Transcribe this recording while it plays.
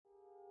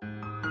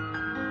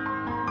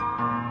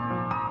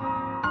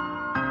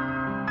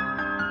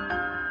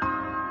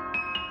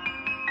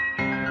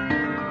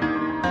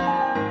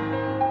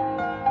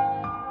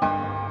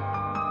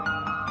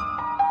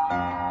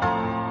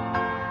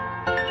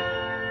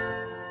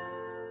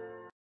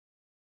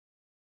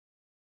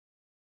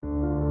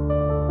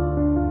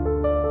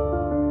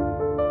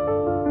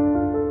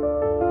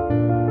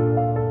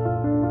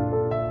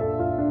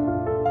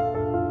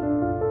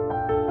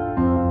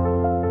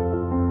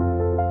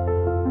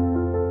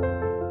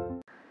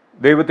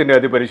ദൈവത്തിൻ്റെ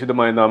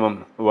അതിപരിശുദ്ധമായ നാമം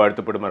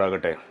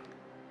വാഴ്ത്തപ്പെടുമാറാകട്ടെ.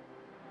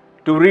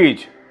 To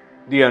reach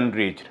the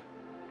unreached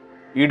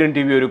Eden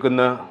T V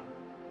ഒരുക്കുന്ന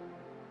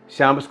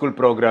ശാബത്ത് സ്കൂൾ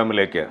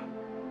പ്രോഗ്രാമിലേക്ക്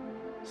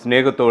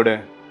സ്നേഹത്തോടെ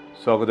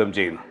സ്വാഗതം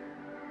ചെയ്യുന്നു.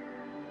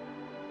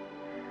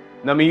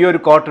 നാം ഈ ഒരു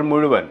ക്വാർട്ടർ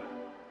മുഴുവൻ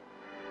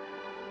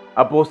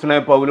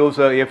അപ്പോസ്തലനായ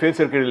പൗലോസ്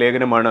എഫേസ്യർക്ക്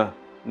ലേഖനമാണ്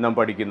നാം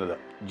പഠിക്കുന്നത്.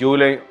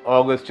 ജൂലൈ,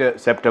 ഓഗസ്റ്റ്,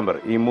 സെപ്റ്റംബർ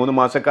ഈ 3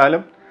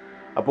 മാസക്കാലം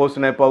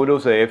അപ്പോസ്തലനായ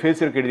പൗലോസ്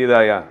എഫേസ്യർക്ക്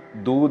എഴുതിയതായ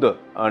ദൂത്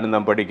ആണ്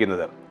നാം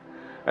പഠിക്കുന്നത്.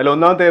 അതിൽ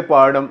ഒന്നാമത്തെ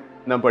പാഠം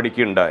നാം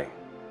പഠിക്കുകയുണ്ടായി.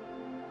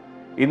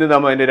 ഇന്ന്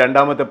നാം അതിൻ്റെ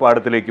രണ്ടാമത്തെ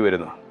പാഠത്തിലേക്ക്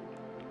വരുന്നു.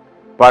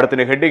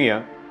 പാഠത്തിൻ്റെ ഹെഡിങ്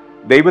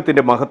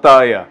ദൈവത്തിൻ്റെ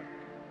മഹത്തായ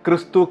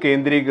ക്രിസ്തു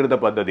കേന്ദ്രീകൃത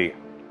പദ്ധതി.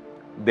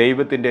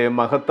 ദൈവത്തിൻ്റെ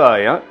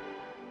മഹത്തായ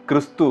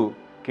ക്രിസ്തു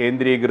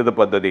കേന്ദ്രീകൃത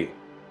പദ്ധതി.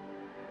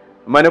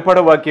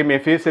 മനപ്പാഠവാക്യം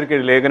എഫേസ്യർക്ക്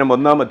ലേഖനം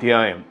 1-ാം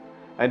അധ്യായം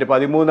അതിൻ്റെ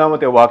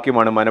 13-ാമത്തെ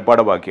വാക്യമാണ്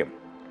മനപ്പാഠവാക്യം.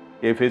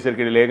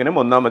 എഫേസ്യർക്ക് ലേഖനം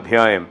 1-ാം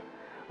അധ്യായം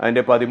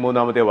അതിൻ്റെ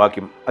 13-ാമത്തെ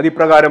വാക്യം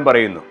അതിപ്രകാരം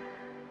പറയുന്നു: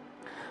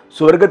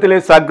 സ്വർഗത്തിലെ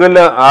സകല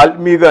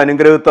ആത്മീക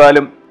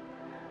അനുഗ്രഹത്താലും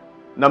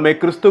നമ്മെ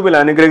ക്രിസ്തുവിൽ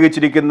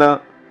അനുഗ്രഹിച്ചിരിക്കുന്ന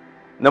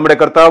നമ്മുടെ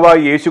കർത്താവായ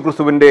യേശു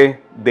ക്രിസ്തുവിൻ്റെ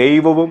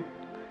ദൈവവും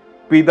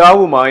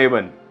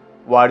പിതാവുമായവൻ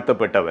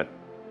വാഴ്ത്തപ്പെട്ടവൻ.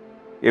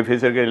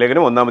 എഫേസ്യർക്ക്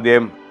ലേഖനം 1-ാം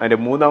അധ്യായം അതിൻ്റെ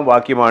 3-ാം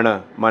വാക്യമാണ്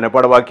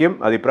മനപ്പാഠവാക്യം.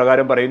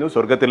 അതിപ്രകാരം പറയുന്നു: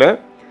 സ്വർഗത്തിലെ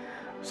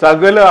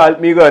സകല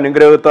ആത്മീക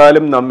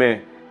അനുഗ്രഹത്താലും നമ്മെ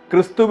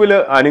ക്രിസ്തുവിൽ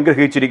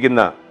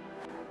അനുഗ്രഹിച്ചിരിക്കുന്ന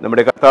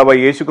നമ്മുടെ കർത്താവായ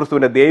യേശു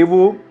ക്രിസ്തുവിൻ്റെ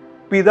ദൈവവും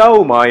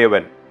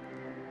പിതാവുമായവൻ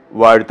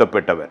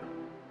വാഴ്ത്തപ്പെട്ടവൻ.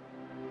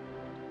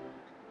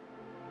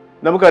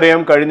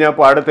 നമുക്കറിയാം, കഴിഞ്ഞ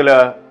പാഠത്തിൽ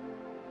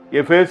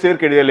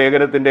എഫേസ്യർക്ക് എഴുതിയ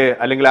ലേഖനത്തിൻ്റെ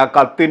അല്ലെങ്കിൽ ആ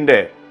കത്തിൻ്റെ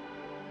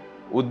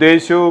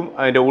ഉദ്ദേശവും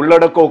അതിൻ്റെ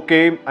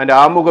ഉള്ളടക്കമൊക്കെയും അതിൻ്റെ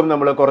ആമുഖം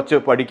നമ്മൾ കുറച്ച്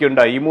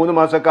പഠിക്കുകയുണ്ടായി. ഈ 3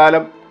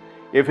 മാസക്കാലം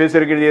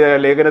എഫേസ്യർക്ക് എഴുതിയ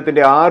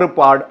ലേഖനത്തിൻ്റെ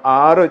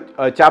 6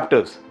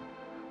 ചാപ്റ്റേഴ്സ്,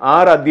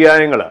 6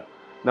 അധ്യായങ്ങൾ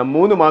നാം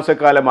 3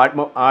 മാസക്കാലം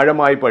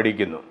ആഴമായി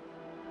പഠിക്കുന്നു.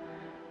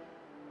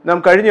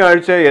 നാം കഴിഞ്ഞ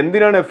ആഴ്ച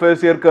എന്തിനാണ്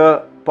എഫേസ്യർക്ക്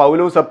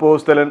പൗലോസ്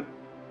അപ്പോസ്തലൻ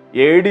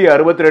AD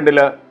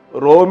 62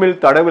 റോമിൽ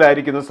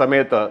തടവിലായിരിക്കുന്ന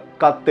സമയത്ത്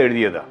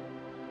കത്തെഴുതിയത്?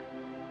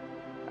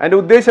 അതിൻ്റെ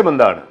ഉദ്ദേശം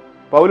എന്താണ്?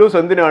 പൗലോസ്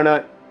എന്തിനാണ്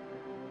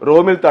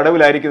റോമിൽ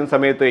തടവിലായിരിക്കുന്ന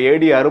സമയത്ത്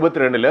AD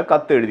 62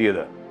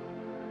 കത്തെഴുതിയത്?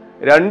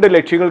 2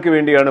 ലക്ഷ്യങ്ങൾക്ക്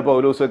വേണ്ടിയാണ്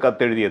പൗലോസ്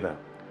കത്തെഴുതിയത്.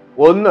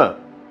 ഒന്ന്,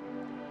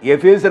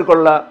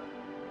 എഫേസ്യർക്കുള്ള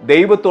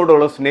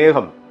ദൈവത്തോടുള്ള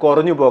സ്നേഹം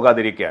കുറഞ്ഞു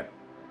പോകാതിരിക്കാൻ.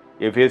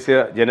 എഫേസ്യ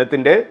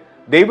ജനത്തിൻ്റെ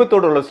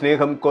ദൈവത്തോടുള്ള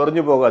സ്നേഹം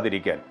കുറഞ്ഞു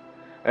പോകാതിരിക്കാൻ.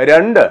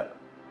 2,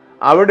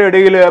 അവരുടെ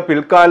ഇടയിൽ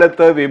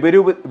പിൽക്കാലത്ത്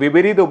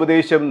വിപരീത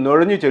ഉപദേശം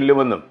നുഴഞ്ഞു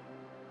ചെല്ലുമെന്നും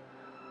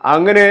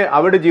അങ്ങനെ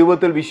അവരുടെ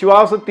ജീവിതത്തിൽ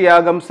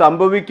വിശ്വാസത്യാഗം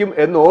സംഭവിക്കും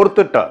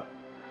എന്നോർത്തിട്ട്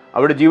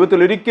അവരുടെ ജീവിതത്തിൽ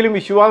ഒരിക്കലും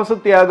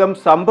വിശ്വാസത്യാഗം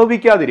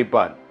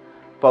സംഭവിക്കാതിരിക്കാൻ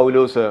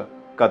പൗലോസ്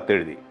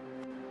കത്തെഴുതി.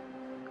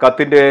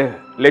 കത്തിൻ്റെ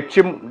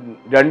ലക്ഷ്യം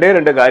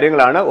 2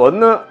 കാര്യങ്ങളാണ്.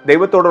 ഒന്ന്,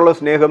 ദൈവത്തോടുള്ള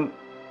സ്നേഹം,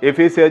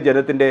 എഫേസ്യ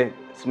ജനത്തിൻ്റെ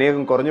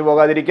സ്നേഹം കുറഞ്ഞു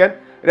പോകാതിരിക്കാൻ.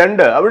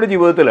 2, അവരുടെ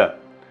ജീവിതത്തിൽ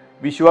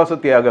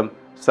വിശ്വാസത്യാഗം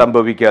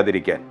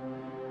സംഭവിക്കാതിരിക്കാൻ.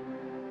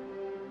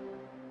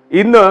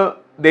 ഇന്ന്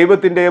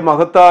ദൈവത്തിൻ്റെ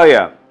മഹത്തായ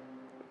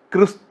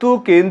ക്രിസ്തു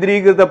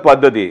കേന്ദ്രീകൃത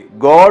പദ്ധതി,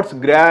 God's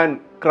grand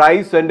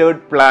Christ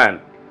centred plan,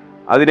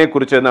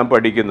 അതിനെക്കുറിച്ച് നാം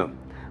പഠിക്കുന്നു.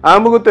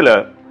 ആമുഖത്തിൽ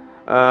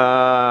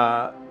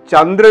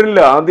ചന്ദ്രനിൽ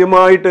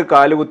ആദ്യമായിട്ട്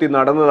കാലുകുത്തി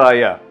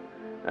നടന്നതായ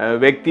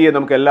വ്യക്തിയെ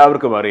നമുക്ക്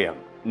എല്ലാവർക്കും അറിയാം,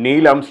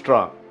 നീൽ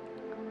ആംസ്ട്രോങ്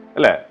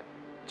അല്ലേ?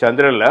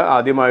 ചന്ദ്രനിൽ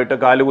ആദ്യമായിട്ട്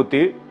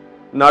കാലുകുത്തി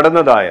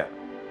നടന്നതായ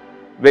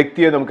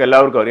വ്യക്തിയെ നമുക്ക്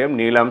എല്ലാവർക്കും അറിയാം,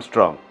 നീൽ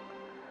ആംസ്ട്രോങ്.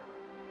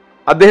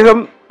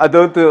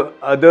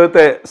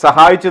 അദ്ദേഹത്തെ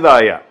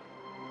സഹായിച്ചതായ,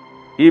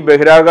 ഈ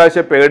ബഹിരാകാശ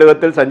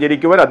പേടകത്തിൽ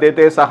സഞ്ചരിക്കുവാൻ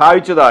അദ്ദേഹത്തെ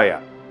സഹായിച്ചതായ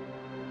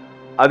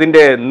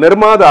അതിൻ്റെ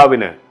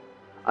നിർമ്മാതാവിന്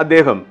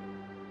അദ്ദേഹം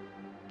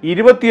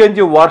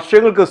 25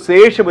 വർഷങ്ങൾക്ക്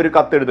ശേഷം ഒരു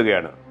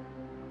കത്തെഴുതുകയാണ്.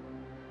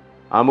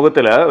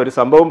 ആമുഖത്തിൽ ഒരു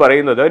സംഭവം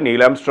പറയുന്നത്,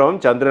 നീൽ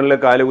ആംസ്ട്രോങ് ചന്ദ്രനിൽ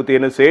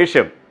കാലുകുത്തിയതിനു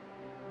ശേഷം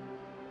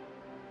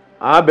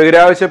ആ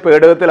ബഹിരാകാശ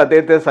പേടകത്തിൽ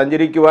അദ്ദേഹത്തെ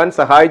സഞ്ചരിക്കുവാൻ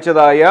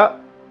സഹായിച്ചതായ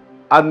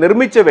ആ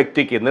നിർമ്മിച്ച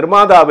വ്യക്തിക്ക്,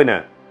 നിർമ്മാതാവിന്,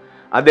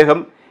 അദ്ദേഹം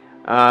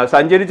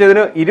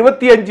സഞ്ചരിച്ചതിന്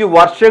 25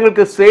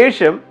 വർഷങ്ങൾക്ക്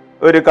ശേഷം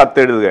ഒരു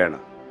കത്തെഴുതുകയാണ്.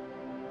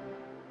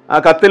 ആ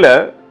കത്തിൽ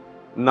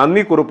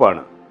നന്ദി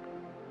കുറിപ്പാണ്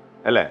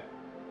അല്ലേ?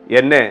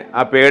 എന്നെ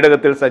ആ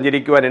പേടകത്തിൽ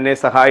സഞ്ചരിക്കുവാൻ എന്നെ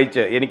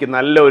സഹായിച്ച് എനിക്ക്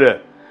നല്ലൊരു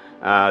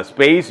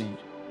സ്പേസ്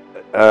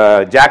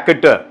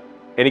ജാക്കറ്റ്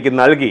എനിക്ക്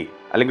നൽകി,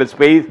 അല്ലെങ്കിൽ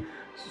സ്പേസ്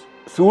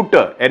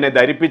സൂട്ട് എന്നെ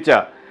ധരിപ്പിച്ച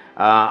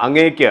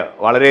അങ്ങേക്ക്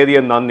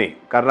വളരെയധികം നന്ദി.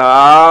 കാരണം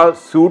ആ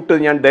സൂട്ട്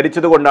ഞാൻ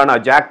ധരിച്ചത് കൊണ്ടാണ്, ആ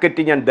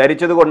ജാക്കറ്റ് ഞാൻ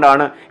ധരിച്ചത്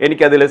കൊണ്ടാണ്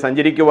എനിക്കതിൽ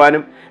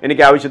സഞ്ചരിക്കുവാനും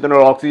എനിക്ക്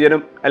ആവശ്യത്തിനുള്ള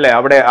ഓക്സിജനും അല്ലേ,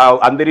 അവിടെ ആ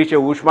അന്തരീക്ഷ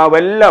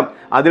ഊഷ്മാവെല്ലാം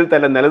അതിൽ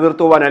തന്നെ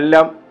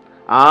നിലനിർത്തുവാനെല്ലാം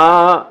ആ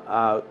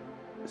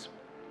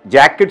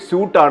ജാക്കറ്റ്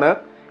സൂട്ടാണ്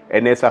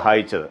എന്നെ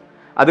സഹായിച്ചത്.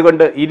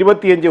 അതുകൊണ്ട്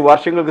 25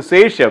 വർഷങ്ങൾക്ക്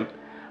ശേഷം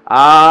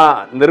ആ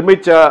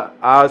നിർമ്മിച്ച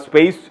ആ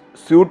സ്പേസ്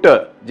സ്യൂട്ട്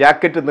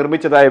ജാക്കറ്റ്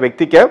നിർമ്മിച്ചതായ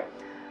വ്യക്തിക്ക്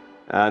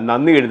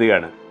നന്ദി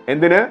എഴുതുകയാണ്.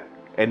 എന്തിന്?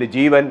 എൻ്റെ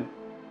ജീവൻ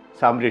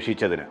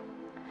സംരക്ഷിച്ചതിന്.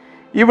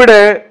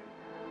 ഇവിടെ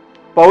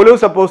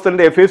പൗലോസ്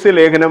അപ്പോസ്തലൻ്റെ എഫേസ്യ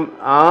ലേഖനം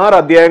 6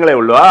 അധ്യായങ്ങളേ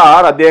ഉള്ളൂ. ആ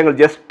 6 അധ്യായങ്ങൾ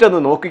ജസ്റ്റ് ഒന്ന്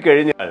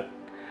നോക്കിക്കഴിഞ്ഞാൽ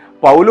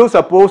പൗലോസ്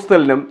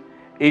അപ്പോസ്തലനും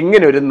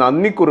ഇങ്ങനെ ഒരു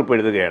നന്ദിക്കുറിപ്പ്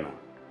എഴുതുകയാണ്.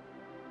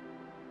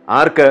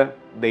 ആർക്ക്?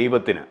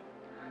 ദൈവത്തിന്.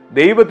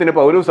 ദൈവത്തിന്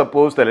പൗലോസ്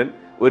അപ്പോസ്തലൻ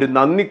ഒരു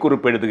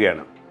നന്ദിക്കുറിപ്പ്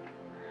എഴുതുകയാണ്.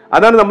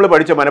 അതാണ് നമ്മൾ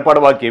പഠിച്ച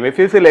മനപ്പാഠവാക്യം.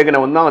 എഫേസ്യ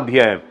ലേഖനം 1-ാം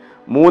അധ്യായം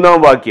 3-ാം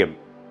വാക്യം.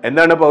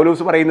 എന്താണ്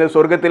പൗലോസ് പറയുന്നത്?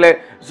 സ്വർഗത്തിലെ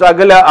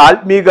സകല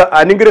ആത്മീക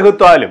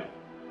അനുഗ്രഹത്താലും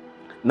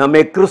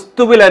നമ്മെ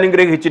ക്രിസ്തുവിൽ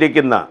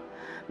അനുഗ്രഹിച്ചിരിക്കുന്ന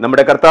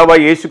നമ്മുടെ കർത്താവായ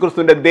യേശു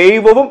ക്രിസ്തുവിന്റെ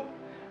ദൈവവും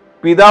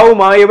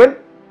പിതാവുമായവൻ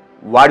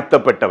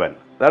വാഴ്ത്തപ്പെട്ടവൻ.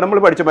 അതാണ് നമ്മൾ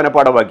പഠിച്ച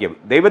മനപ്പാഠവാക്യം.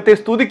 ദൈവത്തെ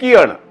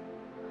സ്തുതിക്കുകയാണ്,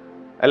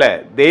 അല്ലെ?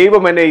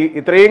 ദൈവം എന്നെ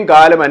ഇത്രയും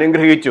കാലം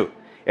അനുഗ്രഹിച്ചു,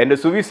 എൻ്റെ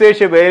സുവിശേഷ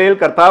വേലയിൽ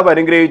കർത്താവ്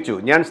അനുഗ്രഹിച്ചു,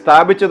 ഞാൻ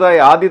സ്ഥാപിച്ചതായ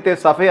ആദ്യത്തെ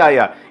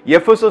സഭയായ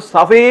എഫെസസ്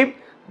സഭയെയും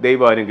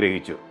ദൈവം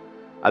അനുഗ്രഹിച്ചു.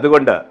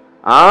 അതുകൊണ്ട്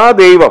ആ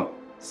ദൈവം,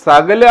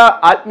 സകല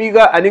ആത്മീക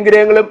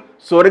അനുഗ്രഹങ്ങളും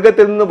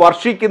സ്വർഗത്തിൽ നിന്ന്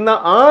വർഷിക്കുന്ന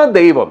ആ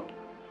ദൈവം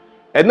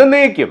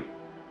എന്നേക്കും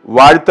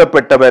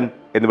വാഴ്ത്തപ്പെട്ടവൻ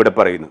എന്നിവിടെ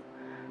പറയുന്നു.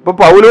 അപ്പൊ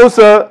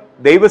പൗലോസ്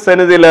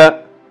ദൈവസന്നിധിയിൽ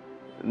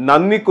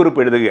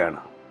നന്ദിക്കുറിപ്പ് എഴുതുകയാണ്.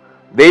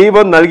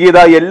 ദൈവം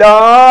നൽകിയതായ എല്ലാ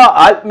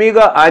ആത്മീക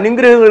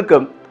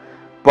അനുഗ്രഹങ്ങൾക്കും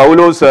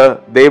പൗലോസ്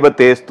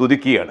ദൈവത്തെ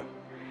സ്തുതിക്കുകയാണ്.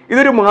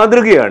 ഇതൊരു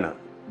മാതൃകയാണ്,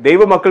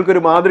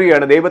 ദൈവമക്കൾക്കൊരു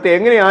മാതൃകയാണ്. ദൈവത്തെ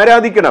എങ്ങനെ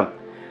ആരാധിക്കണം,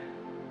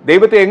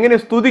 ദൈവത്തെ എങ്ങനെ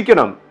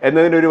സ്തുതിക്കണം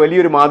എന്നതിനൊരു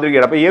വലിയൊരു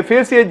മാതൃകയാണ്. അപ്പൊ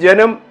എഫേസ്യ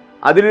ജനം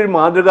അതിലൊരു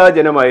മാതൃകാ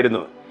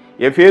ജനമായിരുന്നു.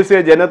 എഫേസ്യ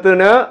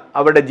ജനത്തിന്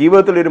അവരുടെ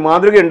ജീവിതത്തിൽ ഒരു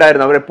മാതൃക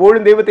ഉണ്ടായിരുന്നു.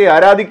 അവരെപ്പോഴും ദൈവത്തെ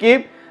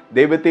ആരാധിക്കുകയും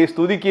ദൈവത്തെ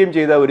സ്തുതിക്കുകയും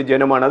ചെയ്ത ഒരു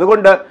ജനമാണ്.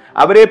 അതുകൊണ്ട്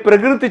അവരെ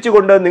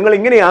പ്രകീർത്തിച്ചുകൊണ്ട് നിങ്ങൾ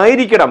ഇങ്ങനെ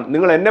ആയിരിക്കണം,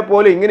 നിങ്ങൾ എന്നെ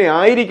പോലെ ഇങ്ങനെ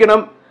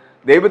ആയിരിക്കണം,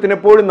 ദൈവത്തിന്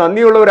എപ്പോഴും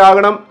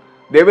നന്ദിയുള്ളവരാകണം,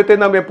 ദൈവത്തെ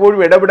നാം എപ്പോഴും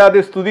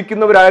ഇടപെടാതെ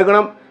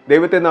സ്തുതിക്കുന്നവരാകണം,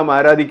 ദൈവത്തെ നാം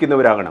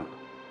ആരാധിക്കുന്നവരാകണം.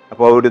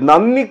 അപ്പോൾ ഒരു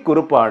നന്ദി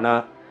കുറിപ്പാണ്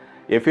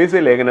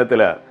എഫേസ്യ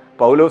ലേഖനത്തിൽ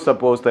പൗലോസ്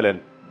അപ്പോസ്തലൻ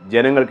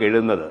ജനങ്ങൾക്ക്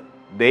എഴുതുന്നത്.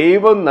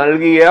 ദൈവം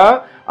നൽകിയ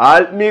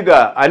ആത്മീക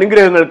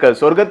അനുഗ്രഹങ്ങൾക്ക്,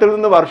 സ്വർഗത്തിൽ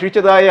നിന്ന്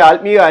വർഷിച്ചതായ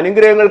ആത്മീയ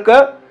അനുഗ്രഹങ്ങൾക്ക്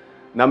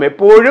നാം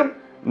എപ്പോഴും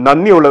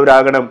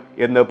നന്ദിയുള്ളവരാകണം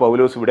എന്ന്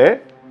പൗലോസ് ഇവിടെ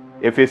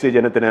എഫേസ്യ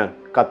ജനത്തിന്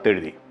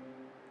കത്തെഴുതി.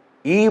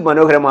 ഈ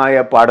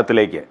മനോഹരമായ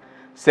പാഠത്തിലേക്ക്,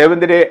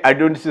 സെവന്ത് ഡേ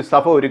അഡ്വന്റിസ്റ്റ്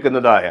സഭ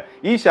ഒരുക്കുന്നതായ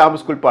ഈ ശാം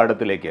സ്കൂൾ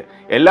പാഠത്തിലേക്ക്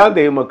എല്ലാ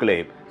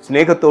ദൈവമക്കളെയും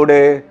സ്നേഹത്തോടെ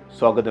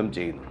സ്വാഗതം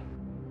ചെയ്യുന്നു.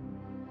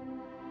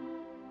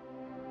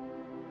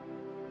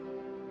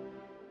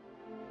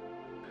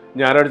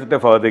 ഞായറാഴ്ചത്തെ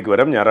ഭാഗത്തേക്ക്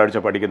വരാം. ഞായറാഴ്ച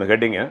പഠിക്കുന്ന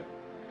ഹെഡിങ്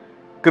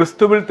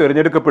ക്രിസ്തുവിൽ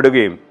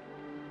തിരഞ്ഞെടുക്കപ്പെടുകയും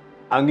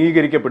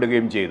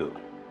അംഗീകരിക്കപ്പെടുകയും ചെയ്തു.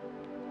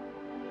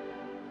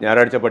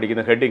 ഞായറാഴ്ച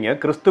പഠിക്കുന്ന ഹെഡിങ്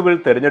ക്രിസ്തുവിൽ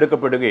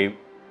തിരഞ്ഞെടുക്കപ്പെടുകയും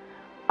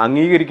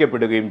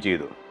അംഗീകരിക്കപ്പെടുകയും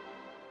ചെയ്തു.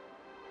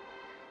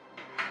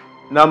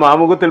 നാം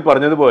ആമുഖത്തിൽ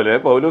പറഞ്ഞതുപോലെ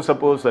പൗലോസ്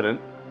അപ്പോസ്തലൻ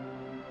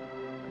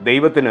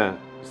ദൈവത്തിന്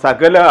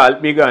സകല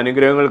ആത്മീക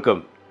അനുഗ്രഹങ്ങൾക്കും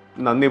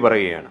നന്ദി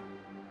പറയുകയാണ്.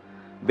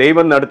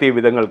 ദൈവം നടത്തിയ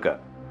വിധങ്ങൾക്ക്,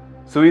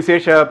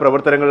 സുവിശേഷ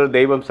പ്രവർത്തനങ്ങളിൽ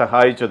ദൈവം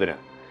സഹായിച്ചതിന്,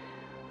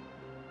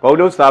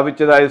 പൗലോസ്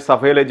സ്ഥാപിച്ചതായ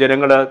സഭയിലെ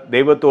ജനങ്ങൾ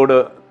ദൈവത്തോട്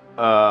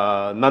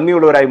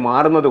നന്ദിയുള്ളവരായി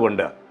മാറുന്നത്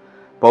കൊണ്ട്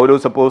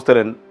പൗലോസ്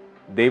അപ്പോസ്തലൻ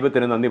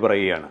ദൈവത്തിന് നന്ദി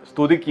പറയുകയാണ്,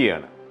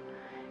 സ്തുതിക്കുകയാണ്.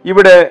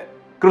 ഇവിടെ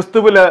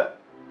ക്രിസ്തുവിൽ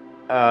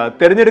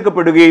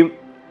തിരഞ്ഞെടുക്കപ്പെടുകയും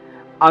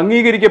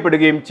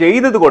അംഗീകരിക്കപ്പെടുകയും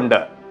ചെയ്തതുകൊണ്ട്,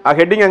 ആ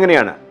ഹെഡിങ്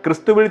അങ്ങനെയാണ്,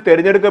 ക്രിസ്തുവിൽ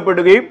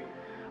തിരഞ്ഞെടുക്കപ്പെടുകയും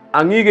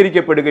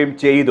അംഗീകരിക്കപ്പെടുകയും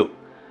ചെയ്തു.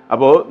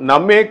 അപ്പോൾ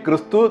നമ്മെ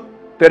ക്രിസ്തു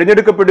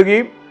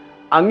തിരഞ്ഞെടുക്കപ്പെടുകയും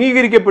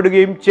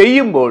അംഗീകരിക്കപ്പെടുകയും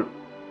ചെയ്യുമ്പോൾ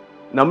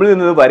നമ്മളിൽ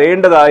നിന്ന്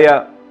വരേണ്ടതായ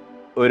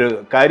ഒരു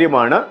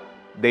കാര്യമാണ്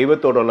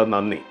ദൈവത്തോടുള്ള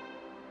നന്ദി,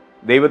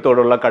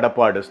 ദൈവത്തോടുള്ള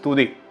കടപ്പാട്,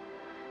 സ്തുതി.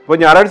 അപ്പോൾ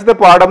ഞായറാഴ്ചത്തെ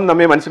പാഠം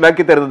നമ്മെ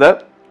മനസ്സിലാക്കി തരുന്നത്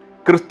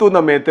ക്രിസ്തു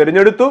നമ്മെ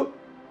തിരഞ്ഞെടുത്തു,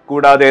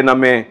 കൂടാതെ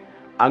നമ്മെ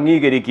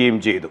അംഗീകരിക്കുകയും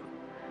ചെയ്തു.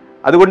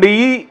 അതുകൊണ്ട്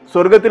ഈ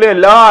സ്വർഗത്തിലെ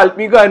എല്ലാ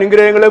ആത്മീക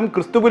അനുഗ്രഹങ്ങളും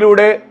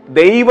ക്രിസ്തുവിലൂടെ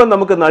ദൈവം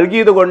നമുക്ക്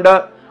നൽകിയത് കൊണ്ട്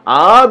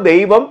ആ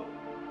ദൈവം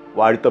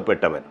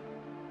വാഴ്ത്തപ്പെട്ടവൻ,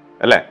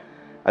 അല്ലേ?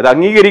 അത്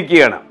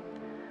അംഗീകരിക്കുകയാണ്.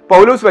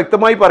 പൗലോസ്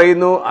വ്യക്തമായി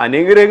പറയുന്നു,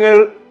 അനുഗ്രഹങ്ങൾ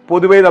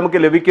പൊതുവെ നമുക്ക്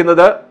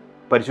ലഭിക്കുന്നത്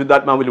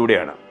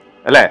പരിശുദ്ധാത്മാവിലൂടെയാണ്,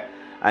 അല്ലേ?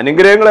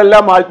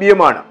 അനുഗ്രഹങ്ങളെല്ലാം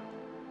ആത്മീയമാണ്,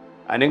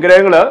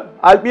 അനുഗ്രഹങ്ങൾ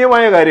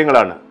ആത്മീയമായ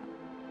കാര്യങ്ങളാണ്.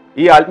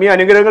 ഈ ആത്മീയ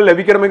അനുഗ്രഹങ്ങൾ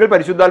ലഭിക്കണമെങ്കിൽ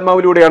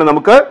പരിശുദ്ധാത്മാവിലൂടെയാണ്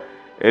നമുക്ക്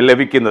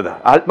ലഭിക്കുന്നത്,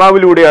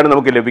 ആത്മാവിലൂടെയാണ്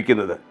നമുക്ക്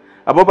ലഭിക്കുന്നത്.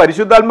 അപ്പോൾ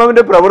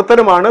പരിശുദ്ധാത്മാവിന്റെ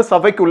പ്രവർത്തനമാണ്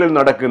സഭയ്ക്കുള്ളിൽ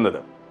നടക്കുന്നത്.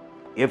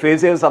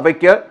 എഫേസ്യ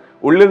സഭയ്ക്ക്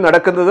ഉള്ളിൽ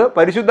നടക്കുന്നത്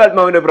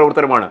പരിശുദ്ധാത്മാവിന്റെ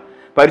പ്രവർത്തനമാണ്.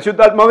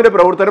 പരിശുദ്ധാത്മാവിന്റെ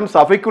പ്രവർത്തനം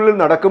സഭയ്ക്കുള്ളിൽ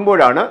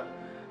നടക്കുമ്പോഴാണ്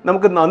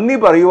നമുക്ക് നന്ദി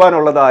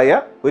പറയുവാനുള്ളതായ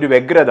ഒരു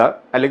വ്യഗ്രത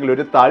അല്ലെങ്കിൽ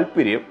ഒരു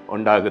താല്പര്യം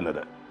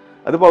ഉണ്ടാകുന്നത്.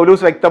 അത്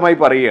പൗലോസ് വ്യക്തമായി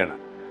പറയുകയാണ്.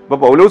 അപ്പോൾ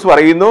പൗലോസ്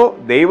പറയുന്നു,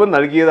 ദൈവം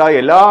നൽകിയതായ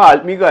എല്ലാ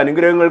ആത്മീക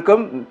അനുഗ്രഹങ്ങൾക്കും,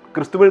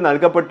 ക്രിസ്തുവിൽ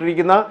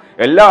നൽകപ്പെട്ടിരിക്കുന്ന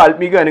എല്ലാ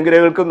ആത്മീക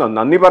അനുഗ്രഹങ്ങൾക്കും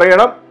നന്ദി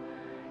പറയണം.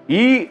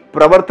 ഈ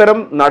പ്രവർത്തനം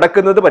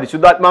നടക്കുന്നത്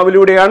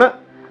പരിശുദ്ധാത്മാവിലൂടെയാണ്.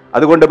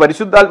 അതുകൊണ്ട്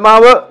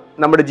പരിശുദ്ധാത്മാവ്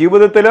നമ്മുടെ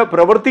ജീവിതത്തിൽ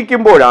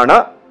പ്രവർത്തിക്കുമ്പോഴാണ്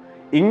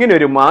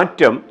ഇങ്ങനൊരു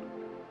മാറ്റം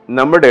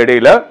നമ്മുടെ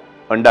ഇടയിൽ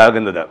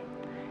ഉണ്ടാകുന്നത്.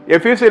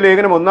 എഫേസ്യ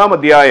ലേഖനം 1-ാം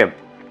അധ്യായം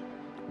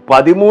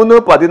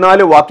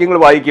 13-14 വാക്യങ്ങൾ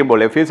വായിക്കുമ്പോൾ,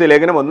 എഫേസ്യ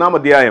ലേഖനം 1-ാം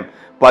അധ്യായം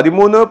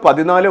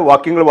 13-14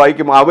 വാക്യങ്ങൾ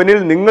വായിക്കുമ്പോൾ, അവനിൽ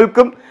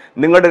നിങ്ങൾക്കും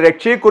നിങ്ങളുടെ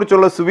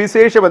രക്ഷയെക്കുറിച്ചുള്ള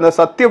സുവിശേഷം എന്ന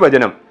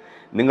സത്യവചനം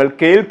നിങ്ങൾ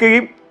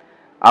കേൾക്കുകയും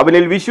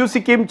അവനിൽ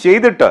വിശ്വസിക്കുകയും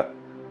ചെയ്തിട്ട്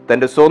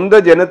തൻ്റെ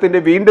സ്വന്തം ജനത്തിൻ്റെ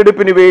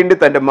വീണ്ടെടുപ്പിന് വേണ്ടി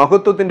തൻ്റെ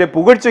മഹത്വത്തിൻ്റെ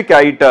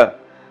പുകഴ്ചയ്ക്കായിട്ട്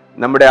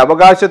നമ്മുടെ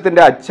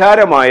അവകാശത്തിൻ്റെ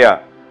അച്ചാരമായ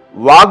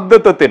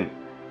വാഗ്ദത്തത്തിൽ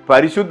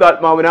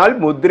പരിശുദ്ധാത്മാവിനാൽ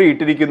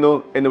മുദ്രയിട്ടിരിക്കുന്നു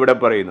എന്നിവിടെ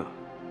പറയുന്നു.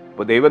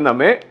 അപ്പോൾ ദൈവം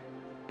നമ്മെ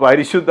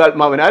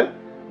പരിശുദ്ധാത്മാവിനാൽ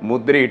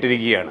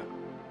മുദ്രയിട്ടിരിക്കുകയാണ്.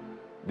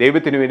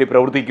 ദൈവത്തിന് വേണ്ടി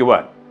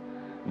പ്രവർത്തിക്കുവാൻ,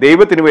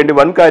 ദൈവത്തിന് വേണ്ടി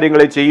വൻ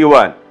കാര്യങ്ങളെ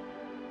ചെയ്യുവാൻ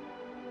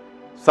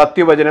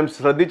സത്യവചനം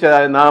ശ്രദ്ധിച്ച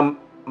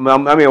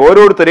നമ്മെ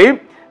ഓരോരുത്തരെയും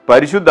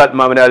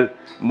പരിശുദ്ധാത്മാവിനാൽ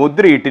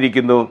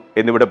മുദ്രയിട്ടിരിക്കുന്നു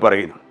എന്നിവിടെ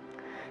പറയുന്നു.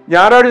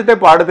 ഞായറാഴ്ചത്തെ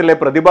പാഠത്തിലെ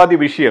പ്രതിപാദ്യ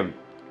വിഷയം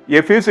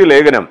എഫേസ്യ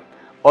ലേഖനം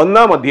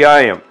 1-ാം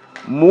അധ്യായം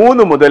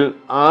 3 മുതൽ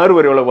 6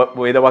 വരെയുള്ള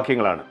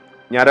വേദവാക്യങ്ങളാണ്.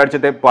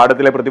 ഞായറാഴ്ചത്തെ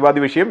പാഠത്തിലെ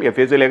പ്രതിപാദ്യ വിഷയം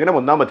എഫേസ്യ ലേഖനം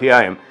 1-ാം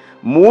അധ്യായം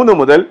 3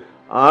 മുതൽ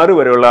 6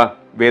 വരെയുള്ള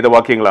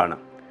വേദവാക്യങ്ങളാണ്.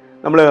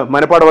 നമ്മൾ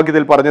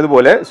മനപ്പാഠവാക്യത്തിൽ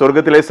പറഞ്ഞതുപോലെ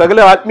സ്വർഗത്തിലെ സകല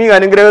ആത്മീയ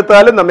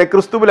അനുഗ്രഹത്താലും നമ്മെ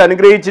ക്രിസ്തുവിൽ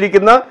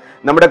അനുഗ്രഹിച്ചിരിക്കുന്ന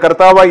നമ്മുടെ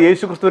കർത്താവായ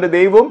യേശു ക്രിസ്തുവിന്റെ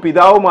ദൈവവും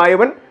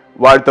പിതാവുമായവൻ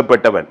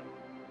വാഴ്ത്തപ്പെട്ടവൻ.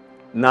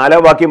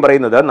 4-ാം വാക്യം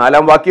പറയുന്നത്,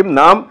 4-ാം വാക്യം,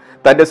 നാം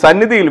തന്റെ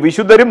സന്നിധിയിൽ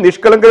വിശുദ്ധരും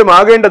നിഷ്കളങ്കരും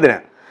ആകേണ്ടതിന്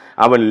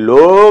അവൻ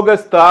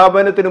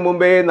ലോകസ്ഥാപനത്തിനു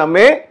മുമ്പേ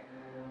നമ്മെ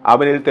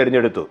അവനിൽ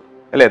തിരഞ്ഞെടുത്തു.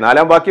 അല്ലെ,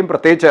 4-ാം വാക്യം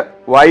പ്രത്യേകിച്ച്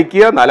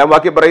വായിക്കുക. 4-ാം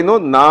വാക്യം പറയുന്നു,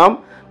 നാം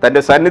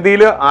തന്റെ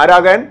സന്നിധിയിൽ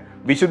ആരാകാൻ?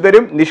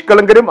 വിശുദ്ധരും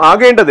നിഷ്കളങ്കരും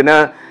ആകേണ്ടതിന്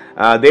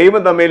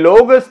ദൈവം നമ്മെ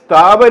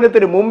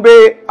ലോകസ്ഥാപനത്തിന് മുമ്പേ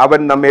അവൻ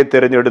നമ്മെ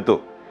തിരഞ്ഞെടുത്തു.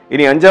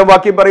 ഇനി 5-ാം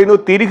വാക്യം പറയുന്നു,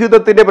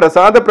 തിരുഹിതത്തിന്റെ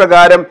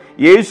പ്രസാദപ്രകാരം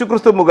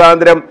യേശുക്രിസ്തു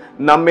മുഖാന്തരം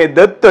നമ്മെ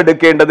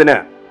ദത്തെടുക്കേണ്ടതിന്.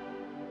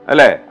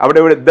 അല്ലെ, അവിടെ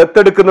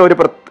ദത്തെടുക്കുന്ന ഒരു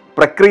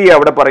പ്രക്രിയ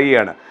അവിടെ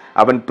പറയുകയാണ്.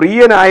 അവൻ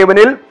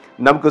പ്രിയനായവനിൽ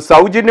നമുക്ക്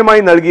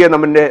സൗജന്യമായി നൽകിയ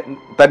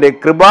തന്റെ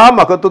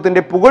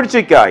കൃപാമഹത്വത്തിന്റെ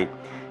പുകഴ്ചയ്ക്കായി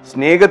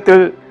സ്നേഹത്തിൽ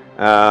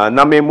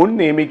നമ്മെ മുൻ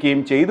നിയമിക്കുകയും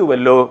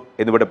ചെയ്തുവല്ലോ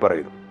എന്നിവിടെ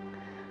പറയുന്നു.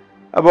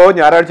 അപ്പോൾ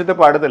ഞായറാഴ്ചത്തെ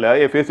പാഠത്തിൽ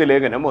എഫേസ്യ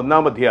ലേഖനം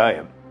 1-ാം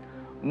അധ്യായം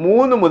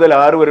 3 മുതൽ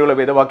 6 വരെയുള്ള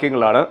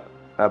വേദവാക്യങ്ങളാണ്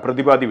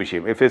പ്രതിപാദ്യ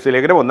വിഷയം. എഫേസ്യ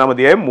ലേഖനം 1-ാം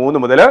അധ്യായം 3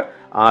 മുതൽ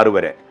 6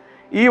 വരെ.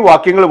 ഈ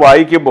വാക്യങ്ങൾ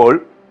വായിക്കുമ്പോൾ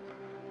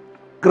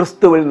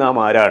ക്രിസ്തുവിൽ നാം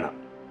ആരാണ്?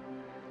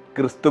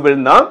 ക്രിസ്തുവിൽ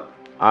നാം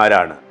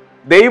ആരാണ്?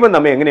 ദൈവം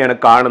നമ്മെ എങ്ങനെയാണ്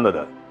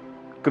കാണുന്നത്?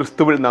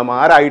 ക്രിസ്തുവിൽ നാം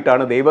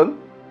ആരായിട്ടാണ് ദൈവം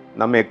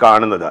നമ്മെ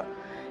കാണുന്നത്?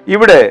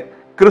 ഇവിടെ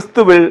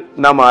ക്രിസ്തുവിൽ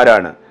നാം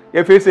ആരാണ്?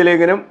 എഫേസ്യ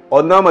ലേഖനം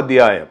 1-ാം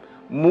അധ്യായം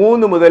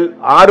 3 മുതൽ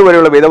 6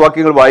 വരെയുള്ള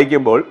വേദവാക്യങ്ങൾ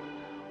വായിക്കുമ്പോൾ,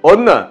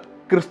 1,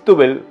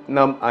 ക്രിസ്തുവിൽ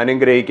നാം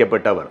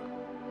അനുഗ്രഹിക്കപ്പെട്ടവർ.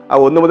 ആ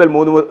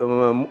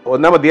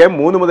 1-ാം അധ്യായം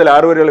 3 മുതൽ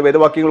 6 വരെയുള്ള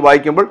വേദവാക്യങ്ങൾ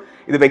വായിക്കുമ്പോൾ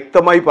ഇത്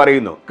വ്യക്തമായി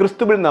പറയുന്നു.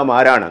 ക്രിസ്തുവിൽ നാം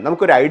ആരാണ്?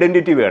 നമുക്കൊരു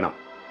ഐഡന്റിറ്റി വേണം,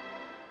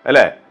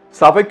 അല്ലെ?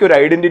 സഭയ്ക്ക് ഒരു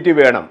ഐഡന്റിറ്റി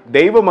വേണം,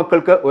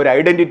 ദൈവമക്കൾക്ക് ഒരു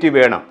ഐഡന്റിറ്റി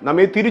വേണം,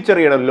 നമ്മെ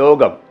തിരിച്ചറിയണം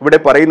ലോകം. ഇവിടെ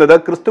പറയുന്നത്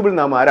ക്രിസ്തുവിൽ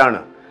നാം ആരാണ്?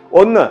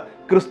 1,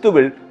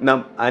 ക്രിസ്തുവിൽ നാം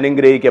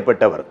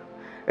അനുഗ്രഹിക്കപ്പെട്ടവർ.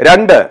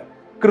 2,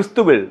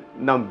 ക്രിസ്തുവിൽ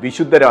നാം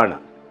വിശുദ്ധരാണ്.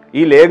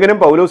 ഈ ലേഖനം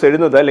പൗലോസ്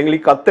എഴുതുന്നത്, അല്ലെങ്കിൽ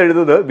ഈ കത്ത്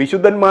എഴുതുന്നത്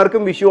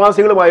വിശുദ്ധന്മാർക്കും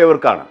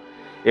വിശ്വാസികളുമായവർക്കാണ്.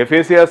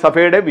 എഫേസ്യ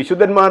സഭയുടെ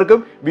വിശുദ്ധന്മാർക്കും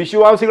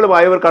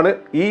വിശ്വാസികളുമായവർക്കാണ്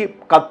ഈ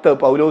കത്ത്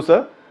പൗലോസ്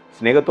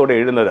സ്നേഹത്തോടെ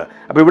എഴുതുന്നത്.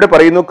 അപ്പൊ ഇവിടെ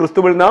പറയുന്നു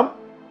ക്രിസ്തുവിൽ നാം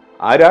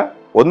ആരാ?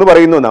 1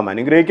 പറയുന്നു നാം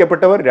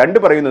അനുഗ്രഹിക്കപ്പെട്ടവർ, 2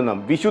 പറയുന്നു നാം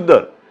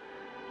വിശുദ്ധർ,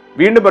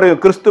 വീണ്ടും പറയുന്നു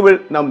ക്രിസ്തുവിൽ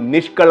നാം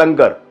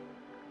നിഷ്കളങ്കർ.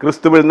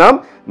 ക്രിസ്തുവിൽ നാം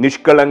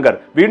നിഷ്കളങ്കർ.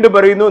 വീണ്ടും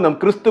പറയുന്നു നാം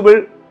ക്രിസ്തുവിൽ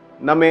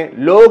നമ്മെ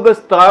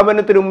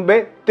ലോകസ്ഥാപനത്തിന് മുമ്പേ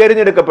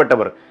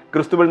തിരഞ്ഞെടുക്കപ്പെട്ടവർ.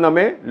 ക്രിസ്തുവിൽ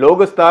നമ്മെ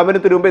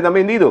ലോകസ്ഥാപനത്തിന് മുമ്പേ നമ്മെ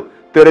എന്ത് ചെയ്തു?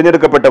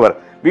 തിരഞ്ഞെടുക്കപ്പെട്ടവർ.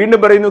 വീണ്ടും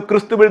പറയുന്നു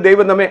ക്രിസ്തുവിൽ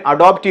ദൈവം നമ്മെ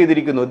അഡോപ്റ്റ്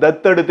ചെയ്തിരിക്കുന്നു,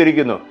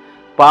 ദത്തെടുത്തിരിക്കുന്നു.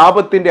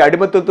 പാപത്തിന്റെ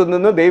അടിമത്തത്തിൽ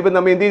നിന്ന് ദൈവം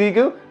നമ്മെ എന്ത്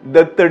ചെയ്തിരിക്കുന്നു?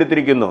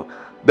 ദത്തെടുത്തിരിക്കുന്നു,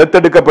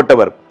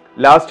 ദത്തെടുക്കപ്പെട്ടവർ.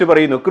 ലാസ്റ്റ്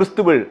പറയുന്നു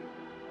ക്രിസ്തുവിൽ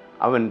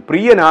അവൻ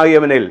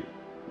പ്രിയനായവനിൽ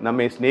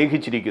നമ്മെ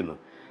സ്നേഹിച്ചിരിക്കുന്നു.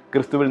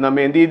 ക്രിസ്തുവിൽ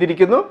നമ്മെ എന്ത്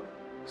ചെയ്തിരിക്കുന്നു?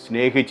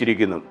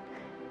 സ്നേഹിച്ചിരിക്കുന്നു.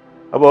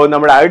 അപ്പോൾ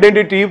നമ്മുടെ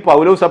ഐഡന്റിറ്റി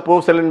പൗലോസ്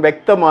അപ്പോസ്തലൻ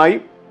വ്യക്തമായി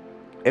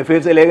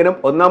എഫേസ്യ ലേഖനം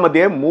 1-ാം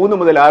അധ്യായം 3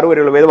 മുതൽ 6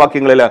 വരെയുള്ള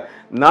വേദവാക്യങ്ങളിൽ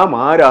നാം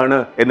ആരാണ്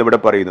എന്നിവിടെ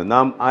പറയുന്നു.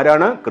 നാം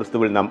ആരാണ്?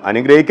 ക്രിസ്തുവിൽ നാം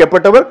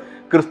അനുഗ്രഹിക്കപ്പെട്ടവർ,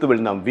 ക്രിസ്തുവിൽ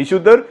നാം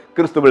വിശുദ്ധർ,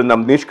 ക്രിസ്തുവിൽ നാം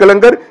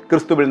നിഷ്കളങ്കർ,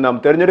 ക്രിസ്തുവിൽ നാം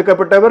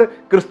തിരഞ്ഞെടുക്കപ്പെട്ടവർ,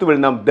 ക്രിസ്തുവിൽ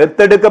നാം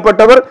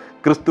ദത്തെടുക്കപ്പെട്ടവർ,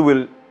 ക്രിസ്തുവിൽ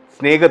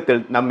സ്നേഹത്തിൽ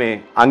നമ്മെ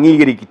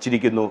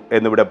അംഗീകരിച്ചിരിക്കുന്നു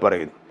എന്നിവിടെ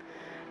പറയുന്നു.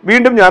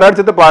 വീണ്ടും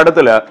ഞായറാഴ്ചത്തെ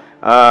പാഠത്തിൽ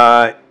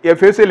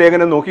എഫേസ്യ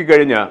ലേഖനം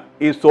നോക്കിക്കഴിഞ്ഞാൽ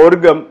ഈ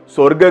സ്വർഗം,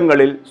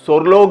 സ്വർഗങ്ങളിൽ,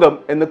 സ്വർലോകം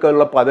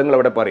എന്നൊക്കെയുള്ള പദങ്ങൾ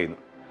അവിടെ പറയുന്നു.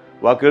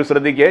 വാക്കുകൾ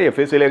ശ്രദ്ധിക്കുക.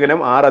 എഫേസ്യ ലേഖനം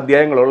 6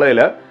 അധ്യായങ്ങളുള്ളതിൽ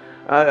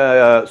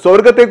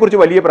സ്വർഗത്തെക്കുറിച്ച്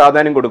വലിയ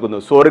പ്രാധാന്യം കൊടുക്കുന്നു.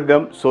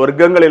 സ്വർഗം,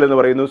 സ്വർഗങ്ങളിൽ എന്ന്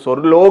പറയുന്നു,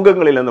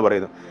 സ്വർലോകങ്ങളിൽ എന്ന്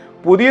പറയുന്നു.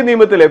 പുതിയ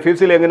നിയമത്തിൽ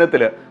എഫേസ്യ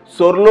ലേഖനത്തിൽ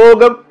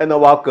സ്വർലോകം എന്ന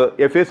വാക്ക്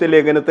എഫേസ്യ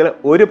ലേഖനത്തിൽ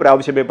 1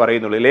 പ്രാവശ്യമേ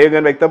പറയുന്നുള്ളൂ.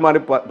 ലേഖനം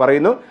വ്യക്തമായി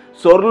പറയുന്നു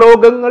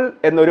സ്വർലോകങ്ങൾ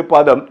എന്നൊരു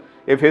പദം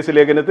എഫേസ്യ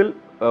ലേഖനത്തിൽ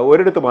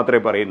ഒരിടത്ത്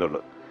മാത്രമേ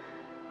പറയുന്നുള്ളൂ.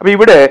 അപ്പൊ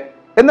ഇവിടെ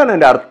എന്താണ്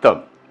എൻ്റെ അർത്ഥം?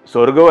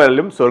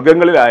 സ്വർഗമായാലും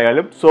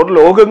സ്വർഗങ്ങളിലായാലും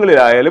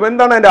സ്വർലോകങ്ങളിലായാലും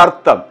എന്താണ് എൻ്റെ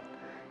അർത്ഥം?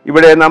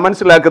 ഇവിടെ നാം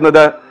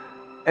മനസ്സിലാക്കുന്നത്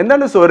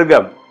എന്താണ്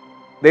സ്വർഗം?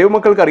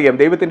 ദൈവമക്കൾക്കറിയാം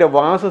ദൈവത്തിന്റെ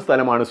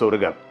വാസസ്ഥലമാണ്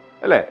സ്വർഗം,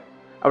 അല്ലെ?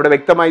 അവിടെ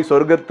വ്യക്തമായി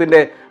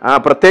സ്വർഗത്തിന്റെ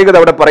പ്രത്യേകത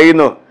അവിടെ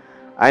പറയുന്നു,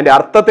 അതിന്റെ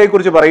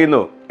അർത്ഥത്തെക്കുറിച്ച്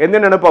പറയുന്നു.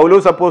 എന്തിനാണ്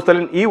പൗലോസ്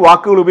അപ്പോസ്തലൻ ഈ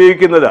വാക്കുകൾ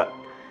ഉപയോഗിക്കുന്നത്?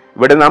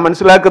 ഇവിടെ നാം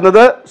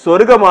മനസ്സിലാക്കുന്നത്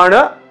സ്വർഗമാണ്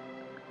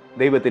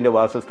ദൈവത്തിന്റെ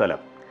വാസസ്ഥലം.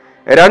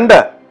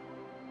 2,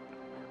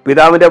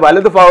 പിതാവിന്റെ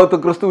വലതു ഭാഗത്ത്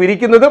ക്രിസ്തു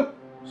ഇരിക്കുന്നതും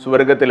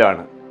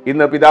സ്വർഗത്തിലാണ്.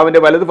 ഇന്ന് പിതാവിന്റെ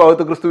വലതു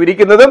ഭാഗത്ത് ക്രിസ്തു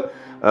ഇരിക്കുന്നതും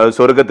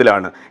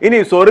സ്വർഗത്തിലാണ്. ഇനി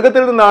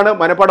സ്വർഗത്തിൽ നിന്നാണ്,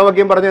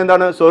 മനപ്പാഠവാക്യം പറഞ്ഞത്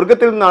എന്താണ്?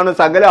 സ്വർഗത്തിൽ നിന്നാണ്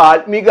സകല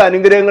ആത്മീക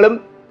അനുഗ്രഹങ്ങളും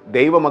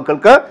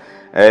ദൈവമക്കൾക്ക്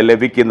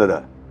ലഭിക്കുന്നത്,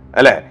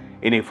 അല്ലെ?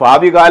 ഇനി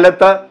ഭാവി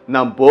കാലത്ത്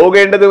നാം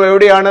പോകേണ്ടതും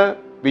എവിടെയാണ്?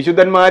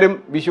 വിശുദ്ധന്മാരും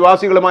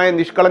വിശ്വാസികളുമായ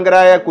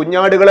നിഷ്കളങ്കരായ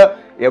കുഞ്ഞാടുകള്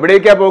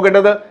എവിടേക്കാ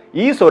പോകേണ്ടത്?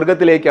 ഈ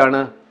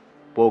സ്വർഗത്തിലേക്കാണ്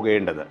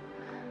പോകേണ്ടത്,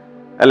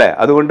 അല്ലെ?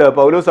 അതുകൊണ്ട്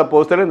പൗലോസ്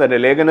അപ്പോസ്തലൻ തന്റെ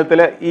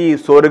ലേഖനത്തില് ഈ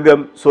സ്വർഗം,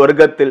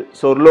 സ്വർഗത്തിൽ,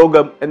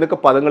 സ്വർലോകം എന്നൊക്കെ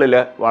പദങ്ങളിൽ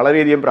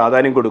വളരെയധികം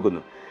പ്രാധാന്യം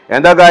കൊടുക്കുന്നു.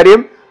 എന്താ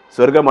കാര്യം?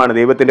 സ്വർഗമാണ്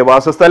ദൈവത്തിന്റെ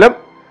വാസസ്ഥലം,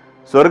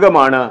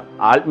 സ്വർഗമാണ്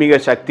ആത്മീക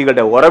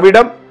ശക്തികളുടെ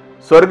ഉറവിടം,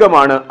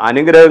 സ്വർഗമാണ്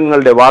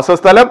അനുഗ്രഹങ്ങളുടെ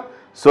വാസസ്ഥലം,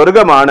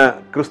 സ്വർഗമാണ്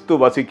ക്രിസ്തു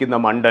വസിക്കുന്ന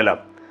മണ്ഡലം.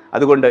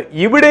 അതുകൊണ്ട്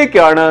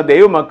ഇവിടേക്കാണ്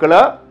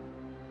ദൈവമക്കള്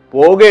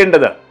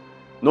പോകേണ്ടത്,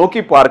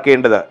 നോക്കി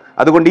പാർക്കേണ്ടത്.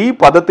 അതുകൊണ്ട് ഈ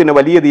പദത്തിന്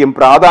വലിയധികം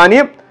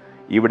പ്രാധാന്യം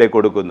ഇവിടെ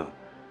കൊടുക്കുന്നു.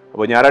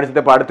 അപ്പോൾ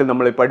ഞായറാഴ്ചത്തെ പാഠത്തിൽ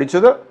നമ്മൾ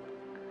പഠിച്ചത്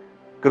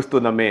ക്രിസ്തു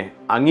നമ്മെ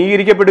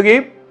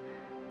അംഗീകരിക്കപ്പെടുകയും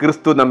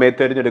ക്രിസ്തു നമ്മെ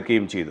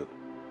തിരഞ്ഞെടുക്കുകയും ചെയ്തു,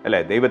 അല്ലെ?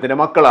 ദൈവത്തിന്റെ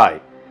മക്കളായി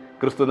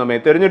ക്രിസ്തു നമ്മെ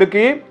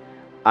തിരഞ്ഞെടുക്കുകയും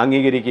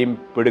അംഗീകരിക്കുകയും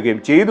പെടുകയും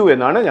ചെയ്തു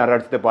എന്നാണ്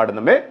ഞായറാഴ്ചത്തെ പാഠം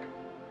നമ്മെ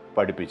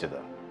പഠിപ്പിച്ചത്.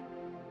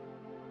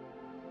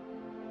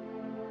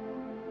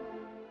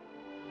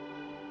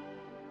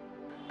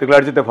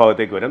 തിങ്കളാഴ്ചത്തെ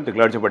ഭാഗത്തേക്ക് വരാം.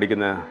 തിങ്കളാഴ്ച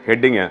പഠിക്കുന്ന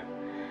ഹെഡിങ്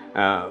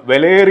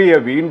വിലയേറിയ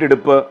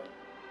വീണ്ടെടുപ്പ്,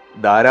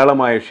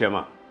 ധാരാളമായ ക്ഷമ.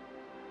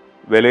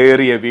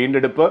 വിലയേറിയ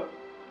വീണ്ടെടുപ്പ്,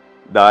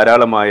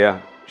 ധാരാളമായ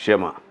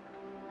ക്ഷമ.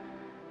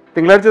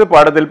 തിങ്കളാഴ്ചത്തെ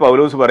പാഠത്തിൽ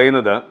പൗലോസ്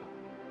പറയുന്നത്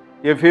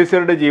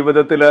എഫേസ്യരുടെ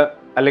ജീവിതത്തിൽ,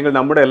 അല്ലെങ്കിൽ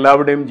നമ്മുടെ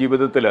എല്ലാവരുടെയും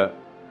ജീവിതത്തിൽ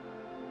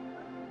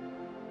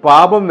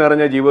പാപം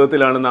നിറഞ്ഞ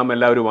ജീവിതത്തിലാണ് നാം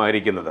എല്ലാവരും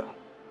ആയിരിക്കുന്നത്,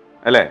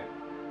 അല്ലേ?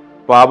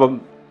 പാപം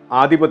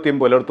ആധിപത്യം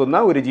പുലർത്തുന്ന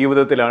ഒരു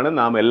ജീവിതത്തിലാണ്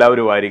നാം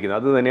എല്ലാവരും ആയിരിക്കുന്നത്.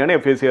 അത് തന്നെയാണ്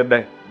എഫേസ്യരുടെ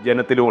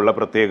ജനത്തിലുമുള്ള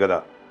പ്രത്യേകത.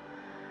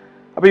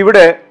 അപ്പോൾ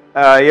ഇവിടെ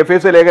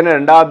എഫേസ്യ ലേഖനം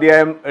 2-ാം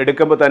അധ്യായം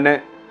എടുക്കുമ്പോൾ തന്നെ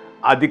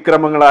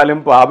അതിക്രമങ്ങളാലും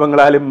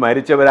പാപങ്ങളാലും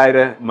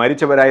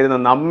മരിച്ചവരായിരുന്ന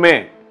നമ്മെ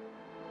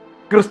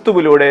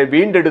ക്രിസ്തുവിലൂടെ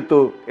വീണ്ടെടുത്തു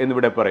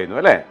എന്നിവിടെ പറയുന്നു,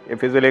 അല്ലേ?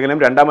 എഫേസ്യ ലേഖനം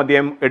 2-ാം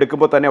അധ്യായം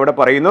എടുക്കുമ്പോൾ തന്നെ അവിടെ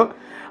പറയുന്നു,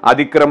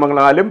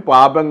 അതിക്രമങ്ങളാലും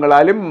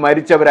പാപങ്ങളാലും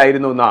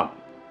മരിച്ചവരായിരുന്നു നാം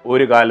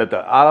ഒരു കാലത്ത്.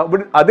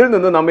 അതിൽ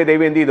നിന്ന് നമ്മെ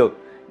ദൈവം എന്ത് ചെയ്തു?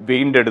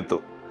 വീണ്ടെടുത്തു.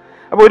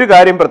 അപ്പോൾ ഒരു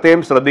കാര്യം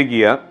പ്രത്യേകം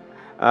ശ്രദ്ധിക്കുക,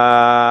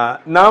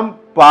 നാം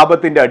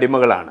പാപത്തിൻ്റെ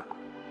അടിമകളാണ്.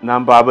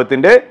 നാം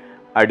പാപത്തിൻ്റെ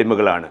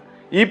അടിമകളാണ്.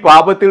 ഈ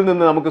പാപത്തിൽ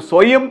നിന്ന് നമുക്ക്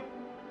സ്വയം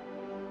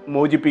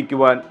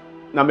മോചിപ്പിക്കുവാൻ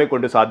നമ്മെ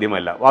കൊണ്ട്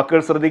സാധ്യമല്ല.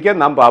 വാക്കുകൾ ശ്രദ്ധിക്കുക,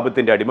 നാം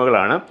പാപത്തിൻ്റെ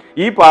അടിമകളാണ്.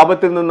 ഈ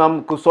പാപത്തിൽ നിന്ന്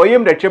നമുക്ക്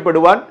സ്വയം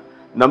രക്ഷപ്പെടുവാൻ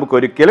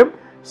നമുക്കൊരിക്കലും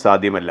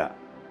സാധ്യമല്ല.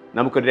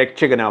 നമുക്കൊരു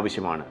രക്ഷകൻ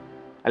ആവശ്യമാണ്,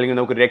 അല്ലെങ്കിൽ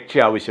നമുക്കൊരു രക്ഷ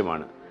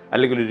ആവശ്യമാണ്,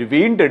 അല്ലെങ്കിൽ ഒരു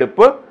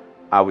വീണ്ടെടുപ്പ്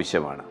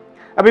ആവശ്യമാണ്.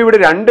 അപ്പോൾ ഇവിടെ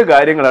 2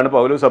 കാര്യങ്ങളാണ്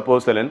പൗലോസ്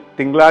അപ്പോസ്തലൻ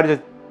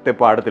തിങ്കളാഴ്ചത്തെ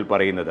പാഠത്തിൽ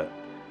പറയുന്നത്.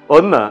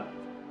 ഒന്ന്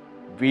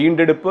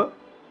വീണ്ടെടുപ്പ്,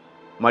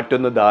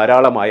 മറ്റൊന്ന്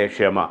ധാരാളമായ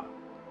ക്ഷമ,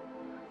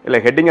 അല്ലേ?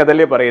 ഹെഡിങ്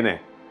അതല്ലേ പറയുന്നേ?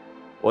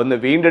 ഒന്ന്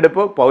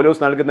വീണ്ടെടുപ്പ്.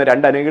 പൗലോസ് നൽകുന്ന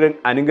 2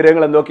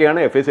 അനുഗ്രഹങ്ങൾ എന്തൊക്കെയാണ്?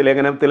 എഫേസ്യ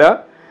ലേഖനത്തിൽ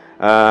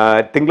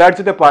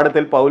തിങ്കളാഴ്ചത്തെ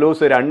പാഠത്തിൽ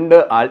പൗലോസ് 2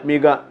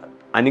 ആത്മീക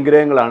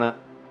അനുഗ്രഹങ്ങളാണ്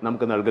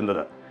നമുക്ക്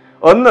നൽകുന്നത്.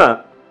 ഒന്ന്,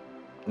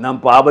 നാം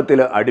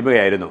പാപത്തിൽ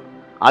അടിമയായിരുന്നു,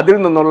 അതിൽ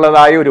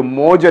നിന്നുള്ളതായ ഒരു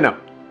മോചനം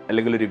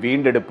അല്ലെങ്കിൽ ഒരു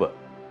വീണ്ടെടുപ്പ്.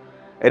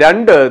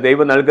 2,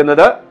 ദൈവം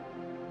നൽകുന്നത്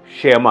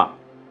ക്ഷമ,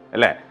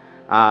 അല്ലേ?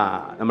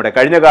 നമ്മുടെ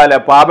കഴിഞ്ഞകാല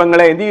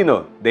പാപങ്ങളെ എന്ത് ചെയ്യുന്നു?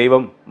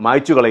 ദൈവം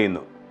മായ്ച്ചു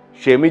കളയുന്നു,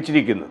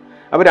 ക്ഷമിച്ചിരിക്കുന്നു.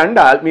 അപ്പോൾ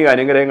 2 ആത്മീയ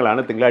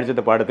അനുഗ്രഹങ്ങളാണ്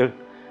തിങ്കളാഴ്ചത്തെ പാഠത്തിൽ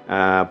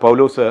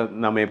പൗലോസ്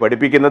നമ്മെ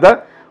പഠിപ്പിക്കുന്നത്.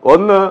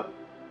 ഒന്ന്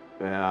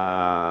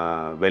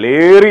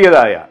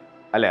വിലയേറിയതായ,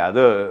 അല്ലെ,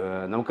 അത്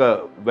നമുക്ക്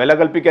വില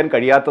കൽപ്പിക്കാൻ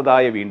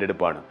കഴിയാത്തതായ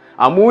വീണ്ടെടുപ്പാണ്,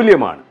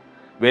 അമൂല്യമാണ്,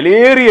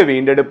 വിലയേറിയ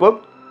വീണ്ടെടുപ്പും.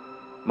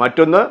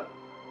 മറ്റൊന്ന്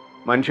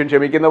മനുഷ്യൻ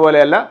ക്ഷമിക്കുന്ന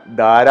പോലെയല്ല,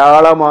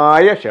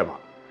 ധാരാളമായ ക്ഷമ.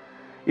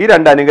 ഈ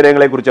 2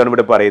 അനുഗ്രഹങ്ങളെ കുറിച്ചാണ്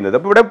ഇവിടെ പറയുന്നത്.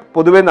 അപ്പോൾ ഇവിടെ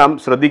പൊതുവെ നാം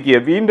ശ്രദ്ധിക്കുക,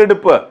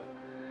 വീണ്ടെടുപ്പ്,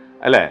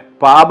 അല്ലെ,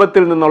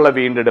 പാപത്തിൽ നിന്നുള്ള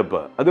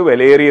വീണ്ടെടുപ്പ് അത്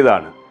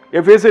വിലയേറിയതാണ്.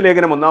 എഫേസ്യ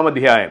ലേഖനം 1-ാം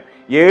അധ്യായം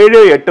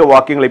 7-8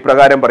 വാക്യങ്ങൾ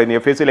ഇപ്രകാരം പറയുന്നു.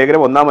 എഫേസ്യ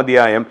ലേഖനം 1-ാം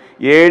അധ്യായം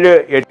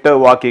 7-8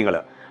 വാക്യങ്ങൾ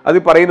അത്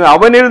പറയുന്നത്,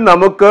 അവനിൽ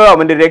നമുക്ക്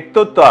അവൻ്റെ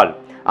രക്തത്താൽ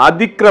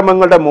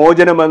അതിക്രമങ്ങളുടെ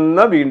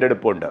മോചനമെന്ന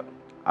വീണ്ടെടുപ്പുണ്ട്.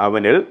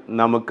 അവനിൽ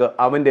നമുക്ക്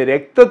അവൻ്റെ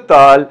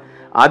രക്തത്താൽ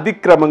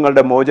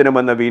അതിക്രമങ്ങളുടെ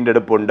മോചനമെന്ന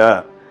വീണ്ടെടുപ്പുണ്ട്.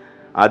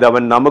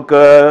 അതവൻ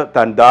നമുക്ക്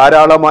താൻ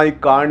ധാരാളമായി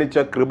കാണിച്ച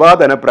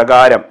കൃപാധന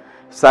പ്രകാരം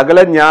സകല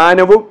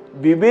ജ്ഞാനവും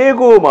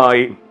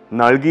വിവേകവുമായി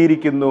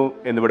നൽകിയിരിക്കുന്നു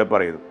എന്നിവിടെ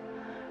പറയുന്നു.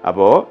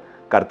 അപ്പോൾ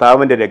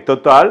കർത്താവിൻ്റെ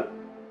രക്തത്താൽ,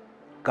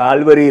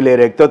 കാൽവരിയിലെ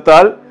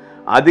രക്തത്താൽ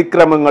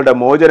അതിക്രമങ്ങളുടെ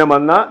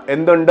മോചനമെന്ന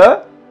എന്തുണ്ട്?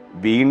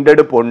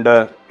 വീണ്ടെടുപ്പുണ്ട്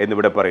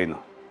എന്നിവിടെ പറയുന്നു,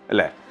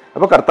 അല്ലേ?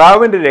 അപ്പോൾ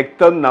കർത്താവിൻ്റെ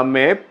രക്തം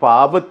നമ്മെ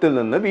പാപത്തിൽ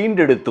നിന്ന്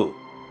വീണ്ടെടുത്തു.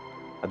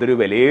 അതൊരു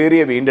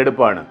വിലയേറിയ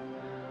വീണ്ടെടുപ്പാണ്.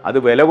 അത്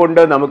വില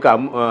കൊണ്ട് നമുക്ക്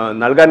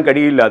നൽകാൻ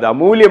കഴിയില്ല, അത്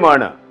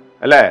അമൂല്യമാണ്,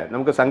 അല്ലേ?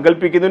 നമുക്ക്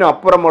സങ്കല്പിക്കുന്നതിനും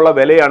അപ്പുറമുള്ള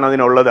വിലയാണ്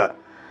അതിനുള്ളത്.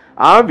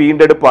 ആ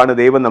വീണ്ടെടുപ്പാണ്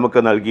ദൈവം നമുക്ക്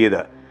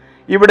നൽകിയത്.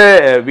 ഇവിടെ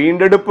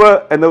വീണ്ടെടുപ്പ്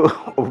എന്ന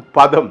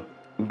പദം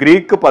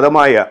ഗ്രീക്ക്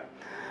പദമായ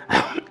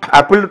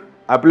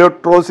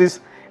അപ്ലോട്രോസിസ്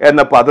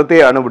എന്ന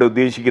പദത്തെയാണ് ഇവിടെ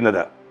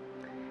ഉദ്ദേശിക്കുന്നത്.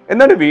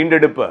 എന്താണ്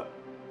വീണ്ടെടുപ്പ്?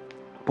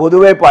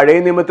 പൊതുവെ പഴയ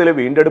നിയമത്തിലെ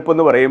വീണ്ടെടുപ്പ്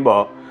എന്ന്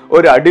പറയുമ്പോൾ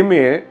ഒരു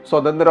അടിമയെ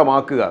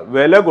സ്വതന്ത്രമാക്കുക,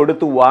 വില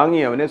കൊടുത്ത്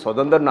വാങ്ങി അവനെ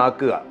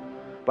സ്വതന്ത്രനാക്കുക.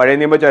 പഴയ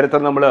നിയമ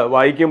ചരിത്രം നമ്മൾ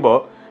വായിക്കുമ്പോൾ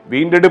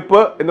വീണ്ടെടുപ്പ്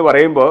എന്ന്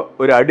പറയുമ്പോൾ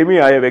ഒരു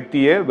അടിമയായ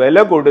വ്യക്തിയെ വില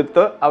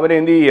കൊടുത്ത് അവനെ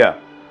എന്ത് ചെയ്യുക?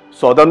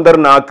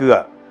 സ്വതന്ത്രനാക്കുക,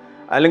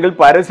 അല്ലെങ്കിൽ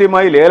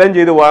പരസ്യമായി ലേലം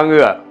ചെയ്ത്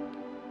വാങ്ങുക.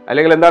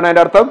 അല്ലെങ്കിൽ എന്താണ്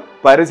അതിൻ്റെ അർത്ഥം?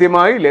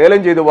 പരസ്യമായി ലേലം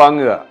ചെയ്ത്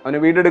വാങ്ങുക, അവനെ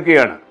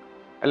വീണ്ടെടുക്കുകയാണ്,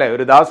 അല്ലെ?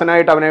 ഒരു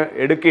ദാസനായിട്ട് അവനെ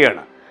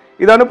എടുക്കുകയാണ്.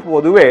 ഇതാണ്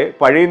പൊതുവെ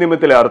പഴയ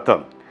നിയമത്തിലെ അർത്ഥം.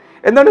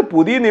 എന്താണ്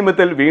പുതിയ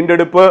നിയമത്തിൽ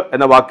വീണ്ടെടുപ്പ്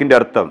എന്ന വാക്കിൻ്റെ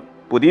അർത്ഥം?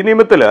 പുതിയ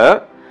നിയമത്തിൽ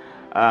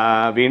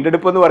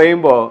വീണ്ടെടുപ്പ് എന്ന്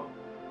പറയുമ്പോൾ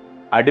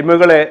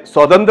അടിമകളെ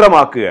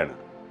സ്വതന്ത്രമാക്കുകയാണ്.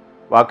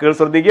 വാക്കുകൾ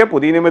ശ്രദ്ധിക്കുക.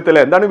 പുതിയ നിയമത്തിൽ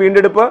എന്താണ്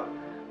വീണ്ടെടുപ്പ്?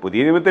 പുതിയ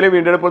നിയമത്തിലെ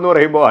വീണ്ടെടുപ്പ് എന്ന്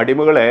പറയുമ്പോൾ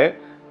അടിമകളെ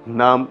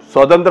നാം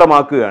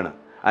സ്വതന്ത്രമാക്കുകയാണ്.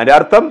 അതിൻ്റെ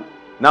അർത്ഥം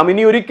നാം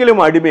ഇനി ഒരിക്കലും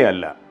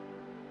അടിമയല്ല.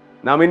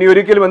 നാം ഇനി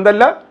ഒരിക്കലും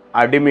എന്തല്ല?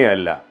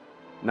 അടിമയല്ല.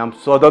 നാം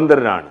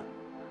സ്വതന്ത്രനാണ്.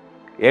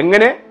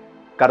 എങ്ങനെ?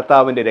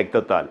 കർത്താവിൻ്റെ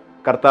രക്തത്താൽ,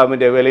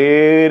 കർത്താവിൻ്റെ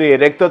വിലയേറിയ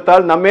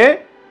രക്തത്താൽ നമ്മെ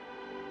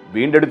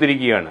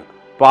വീണ്ടെടുത്തിരിക്കുകയാണ്.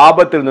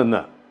 പാപത്തിൽ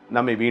നിന്ന്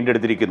നമ്മെ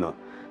വീണ്ടെടുത്തിരിക്കുന്നു.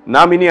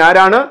 നാം ഇനി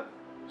ആരാണ്?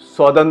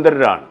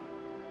 സ്വതന്ത്രരാണ്.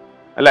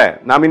 അല്ലേ?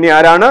 നാം ഇനി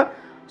ആരാണ്?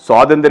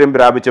 സ്വാതന്ത്ര്യം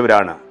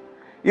പ്രാപിച്ചവരാണ്.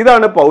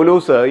 ഇതാണ്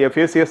പൗലോസ്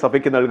എഫേസ്യ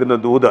സഭയ്ക്ക് നൽകുന്ന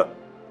ദൂത്.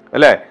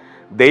 അല്ലേ?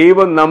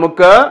 ദൈവം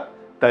നമുക്ക്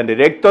തൻ്റെ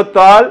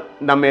രക്തത്താൽ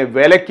നമ്മെ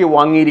വിലയ്ക്ക്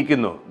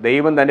വാങ്ങിയിരിക്കുന്നു.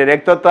 ദൈവം തൻ്റെ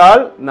രക്തത്താൽ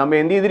നമ്മെ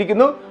എന്ത്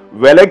ചെയ്തിരിക്കുന്നു?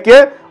 വിലയ്ക്ക്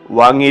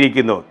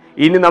വാങ്ങിയിരിക്കുന്നു.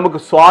 ഇനി നമുക്ക്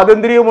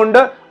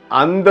സ്വാതന്ത്ര്യമുണ്ട്,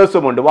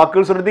 അന്തസ്സുമുണ്ട്.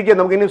 വാക്കുകൾ ശ്രദ്ധിക്കുക.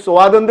 നമുക്കിനി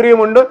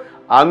സ്വാതന്ത്ര്യമുണ്ട്,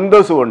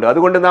 അന്തസ്സുമുണ്ട്.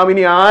 അതുകൊണ്ട് നാം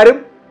ഇനി ആരും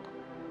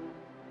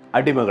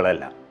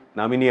അടിമകളല്ല.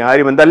 നാം ഇനി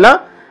ആരും എന്തല്ല?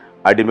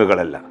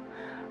 അടിമകളല്ല.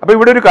 അപ്പൊ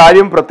ഇവിടെ ഒരു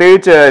കാര്യം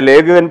പ്രത്യേകിച്ച്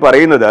ലേഖകൻ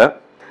പറയുന്നത്,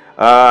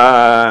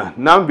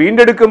 നാം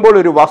വീണ്ടെടുക്കുമ്പോൾ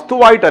ഒരു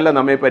വസ്തുവായിട്ടല്ല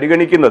നമ്മെ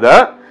പരിഗണിക്കുന്നത്,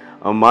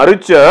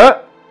 മറിച്ച്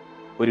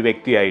ഒരു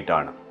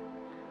വ്യക്തിയായിട്ടാണ്.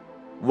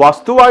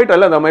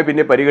 വസ്തുവായിട്ടല്ല നമ്മെ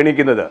പിന്നെ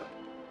പരിഗണിക്കുന്നത്,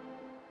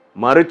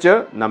 മറിച്ച്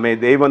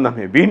ദൈവം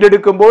നമ്മെ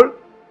വീണ്ടെടുക്കുമ്പോൾ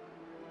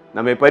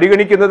നമ്മെ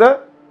പരിഗണിക്കുന്നത്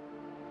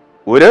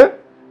ഒരു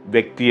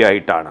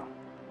വ്യക്തിയായിട്ടാണ്.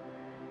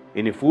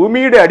 ഇനി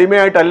ഭൂമിയുടെ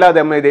അടിമയായിട്ടല്ല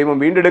നമ്മെ ദൈവം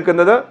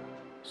വീണ്ടെടുക്കുന്നത്,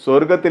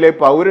 സ്വർഗത്തിലെ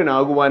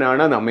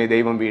പൗരനാകുവാനാണ് നമ്മെ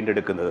ദൈവം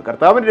വീണ്ടെടുക്കുന്നത്.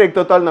 കർത്താവിൻ്റെ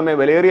രക്തത്താൽ, നമ്മെ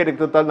വിലയേറിയ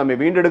രക്തത്താൽ നമ്മെ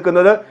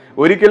വീണ്ടെടുക്കുന്നത്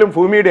ഒരിക്കലും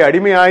ഭൂമിയുടെ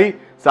അടിമയായി,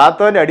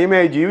 സാത്താന്റെ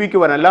അടിമയായി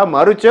ജീവിക്കുവാനല്ല,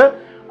 മറിച്ച്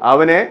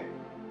അവനെ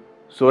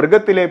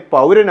സ്വർഗത്തിലെ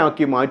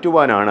പൗരനാക്കി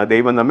മാറ്റുവാനാണ്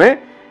ദൈവം നമ്മെ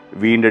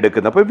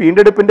വീണ്ടെടുക്കുന്നത്. അപ്പോൾ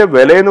വീണ്ടെടുപ്പിന്റെ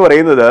വില എന്ന്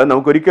പറയുന്നത്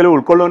നമുക്കൊരിക്കലും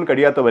ഉൾക്കൊള്ളാൻ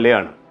കഴിയാത്ത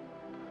വിലയാണ്.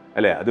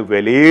 അല്ലേ? അത്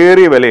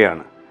വിലയേറിയ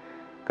വിലയാണ്.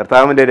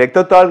 കർത്താവിൻ്റെ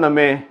രക്തത്താൽ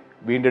നമ്മെ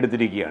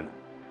വീണ്ടെടുത്തിരിക്കുകയാണ്.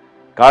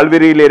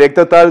 കാൽവരിയിലെ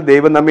രക്തത്താൽ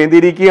ദൈവം നമ്മെ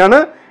എന്തിരിക്കുകയാണ്?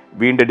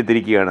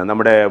 വീണ്ടെടുത്തിരിക്കുകയാണ്.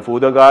 നമ്മുടെ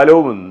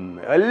ഭൂതകാലവും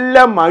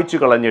എല്ലാം മായ്ച്ചു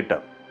കളഞ്ഞിട്ട്,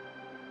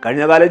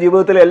 കഴിഞ്ഞകാല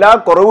ജീവിതത്തിലെ എല്ലാ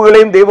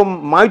കുറവുകളെയും ദൈവം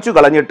മായ്ച്ചു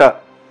കളഞ്ഞിട്ട്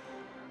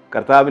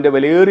കർത്താവിൻ്റെ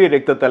വിലയേറിയ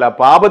രക്തത്താൽ ആ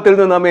പാപത്തിൽ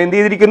നിന്ന് നമ്മെ എന്ത്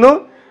ചെയ്തിരിക്കുന്നു?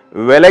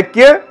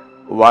 വിലയ്ക്ക്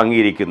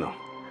വാങ്ങിയിരിക്കുന്നു.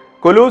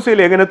 കൊലോസ്യ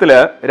ലേഖനത്തിൽ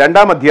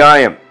 2-ാം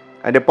അധ്യായം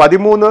അതിൻ്റെ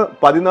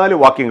 13-14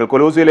 വാക്യങ്ങൾ.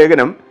 കൊലോസ്യ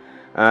ലേഖനം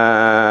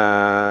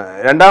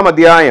 2-ാം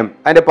അധ്യായം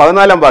അതിൻ്റെ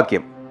 14-ാം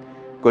വാക്യം.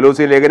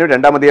 കൊലോസ്യ ലേഖനം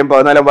 2-ാം അധ്യായം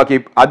 14-ാം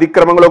വാക്യം.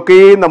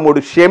 അതിക്രമങ്ങളൊക്കെയും നമ്മോട്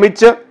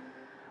ക്ഷമിച്ച്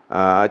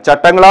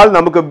ചട്ടങ്ങളാൽ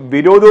നമുക്ക്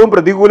വിരോധവും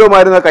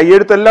പ്രതികൂലവുമായിരുന്ന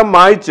കയ്യെഴുത്തെല്ലാം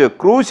മായ്ച്ച്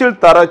ക്രൂശിൽ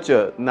തറച്ച്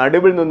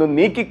നടുവിൽ നിന്ന്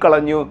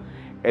നീക്കിക്കളഞ്ഞു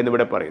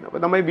എന്നിവിടെ പറയുന്നു. അപ്പൊ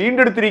നമ്മെ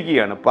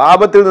വീണ്ടെടുത്തിരിക്കുകയാണ്.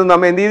 പാപത്തിൽ നിന്ന്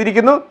നമ്മെ എന്ത്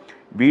ചെയ്തിരിക്കുന്നു?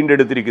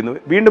 വീണ്ടെടുത്തിരിക്കുന്നു.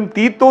 വീണ്ടും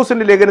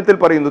തീത്തോസിന്റെ ലേഖനത്തിൽ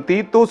പറയുന്നു.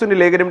 തീത്തോസിന്റെ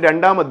ലേഖനം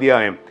 2-ാം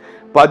അധ്യായം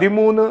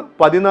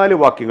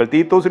 13-14 വാക്യങ്ങൾ.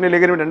 തീത്തോസിന്റെ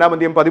ലേഖനം 2-ാം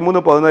അധ്യായം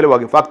 13-14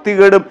 വാക്യം.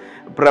 ഭക്തികേടും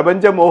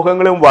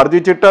പ്രപഞ്ചമോഹങ്ങളും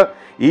വർജിച്ചിട്ട്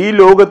ഈ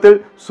ലോകത്തിൽ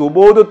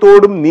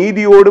സുബോധത്തോടും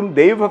നീതിയോടും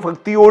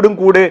ദൈവഭക്തിയോടും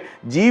കൂടെ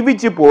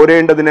ജീവിച്ചു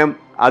പോരേണ്ടതിന്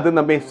അത്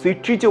നമ്മെ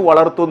ശിക്ഷിച്ച്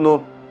വളർത്തുന്നു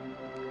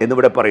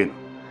എന്നിവിടെ പറയുന്നു.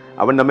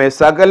 അവൻ നമ്മെ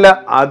സകല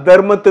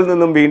അധർമ്മത്തിൽ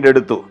നിന്നും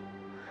വീണ്ടെടുത്തു.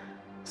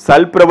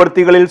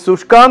 സൽപ്രവൃത്തികളിൽ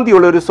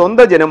ശുഷ്കാന്തിയുള്ള ഒരു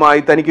സ്വന്തം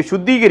ജനമായി തനിക്ക്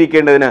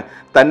ശുദ്ധീകരിക്കേണ്ടതിന്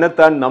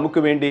തന്നെത്താൻ നമുക്ക്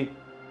വേണ്ടി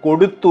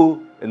കൊടുത്തു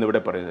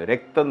എന്നിവിടെ പറയുന്നു.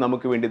 രക്തം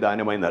നമുക്ക് വേണ്ടി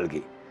ദാനമായി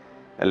നൽകി.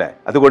 അല്ലേ?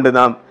 അതുകൊണ്ട്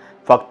നാം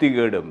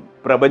ഭക്തികേടും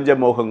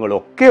പ്രപഞ്ചമോഹങ്ങളും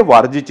ഒക്കെ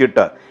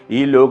വർജിച്ചിട്ട് ഈ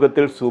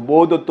ലോകത്തിൽ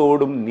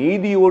സുബോധത്തോടും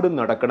നീതിയോടും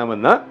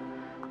നടക്കണമെന്ന്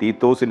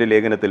തീത്തോസിന്റെ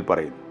ലേഖനത്തിൽ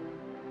പറയുന്നു.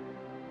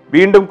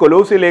 വീണ്ടും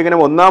കൊലോസ്യ ലേഖനം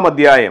 1-ാം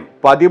അധ്യായം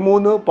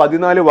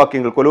 13-14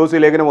 വാക്യങ്ങൾ. കൊലോസ്യ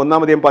ലേഖനം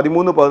 1-ാം അധ്യായം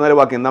 13-14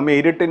 വാക്യം. നമ്മെ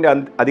ഇരുട്ടിന്റെ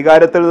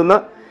അധികാരത്തിൽ നിന്ന്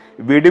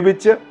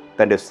വിടുവിച്ച്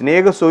തൻ്റെ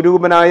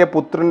സ്നേഹസ്വരൂപനായ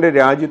പുത്രന്റെ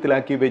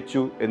രാജ്യത്തിലാക്കി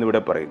വെച്ചു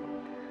എന്നിവിടെ പറയുന്നു.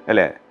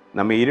 അല്ലേ?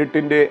 നമ്മെ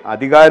ഇരുട്ടിന്റെ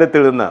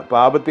അധികാരത്തിൽ നിന്ന്,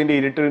 പാപത്തിന്റെ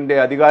ഇരുട്ടിന്റെ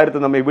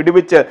അധികാരത്തിൽ നമ്മെ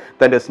വിടുവിച്ച്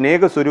തൻ്റെ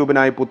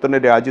സ്നേഹസ്വരൂപനായ പുത്രന്റെ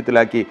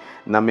രാജ്യത്തിലാക്കി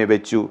നമ്മെ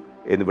വെച്ചു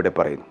എന്നിവിടെ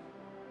പറയുന്നു.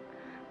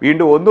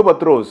 വീണ്ടും 1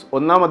 പത്രോസ്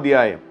 1-ാം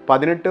അധ്യായം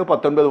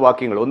 18-19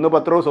 വാക്യങ്ങൾ. 1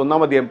 പത്രോസ്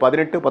 1-ാം അധ്യായം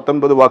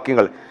 18-19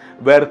 വാക്യങ്ങൾ.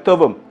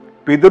 വ്യർത്ഥവും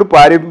പിതൃ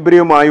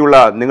പാരമ്പര്യവുമായുള്ള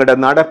നിങ്ങളുടെ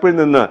നടപ്പിൽ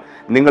നിന്ന്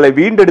നിങ്ങളെ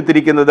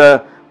വീണ്ടെടുത്തിരിക്കുന്നത്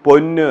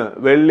പൊന്ന്,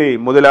 വെള്ളി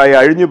മുതലായ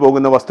അഴിഞ്ഞു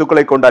പോകുന്ന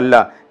വസ്തുക്കളെ കൊണ്ടല്ല,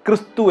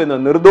 ക്രിസ്തു എന്ന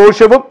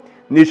നിർദോഷവും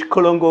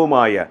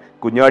നിഷ്കളങ്കവുമായ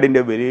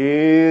കുഞ്ഞാടിൻ്റെ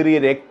വിലയേറിയ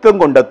രക്തം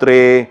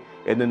കൊണ്ടത്രേ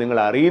എന്ന് നിങ്ങൾ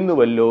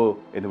അറിയുന്നുവല്ലോ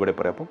എന്നിവിടെ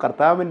പറയാം. അപ്പോൾ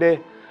കർത്താവിൻ്റെ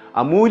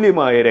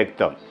അമൂല്യമായ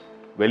രക്തം,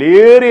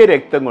 വിലയേറിയ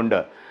രക്തം കൊണ്ട്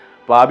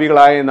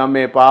പാപികളായ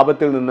നമ്മെ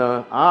പാപത്തിൽ നിന്ന്,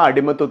 ആ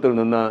അടിമത്വത്തിൽ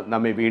നിന്ന്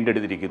നമ്മെ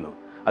വീണ്ടെടുത്തിരിക്കുന്നു.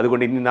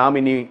 അതുകൊണ്ട് നാം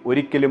ഇനി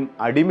ഒരിക്കലും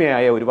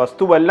അടിമയായ ഒരു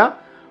വസ്തുവല്ല,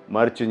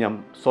 മറിച്ച് നാം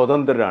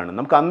സ്വതന്ത്രരാണ്.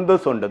 നമുക്ക്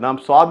അന്തസ്സുണ്ട്. നാം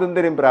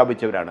സ്വാതന്ത്ര്യം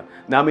പ്രാപിച്ചവരാണ്.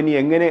 നാം ഇനി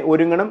എങ്ങനെ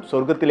ഒരുങ്ങണം?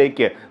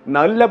 സ്വർഗത്തിലേക്ക്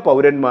നല്ല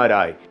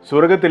പൗരന്മാരായി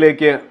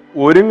സ്വർഗത്തിലേക്ക്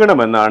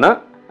ഒരുങ്ങണമെന്നാണ്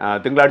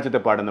തിങ്കളാഴ്ചത്തെ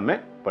പാഠം നമ്മെ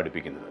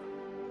പഠിപ്പിക്കുന്നത്.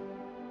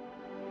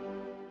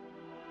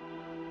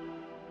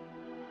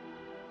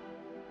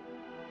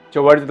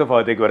 ചൊവ്വാഴ്ചത്തെ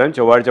ഭാഗത്തേക്ക് വരാം.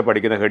 ചൊവ്വാഴ്ച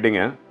പഠിക്കുന്ന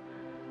ഹെഡിങ്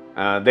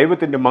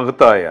ദൈവത്തിൻ്റെ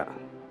മഹത്തായ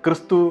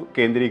ക്രിസ്തു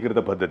കേന്ദ്രീകൃത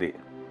പദ്ധതി.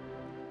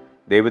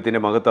 ദൈവത്തിൻ്റെ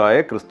മഹത്തായ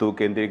ക്രിസ്തു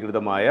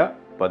കേന്ദ്രീകൃതമായ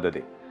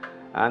പദ്ധതി.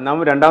 നാം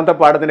 2-ാമത്തെ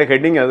പാഠത്തിൻ്റെ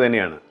ഹെഡിങ് അത്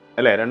തന്നെയാണ്,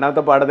 അല്ലേ?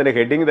 2-ാമത്തെ പാഠത്തിൻ്റെ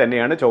ഹെഡിങ്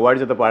തന്നെയാണ്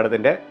ചൊവ്വാഴ്ചത്തെ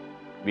പാഠത്തിൻ്റെ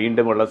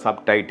വീണ്ടുമുള്ള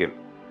സബ് ടൈറ്റിൽ.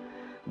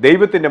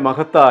 ദൈവത്തിൻ്റെ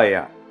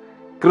മഹത്തായ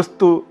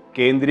ക്രിസ്തു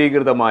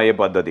കേന്ദ്രീകൃതമായ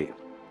പദ്ധതി.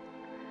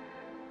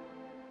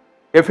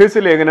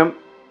 എഫേസ്യ ലേഖനം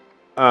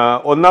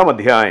 1-ാം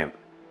അധ്യായം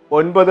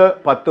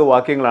 9-10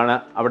 വാക്യങ്ങളാണ്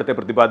അവിടുത്തെ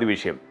പ്രതിപാദ്യ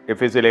വിഷയം.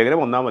 എഫേസ്യ ലേഖനം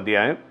 1-ാം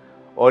അധ്യായം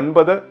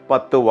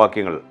 9-10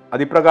 വാക്യങ്ങൾ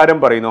അതിപ്രകാരം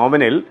പറയുന്നു: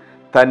 അവനിൽ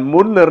താൻ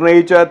മുൻ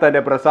നിർണയിച്ച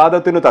തൻ്റെ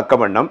പ്രസാദത്തിനു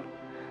തക്കവണ്ണം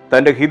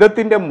തൻ്റെ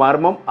ഹിതത്തിൻ്റെ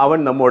മർമ്മം അവൻ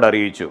നമ്മോട്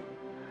അറിയിച്ചു.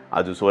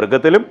 അത്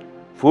സ്വർഗത്തിലും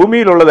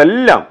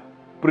ഭൂമിയിലുള്ളതെല്ലാം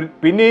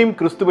പിന്നെയും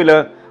ക്രിസ്തുവിൽ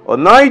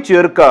ഒന്നായി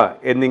ചേർക്ക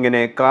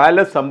എന്നിങ്ങനെ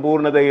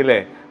കാലസമ്പൂർണതയിലെ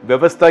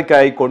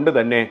വ്യവസ്ഥയ്ക്കായി കൊണ്ട്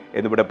തന്നെ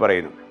എന്നിവിടെ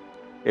പറയുന്നു.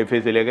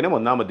 എഫേസ്യ ലേഖനം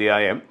 1-ാം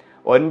അധ്യായം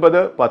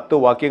 9-10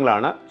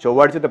 വാക്യങ്ങളാണ്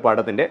ചൊവ്വാഴ്ചത്തെ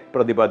പാഠത്തിൻ്റെ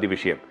പ്രതിപാദ്യ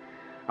വിഷയം.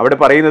 അവിടെ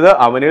പറയുന്നത്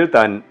അവനിൽ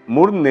താൻ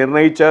മുൻ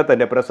നിർണയിച്ച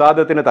തൻ്റെ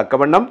പ്രസാദത്തിന്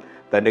തക്കവണ്ണം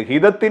തൻ്റെ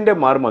ഹിതത്തിൻ്റെ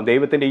മർമ്മം,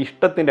 ദൈവത്തിൻ്റെ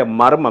ഇഷ്ടത്തിൻ്റെ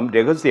മർമ്മം,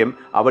 രഹസ്യം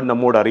അവൻ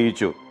നമ്മോട്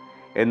അറിയിച്ചു.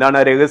 എന്താണ്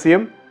ആ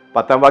രഹസ്യം?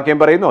 10-ാം വാക്യം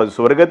പറയുന്നു: അത്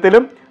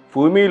സ്വർഗത്തിലും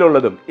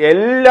ഭൂമിയിലുള്ളതും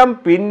എല്ലാം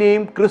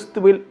പിന്നെയും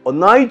ക്രിസ്തുവിൽ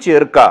ഒന്നായി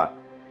ചേർക്ക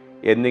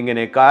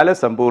എന്നിങ്ങനെ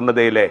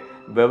കാലസമ്പൂർണതയിലെ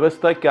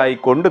വ്യവസ്ഥയ്ക്കായി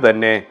കൊണ്ട്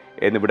തന്നെ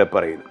എന്നിവിടെ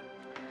പറയുന്നു.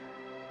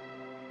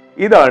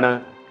 ഇതാണ്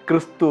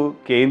ക്രിസ്തു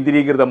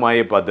കേന്ദ്രീകൃതമായ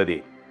പദ്ധതി.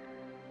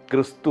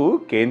 ക്രിസ്തു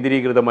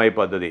കേന്ദ്രീകൃതമായ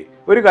പദ്ധതി.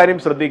 ഒരു കാര്യം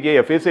ശ്രദ്ധിക്കുക,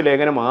 എഫേസ്യ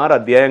ലേഖനം 6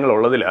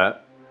 അധ്യായങ്ങളുള്ളതിൽ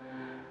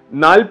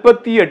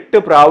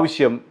 48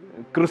 പ്രാവശ്യം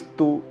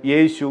ക്രിസ്തു,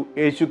 യേശു,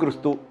 യേശു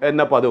ക്രിസ്തു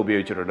എന്ന പദം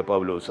ഉപയോഗിച്ചിട്ടുണ്ട്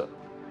പൗലോസ്.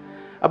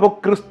 അപ്പോൾ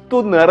ക്രിസ്തു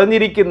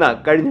നിറഞ്ഞിരിക്കുന്ന,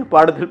 കഴിഞ്ഞ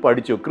പാഠത്തിൽ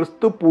പഠിച്ചു,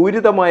 ക്രിസ്തു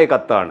പൂരിതമായ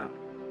കത്താണ്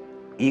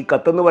ഈ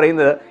കത്തെന്ന്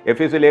പറയുന്നത്.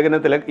 എഫേസ്യ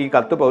ലേഖനത്തിൽ ഈ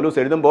കത്ത് പൗലോസ്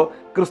എഴുതുമ്പോൾ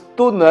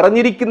ക്രിസ്തു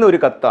നിറഞ്ഞിരിക്കുന്ന ഒരു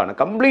കത്താണ്.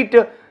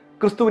 കംപ്ലീറ്റ്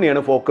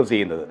ക്രിസ്തുവിനെയാണ് ഫോക്കസ്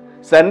ചെയ്യുന്നത്.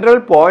 സെൻട്രൽ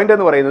പോയിന്റ്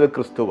എന്ന് പറയുന്നത്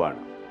ക്രിസ്തുവാണ്.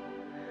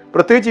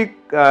 പ്രത്യേകിച്ച് ഈ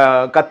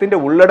കത്തിൻ്റെ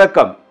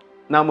ഉള്ളടക്കം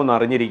നാം ഒന്ന്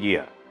അറിഞ്ഞിരിക്കുക.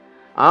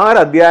 6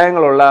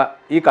 അധ്യായങ്ങളുള്ള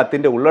ഈ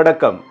കത്തിൻ്റെ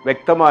ഉള്ളടക്കം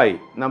വ്യക്തമായി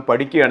നാം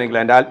പഠിക്കുകയാണെങ്കിൽ,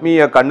 എൻ്റെ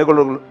ആത്മീയ കണ്ണുകൾ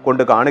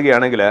കൊണ്ട്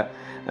കാണുകയാണെങ്കിൽ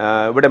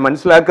ഇവിടെ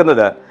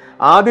മനസ്സിലാക്കുന്നത്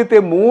ആദ്യത്തെ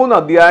 3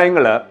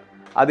 അധ്യായങ്ങൾ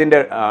അതിൻ്റെ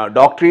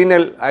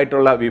ഡോക്ട്രീനൽ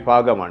ആയിട്ടുള്ള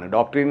വിഭാഗമാണ്,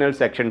 ഡോക്ട്രീനൽ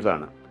സെക്ഷൻസ്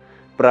ആണ്,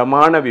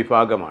 പ്രമാണ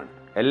വിഭാഗമാണ്,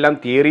 എല്ലാം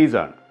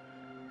തിയറീസാണ്,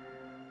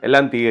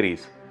 എല്ലാം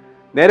തിയറീസ്.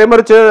 നേരെ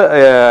മറിച്ച്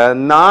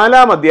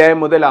 4-ാം അധ്യായം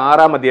മുതൽ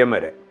 6-ാം അധ്യായം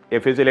വരെ,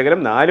 എഫേസ്യ ലേഖനം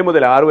 4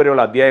 മുതൽ 6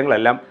 വരെയുള്ള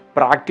അധ്യായങ്ങളെല്ലാം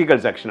പ്രാക്ടിക്കൽ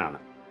സെക്ഷനാണ്,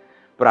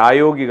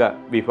 പ്രായോഗിക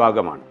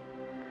വിഭാഗമാണ്.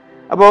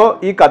 അപ്പോൾ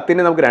ഈ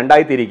കത്തിനെ നമുക്ക്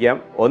 2ആയി തിരിക്കാം.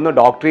 ഒന്ന്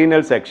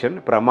ഡോക്ട്രീനൽ സെക്ഷൻ,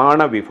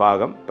 പ്രമാണ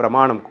വിഭാഗം,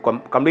 പ്രമാണം,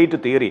 കംപ്ലീറ്റ്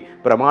തിയറി,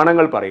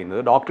 പ്രമാണങ്ങൾ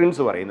പറയുന്നത്,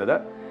 ഡോക്ട്രീൻസ് പറയുന്നത്.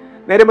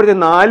 നേരെ മറിച്ച്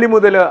 4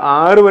 മുതൽ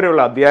 6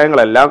 വരെയുള്ള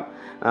അധ്യായങ്ങളെല്ലാം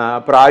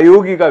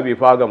പ്രായോഗിക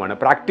വിഭാഗമാണ്,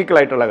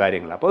 പ്രാക്ടിക്കലായിട്ടുള്ള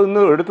കാര്യങ്ങൾ. അപ്പോൾ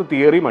ഒന്ന് എടുത്ത്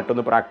തിയറി,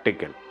 മറ്റൊന്ന്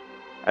പ്രാക്ടിക്കൽ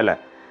അല്ലേ.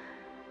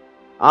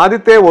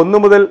 ആദ്യത്തെ 1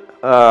 മുതൽ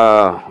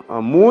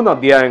 3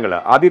 അധ്യായങ്ങൾ,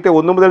 ആദ്യത്തെ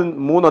 1 മുതൽ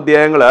 3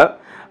 അധ്യായങ്ങൾ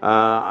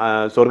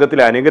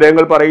സ്വർഗത്തിലെ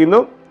അനുഗ്രഹങ്ങൾ പറയുന്നു,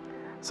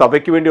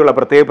 സഭയ്ക്ക് വേണ്ടിയുള്ള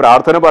പ്രത്യേക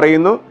പ്രാർത്ഥന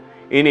പറയുന്നു.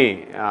 ഇനി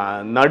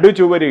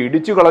നടുചുവര്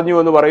ഇടിച്ചു കളഞ്ഞു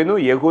എന്ന് പറയുന്നു.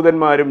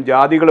 യഹൂദന്മാരും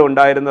ജാതികളും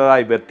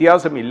ഉണ്ടായിരുന്നതായി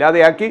വ്യത്യാസം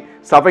ഇല്ലാതെയാക്കി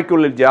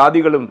സഭയ്ക്കുള്ളിൽ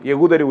ജാതികളും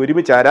യഹൂദരും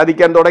ഒരുമിച്ച്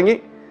ആരാധിക്കാൻ തുടങ്ങി.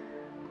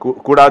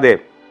 കൂടാതെ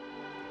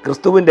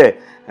ക്രിസ്തുവിൻ്റെ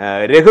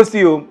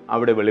രഹസ്യവും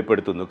അവിടെ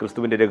വെളിപ്പെടുത്തുന്നു,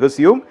 ക്രിസ്തുവിൻ്റെ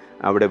രഹസ്യവും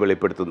അവിടെ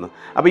വെളിപ്പെടുത്തുന്നു.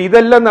 അപ്പോൾ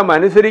ഇതെല്ലാം നാം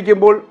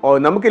അനുസരിക്കുമ്പോൾ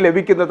നമുക്ക്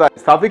ലഭിക്കുന്നതായ,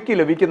 സഭയ്ക്ക്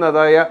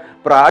ലഭിക്കുന്നതായ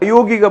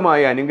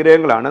പ്രായോഗികമായ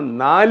അനുഗ്രഹങ്ങളാണ്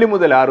 4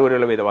 മുതൽ 6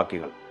 വരെയുള്ള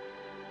വേദവാക്യങ്ങൾ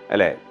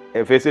അല്ലേ.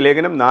 എഫേസ്യ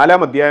ലേഖനം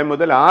 4-ാം അധ്യായം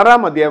മുതൽ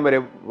 6-ാം അധ്യായം വരെ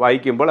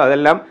വായിക്കുമ്പോൾ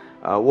അതെല്ലാം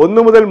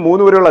 1 മുതൽ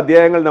 3 വരെയുള്ള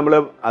അധ്യായങ്ങൾ നമ്മൾ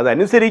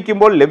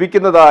അതനുസരിക്കുമ്പോൾ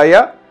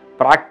ലഭിക്കുന്നതായ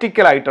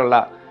പ്രാക്ടിക്കലായിട്ടുള്ള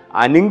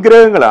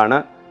അനുഗ്രഹങ്ങളാണ്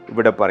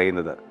ഇവിടെ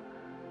പറയുന്നത്.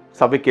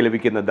 സഭയ്ക്ക്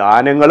ലഭിക്കുന്ന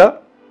ദാനങ്ങൾ,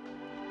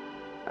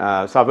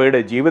 സഭയുടെ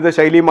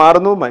ജീവിതശൈലി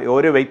മാറുന്നു,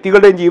 ഓരോ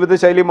വ്യക്തികളുടെയും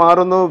ജീവിതശൈലി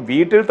മാറുന്നു,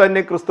 വീട്ടിൽ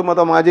തന്നെ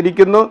ക്രിസ്തുമതം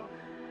ആചരിക്കുന്നു.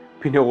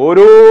 പിന്നെ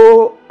ഓരോ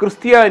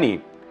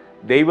ക്രിസ്ത്യാനിയും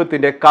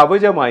ദൈവത്തിൻ്റെ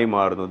കവചമായി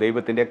മാറുന്നു,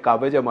 ദൈവത്തിൻ്റെ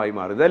കവചമായി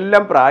മാറുന്നു.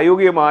 ഇതെല്ലാം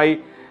പ്രായോഗികമായി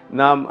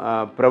നാം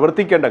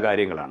പ്രവർത്തിക്കേണ്ട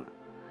കാര്യങ്ങളാണ്.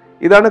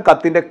 ഇതാണ്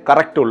കത്തിൻ്റെ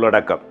കറക്റ്റ്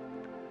ഉള്ളടക്കം.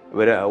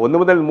 1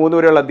 മുതൽ 3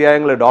 വരെയുള്ള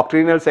അധ്യായങ്ങൾ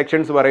ഡോക്ട്രീനൽ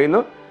സെക്ഷൻസ്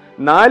പറയുന്നു,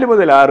 4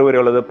 മുതൽ 6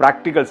 വരെയുള്ളത്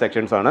പ്രാക്ടിക്കൽ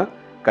സെക്ഷൻസ് ആണ്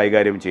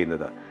കൈകാര്യം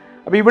ചെയ്യുന്നത്.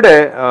 അപ്പോൾ ഇവിടെ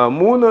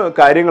 3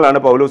 കാര്യങ്ങളാണ്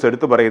പൗലോസ്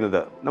എടുത്തു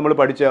പറയുന്നത്. നമ്മൾ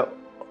പഠിച്ച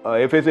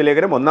എഫേസ്യ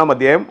ലേഖനം 1-ാം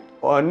അധ്യായം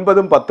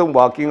 9-ഉം 10-ഉം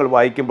വാക്യങ്ങൾ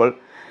വായിക്കുമ്പോൾ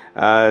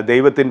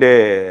ദൈവത്തിൻ്റെ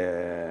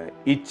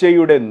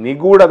ഇച്ഛയുടെ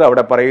നിഗൂഢത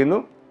അവിടെ പറയുന്നു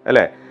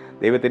അല്ലേ.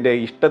 ദൈവത്തിൻ്റെ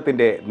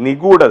ഇഷ്ടത്തിൻ്റെ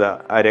നിഗൂഢത,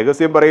 ആ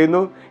രഹസ്യം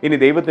പറയുന്നു. ഇനി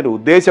ദൈവത്തിൻ്റെ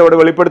ഉദ്ദേശം അവിടെ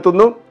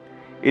വെളിപ്പെടുത്തുന്നു.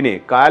 ഇനി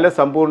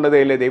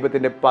കാലസമ്പൂർണതയിലെ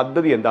ദൈവത്തിൻ്റെ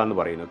പദ്ധതി എന്താണെന്ന്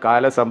പറയുന്നു.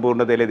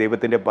 കാലസമ്പൂർണതയിലെ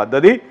ദൈവത്തിൻ്റെ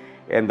പദ്ധതി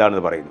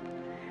എന്താണെന്ന് പറയുന്നു.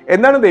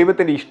 എന്താണ്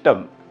ദൈവത്തിൻ്റെ ഇഷ്ടം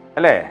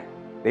അല്ലേ?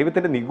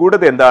 ദൈവത്തിൻ്റെ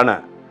നിഗൂഢത എന്താണ്?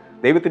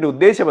 ദൈവത്തിൻ്റെ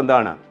ഉദ്ദേശം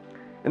എന്താണ്?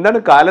 എന്താണ്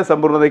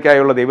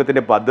കാലസമ്പൂർണതയ്ക്കായുള്ള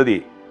ദൈവത്തിൻ്റെ പദ്ധതി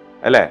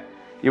അല്ലേ?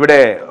 ഇവിടെ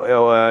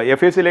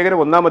എഫേസ്യ ലേഖനം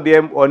 1-ാം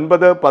അധ്യായം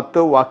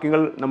 9-10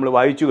 വാക്യങ്ങൾ നമ്മൾ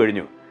വായിച്ചു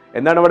കഴിഞ്ഞു.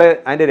 എന്താണ് അവിടെ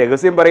അതിൻ്റെ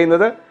രഹസ്യം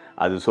പറയുന്നത്?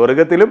 അത്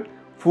സ്വർഗത്തിലും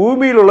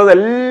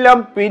ഭൂമിയിലുള്ളതെല്ലാം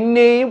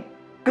പിന്നെയും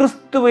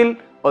ക്രിസ്തുവിൽ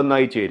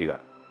ഒന്നായി ചേരുക.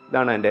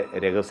 ഇതാണ് അതിൻ്റെ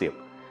രഹസ്യം.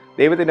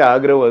 ദൈവത്തിൻ്റെ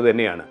ആഗ്രഹം അത്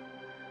തന്നെയാണ്.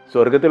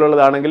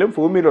 സ്വർഗത്തിലുള്ളതാണെങ്കിലും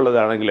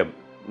ഭൂമിയിലുള്ളതാണെങ്കിലും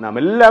നാം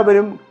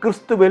എല്ലാവരും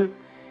ക്രിസ്തുവിൽ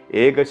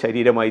ഏക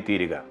ശരീരമായി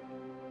തീരുക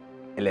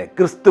അല്ലേ,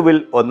 ക്രിസ്തുവിൽ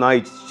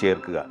ഒന്നായി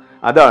ചേർക്കുക.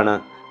 അതാണ്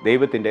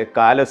ദൈവത്തിൻ്റെ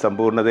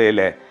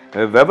കാലസമ്പൂർണതയിലെ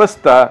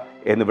വ്യവസ്ഥ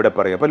എന്നിവിടെ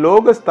പറയും. അപ്പോൾ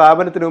ലോക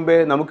സ്ഥാപനത്തിന് മുമ്പേ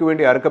നമുക്ക്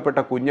വേണ്ടി അറുക്കപ്പെട്ട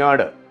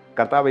കുഞ്ഞാട്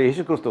കർത്താവ്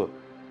യേശു ക്രിസ്തു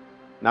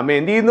നമ്മെ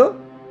എന്ത് ചെയ്യുന്നു?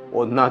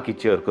 ഒന്നാക്കി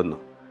ചേർക്കുന്നു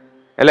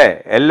അല്ലേ,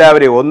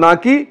 എല്ലാവരെയും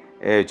ഒന്നാക്കി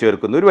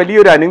ചേർക്കുന്നു. ഒരു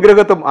വലിയൊരു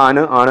അനുഗ്രഹത്വം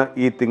ആണ്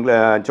ഈ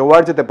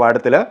ചൊവ്വാഴ്ചത്തെ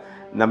പാഠത്തിൽ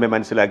നമ്മെ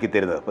മനസ്സിലാക്കി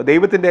തരുന്നത്. അപ്പോൾ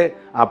ദൈവത്തിൻ്റെ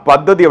ആ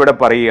പദ്ധതി അവിടെ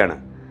പറയുകയാണ്.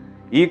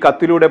 ഈ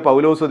കത്തിലൂടെ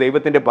പൗലോസ്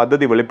ദൈവത്തിൻ്റെ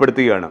പദ്ധതി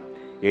വെളിപ്പെടുത്തുകയാണ്.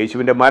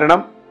 യേശുവിൻ്റെ മരണം,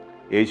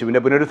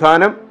 യേശുവിൻ്റെ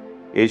പുനരുത്ഥാനം,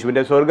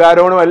 യേശുവിൻ്റെ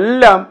സ്വർഗാരോഹണം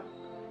എല്ലാം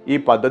ഈ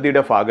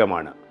പദ്ധതിയുടെ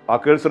ഭാഗമാണ്.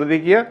 വാക്കുകൾ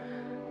ശ്രദ്ധിക്കുക.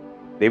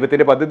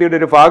 ദൈവത്തിൻ്റെ പദ്ധതിയുടെ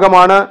ഒരു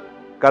ഭാഗമാണ്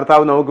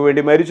കർത്താവ് നമുക്ക്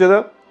വേണ്ടി മരിച്ചത്,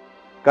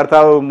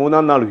 കർത്താവ്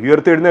മൂന്നാം നാൾ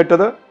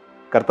ഉയർത്തെഴുന്നേറ്റത്,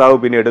 കർത്താവ്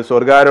പിന്നീട്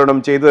സ്വർഗാരോഹണം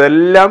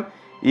ചെയ്തതെല്ലാം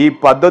ഈ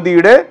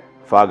പദ്ധതിയുടെ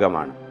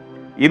ഭാഗമാണ്.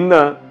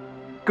 ഇന്ന്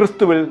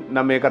ക്രിസ്തുവിൽ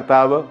നമ്മെ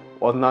കർത്താവ്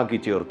ഒന്നാക്കി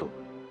ചേർത്തു,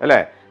 അല്ലേ?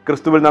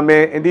 ക്രിസ്തുവിൽ നമ്മെ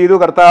എന്ത് ചെയ്തു?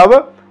 കർത്താവ്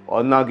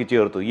ഒന്നാക്കി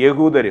ചേർത്തു.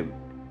 യഹൂദരും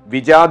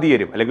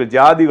വിജാതീയരും അല്ലെങ്കിൽ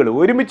ജാതികളും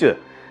ഒരുമിച്ച്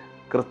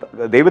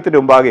ദൈവത്തിൻ്റെ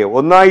മുമ്പാകെ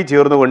ഒന്നായി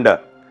ചേർന്നുകൊണ്ട്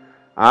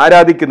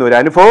ആരാധിക്കുന്ന ഒരു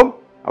അനുഭവം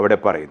അവിടെ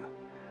പറയുന്നു.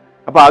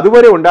 അപ്പോൾ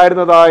അതുവരെ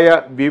ഉണ്ടായിരുന്നതായ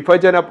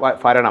വിഭജന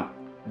ഭരണം,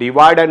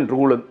 ഡിവൈഡ് ആൻഡ്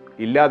റൂൾ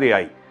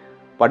ഇല്ലാതെയായി.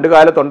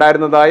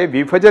 പണ്ടുകാലത്തുണ്ടായിരുന്നതായ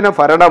വിഭജന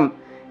ഭരണം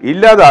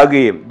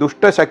ഇല്ലാതാകുകയും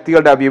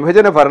ദുഷ്ടശക്തികളുടെ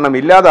വിഭജന ഭരണം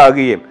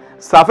ഇല്ലാതാകുകയും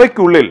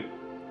സഭയ്ക്കുള്ളിൽ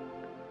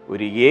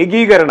ഒരു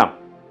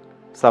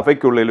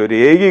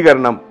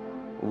ഏകീകരണം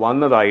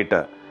വന്നതായിട്ട്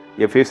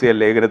എഫേസ്യ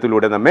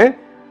ലേഖനത്തിലൂടെ നമ്മെ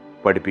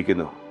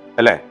പഠിപ്പിക്കുന്നു,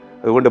 അല്ലേ?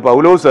 അതുകൊണ്ട്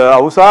പൗലോസ്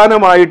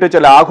അവസാനമായിട്ട്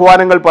ചില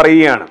ആഹ്വാനങ്ങൾ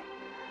പറയുകയാണ്.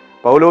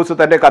 പൗലോസ്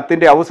തൻ്റെ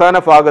കത്തിൻ്റെ അവസാന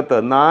ഭാഗത്ത്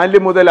 4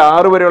 മുതൽ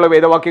 6 വരെയുള്ള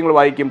വേദവാക്യങ്ങൾ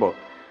വായിക്കുമ്പോൾ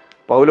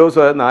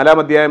പൗലോസ് 4-ാം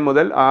അധ്യായം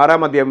മുതൽ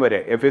 6-ാം അധ്യായം വരെ,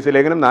 എഫേസ്യ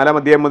ലേഖനം 4-ാം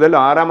അധ്യായം മുതൽ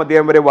 6-ാം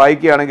അധ്യായം വരെ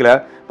വായിക്കുകയാണെങ്കിൽ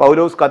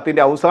പൗലോസ്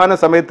കത്തിൻ്റെ അവസാന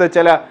സമയത്ത്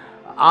ചില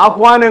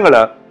ആഹ്വാനങ്ങൾ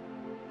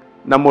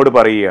നമ്മോട്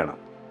പറയുകയാണ്.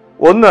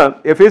 ഒന്ന്,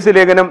 എഫേസ്യ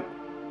ലേഖനം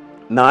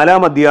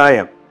 4-ാം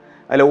അധ്യായം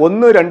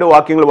 1-2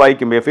 വാക്യങ്ങൾ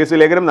വായിക്കുമ്പോൾ, എഫേസ്യ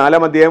ലേഖനം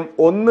 4-ാം അധ്യായം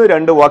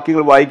 1-2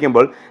 വാക്യങ്ങൾ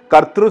വായിക്കുമ്പോൾ,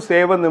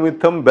 കർത്തൃസേവ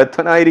നിമിത്തം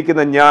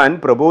ബദ്ധനായിരിക്കുന്ന ഞാൻ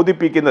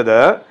പ്രബോധിപ്പിക്കുന്നത്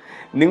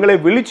നിങ്ങളെ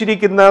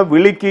വിളിച്ചിരിക്കുന്ന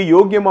വിളിക്ക്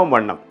യോഗ്യമാം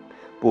വണ്ണം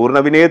പൂർണ്ണ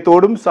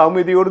വിനയത്തോടും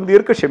സൗമ്യതയോടും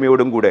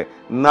ദീർഘക്ഷമയോടും കൂടെ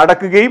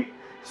നടക്കുകയും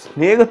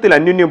സ്നേഹത്തിൽ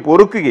അന്യോന്യം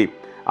പൊറുക്കുകയും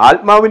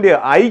ആത്മാവിൻ്റെ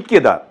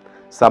ഐക്യത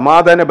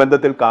സമാധാന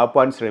ബന്ധത്തിൽ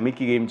കാപ്പാൻ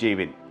ശ്രമിക്കുകയും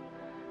ചെയ്യുവിൻ.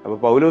 അപ്പോൾ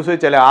പൗലോസ്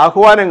ചില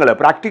ആഹ്വാനങ്ങൾ,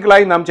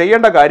 പ്രാക്ടിക്കലായി നാം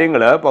ചെയ്യേണ്ട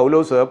കാര്യങ്ങൾ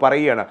പൗലോസ്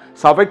പറയുകയാണ്.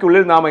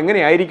 സഭയ്ക്കുള്ളിൽ നാം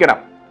എങ്ങനെയായിരിക്കണം?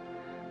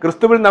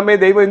 ക്രിസ്തുവിൽ നമ്മെ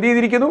ദൈവം എന്ത്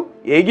ചെയ്തിരിക്കുന്നു?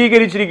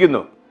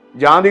 ഏകീകരിച്ചിരിക്കുന്നു.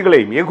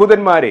 ജാതികളെയും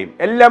യഹൂദന്മാരെയും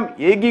എല്ലാം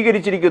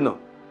ഏകീകരിച്ചിരിക്കുന്നു.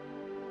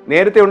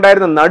 നേരത്തെ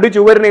ഉണ്ടായിരുന്ന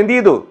നടുചുവരനെ എന്ത്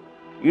ചെയ്തു?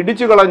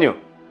 ഇടിച്ചു കളഞ്ഞു.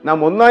 നാം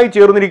ഒന്നായി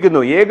ചേർന്നിരിക്കുന്നു,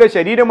 ഏക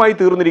ശരീരമായി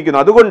തീർന്നിരിക്കുന്നു.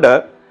 അതുകൊണ്ട്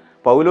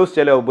പൗലോസ്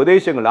ചില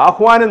ഉപദേശങ്ങൾ,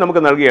 ആഹ്വാനം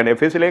നമുക്ക് നൽകുകയാണ്.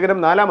 എഫേസ്യ ലേഖനം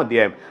 4-ാം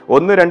അധ്യായം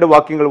 1-2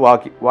 വാക്യങ്ങൾ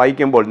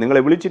വായിക്കുമ്പോൾ,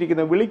 നിങ്ങളെ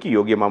വിളിച്ചിരിക്കുന്ന വിളിക്ക്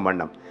യോഗ്യമാം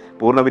വണ്ണം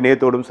പൂർണ്ണ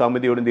വിനയത്തോടും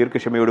സൗമ്യതയോടും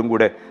ദീർഘക്ഷമയോടും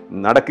കൂടെ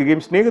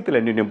നടക്കുകയും സ്നേഹത്തിൽ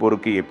അന്യോന്യം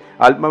പൊറുക്കുകയും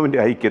ആത്മാവിൻ്റെ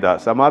ഐക്യത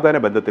സമാധാന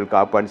ബന്ധത്തിൽ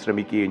കാപ്പാൻ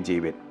ശ്രമിക്കുകയും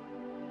ചെയ്യുവേൻ,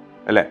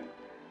 അല്ലേ?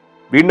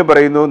 വീണ്ടും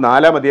പറയുന്നു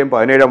 4-ാം അധ്യായം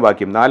 17-ാം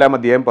വാക്യം, 4-ാം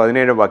അധ്യായം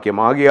 17-ാം വാക്യം,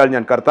 ആകയാൽ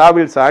ഞാൻ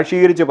കർത്താവിൽ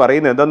സാക്ഷീകരിച്ച്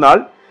പറയുന്നത് എന്തെന്നാൽ,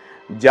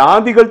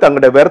 ജാതികൾ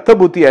തങ്ങളുടെ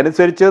വ്യർത്ഥബുദ്ധി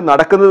അനുസരിച്ച്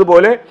നടക്കുന്നത്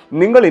പോലെ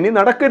നിങ്ങൾ ഇനി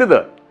നടക്കരുത്.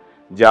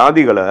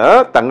 ജാതികൾ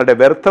തങ്ങളുടെ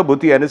വ്യർത്ഥ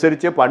ബുദ്ധി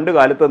അനുസരിച്ച് പണ്ട്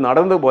കാലത്ത്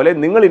നടന്നതുപോലെ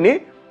നിങ്ങൾ ഇനി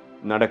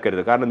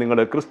നടക്കരുത്. കാരണം നിങ്ങൾ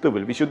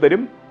ക്രിസ്തുവിൽ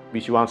വിശുദ്ധരും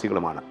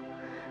വിശ്വാസികളുമാണ്.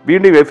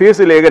 വീണ്ടും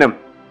എഫേസ്യ ലേഖനം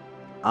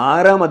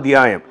 6-ാം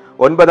അധ്യായം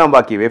 9-ാം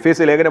വാക്യം,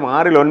 എഫേസ്യ ലേഖനം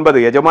 6-9,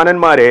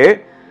 യജമാനന്മാരെ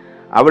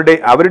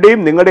അവരുടെയും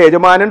നിങ്ങളുടെ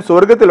യജമാനൻ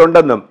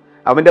സ്വർഗത്തിലുണ്ടെന്നും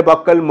അവൻ്റെ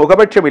പക്കൽ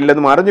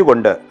മുഖപക്ഷമില്ലെന്നും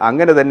അറിഞ്ഞുകൊണ്ട്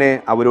അങ്ങനെ തന്നെ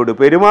അവരോട്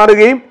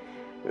പെരുമാറുകയും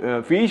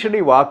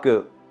ഭീഷണി വാക്ക്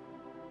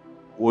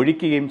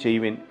ഒഴിക്കുകയും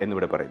ചെയ്യുവിൻ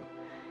എന്നിവിടെ പറയുന്നു.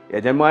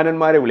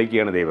 യജമാനന്മാരെ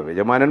വിളിക്കുകയാണ് ദൈവം.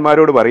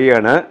 യജമാനന്മാരോട്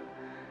പറയുകയാണ്,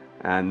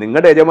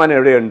 നിങ്ങളുടെ യജമാനൻ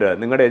എവിടെയുണ്ട്?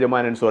 നിങ്ങളുടെ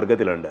യജമാനൻ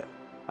സ്വർഗത്തിലുണ്ട്.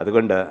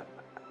 അതുകൊണ്ട്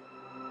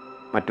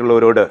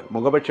മറ്റുള്ളവരോട്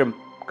മുഖപക്ഷം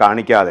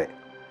കാണിക്കാതെ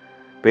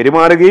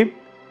പെരുമാറുകയും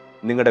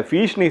നിങ്ങളുടെ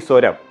ഭീഷണി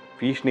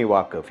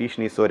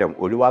സ്വരം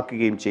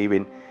ഒഴിവാക്കുകയും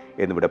ചെയ്യുവിൻ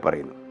എന്നിവിടെ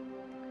പറയുന്നു,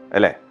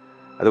 അല്ലേ?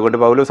 അതുകൊണ്ട്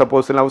പൗലോസ്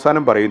അപ്പോസ്തലൻ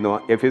അവസാനം പറയുന്നു,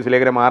 എഫേസ്യ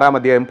ലേഖനം 6-ാം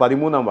അധ്യായം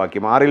 13-ാം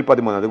വാക്യം,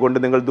 6-13, അതുകൊണ്ട്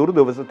നിങ്ങൾ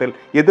ദുർദിവസത്തിൽ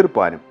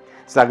എതിർപ്പാനും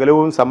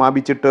സകലവും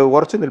സമാപിച്ചിട്ട്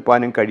ഉറച്ചു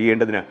നിൽപ്പാനും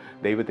കഴിയേണ്ടതിന്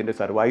ദൈവത്തിൻ്റെ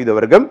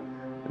സർവായുധവർഗം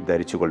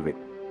ധരിച്ചുകൊള്ളുവിൻ,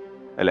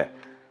 അല്ലേ?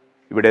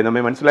 ഇവിടെ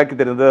നമ്മെ മനസ്സിലാക്കി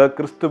തരുന്നത്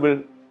ക്രിസ്തുവിൽ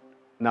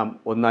നാം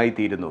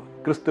ഒന്നായിത്തീരുന്നു.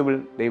 ക്രിസ്തുവിൽ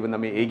ദൈവം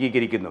നമ്മെ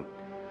ഏകീകരിക്കുന്നു.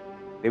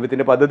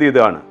 ദൈവത്തിൻ്റെ പദ്ധതി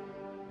ഇതാണ്.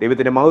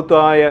 ദൈവത്തിൻ്റെ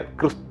മഹത്വമായ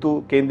ക്രിസ്തു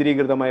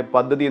കേന്ദ്രീകൃതമായ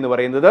പദ്ധതി എന്ന്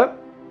പറയുന്നത്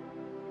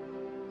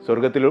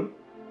സ്വർഗത്തിലും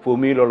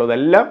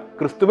ഭൂമിയിലുള്ളതെല്ലാം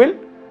ക്രിസ്തുവിൽ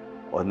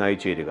ഒന്നായി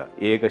ചേരുക,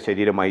 ഏക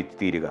ശരീരമായി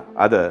തീരുക.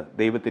 അത്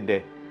ദൈവത്തിൻ്റെ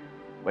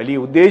വലിയ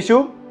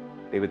ഉദ്ദേശവും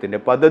ദൈവത്തിൻ്റെ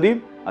പദ്ധതിയും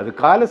അത്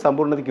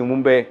കാലസമ്പൂർണ്ണതയ്ക്ക്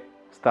മുമ്പേ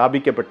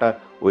സ്ഥാപിക്കപ്പെട്ട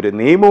ഒരു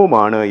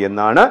നിയമവുമാണ്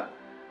എന്നാണ്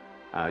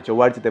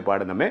ചൊവ്വാഴ്ചത്തെ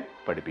പാഠം നമ്മെ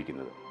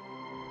പഠിപ്പിക്കുന്നത്.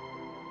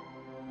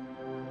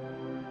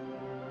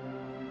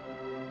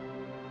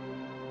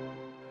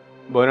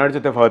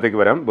 ബുധനാഴ്ചത്തെ ഭാഗത്തേക്ക്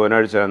വരാം.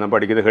 ബുധനാഴ്ച നാം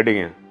പഠിക്കുന്ന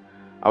ഹെഡിങ്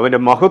അവൻ്റെ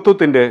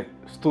മഹത്വത്തിൻ്റെ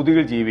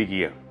സ്തുതിയിൽ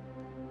ജീവിക്കുക.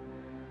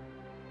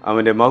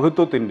 അവൻ്റെ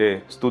മഹത്വത്തിൻ്റെ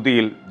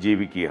സ്തുതിയിൽ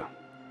ജീവിക്കുക.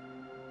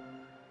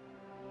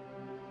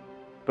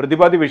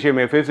 പ്രതിപാദ്യ വിഷയം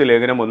എഫേസ്യ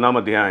ലേഖനം 1-ാം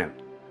അധ്യായം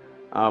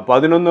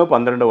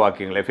 11-12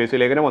 വാക്യങ്ങൾ. എഫേസ്യ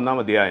ലേഖനം 1-ാം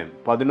അധ്യായം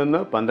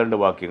 11-12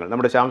 വാക്യങ്ങൾ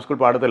നമ്മുടെ ശാം സ്കൂൾ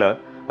പാഠത്തിൽ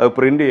അത്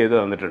പ്രിന്റ് ചെയ്ത്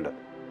തന്നിട്ടുണ്ട്.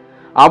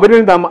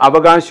 അവനിൽ നാം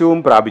അവകാശവും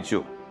പ്രാപിച്ചു,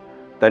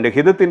 തൻ്റെ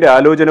ഹിതത്തിൻ്റെ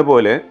ആലോചന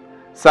പോലെ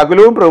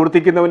സകലവും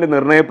പ്രവർത്തിക്കുന്നവൻ്റെ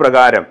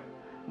നിർണയപ്രകാരം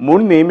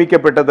മുൻ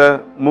നിയമിക്കപ്പെട്ടത്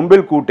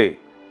മുമ്പിൽ കൂട്ടി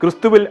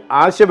ക്രിസ്തുവിൽ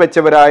ആശ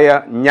വെച്ചവരായ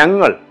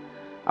ഞങ്ങൾ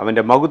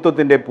അവൻ്റെ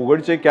മഹത്വത്തിൻ്റെ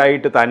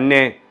പുകഴ്ചയ്ക്കായിട്ട്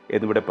തന്നെ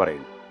എന്നിവിടെ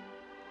പറയുന്നു.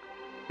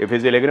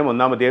 എഫെസ്യ ലേഖനം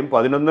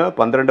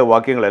 1-11-12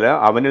 വാക്യങ്ങളിൽ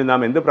അവനിൽ നാം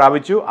എന്ത്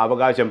പ്രാപിച്ചു?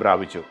 അവകാശം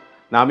പ്രാപിച്ചു.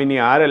 നാം ഇനി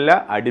ആരല്ല?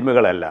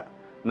 അടിമകളല്ല,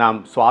 നാം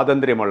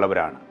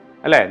സ്വാതന്ത്ര്യമുള്ളവരാണ്.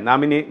 അല്ലേ? നാം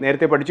ഇനി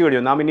നേരത്തെ പഠിച്ചു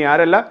കഴിഞ്ഞു. നാം ഇനി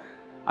ആരല്ല?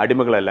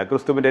 അടിമകളല്ല.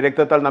 ക്രിസ്തുവിൻ്റെ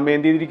രക്തത്താൽ നമ്മെ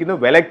എന്ത് ചെയ്തിരിക്കുന്നു?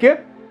 വിലയ്ക്ക്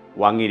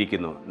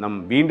വാങ്ങിയിരിക്കുന്നു. നാം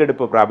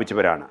വീണ്ടെടുപ്പ്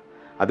പ്രാപിച്ചവരാണ്.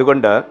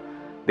 അതുകൊണ്ട്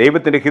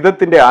ദൈവത്തിൻ്റെ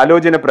ഹിതത്തിൻ്റെ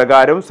ആലോചന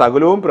പ്രകാരം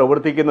സകലവും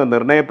പ്രവർത്തിക്കുന്ന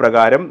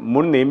നിർണയപ്രകാരം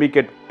മുൻ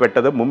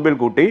നിയമിക്കപ്പെട്ടത് മുമ്പിൽ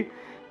കൂട്ടി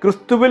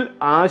ക്രിസ്തുവിൽ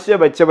ആശ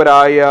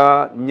വെച്ചവരായ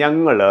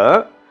ഞങ്ങൾ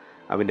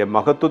അവൻ്റെ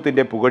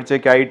മഹത്വത്തിൻ്റെ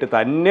പുകഴ്ചയ്ക്കായിട്ട്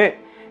തന്നെ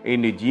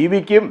ഇനി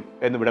ജീവിക്കും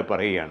എന്നിവിടെ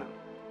പറയുകയാണ്.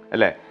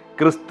 അല്ലേ?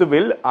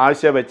 ക്രിസ്തുവിൽ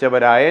ആശ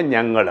വെച്ചവരായ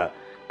ഞങ്ങൾ,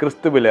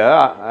 ക്രിസ്തുവിൽ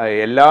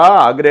എല്ലാ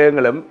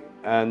ആഗ്രഹങ്ങളും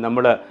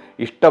നമ്മൾ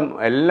ഇഷ്ടം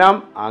എല്ലാം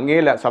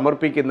അങ്ങേല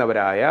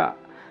സമർപ്പിക്കുന്നവരായ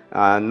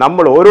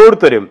നമ്മൾ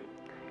ഓരോരുത്തരും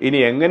ഇനി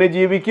എങ്ങനെ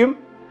ജീവിക്കും?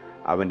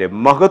 അവൻ്റെ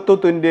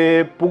മഹത്വത്തിൻ്റെ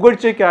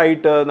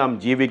പുകഴ്ചയ്ക്കായിട്ട് നാം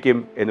ജീവിക്കും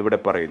എന്നിവിടെ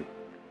പറയുന്നു.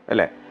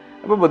 അല്ലേ?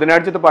 അപ്പോൾ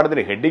ബുധനാഴ്ചത്തെ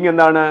പാഠത്തിൻ്റെ ഹെഡിങ്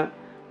എന്താണ്?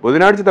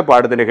 ബുധനാഴ്ചത്തെ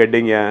പാഠത്തിൻ്റെ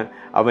ഹെഡിങ്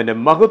അവൻ്റെ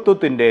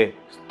മഹത്വത്തിൻ്റെ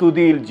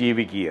സ്തുതിയിൽ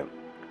ജീവിക്കുക.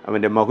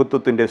 അവൻ്റെ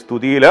മഹത്വത്തിൻ്റെ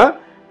സ്തുതിയിൽ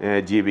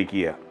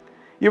ജീവിക്കുക.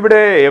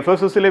 ഇവിടെ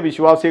എഫെസസിലെ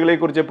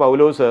വിശ്വാസികളെക്കുറിച്ച്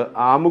പൗലോസ്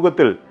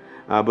ആമുഖത്തിൽ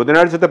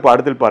ബുധനാഴ്ചത്തെ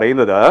പാഠത്തിൽ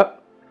പറയുന്നത്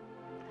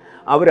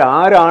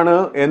അവരാരാണ്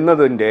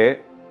എന്നതിൻ്റെ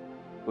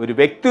ഒരു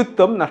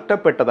വ്യക്തിത്വം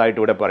നഷ്ടപ്പെട്ടതായിട്ട്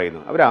ഇവിടെ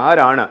പറയുന്നു.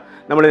 അവരാരാണ്?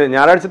 നമ്മൾ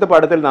ഞായറാഴ്ചത്തെ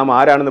പാഠത്തിൽ നാം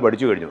ആരാണെന്ന്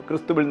പഠിച്ചു കഴിഞ്ഞു.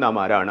 ക്രിസ്തുവിൽ നാം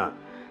ആരാണ്?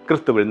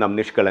 ക്രിസ്തുവിൽ നാം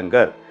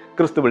നിഷ്കളങ്കർ,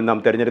 ക്രിസ്തുവിൽ നാം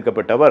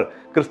തിരഞ്ഞെടുക്കപ്പെട്ടവർ,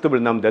 ക്രിസ്തുവിൽ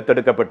നാം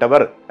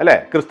ദത്തെടുക്കപ്പെട്ടവർ, അല്ലേ?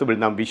 ക്രിസ്തുവിൽ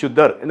നാം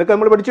വിശുദ്ധർ എന്നൊക്കെ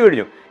നമ്മൾ പഠിച്ചു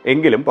കഴിഞ്ഞു.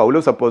 എങ്കിലും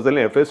പൗലോസ്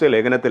അപ്പോസ്തലൻ എഫെസ്യ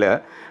ലേഖനത്തിൽ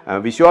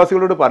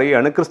വിശ്വാസികളോട്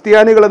പറയുകയാണ്,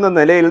 ക്രിസ്ത്യാനികൾ എന്ന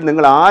നിലയിൽ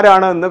നിങ്ങൾ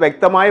ആരാണ് എന്ന്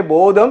വ്യക്തമായ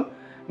ബോധം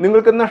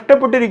നിങ്ങൾക്ക്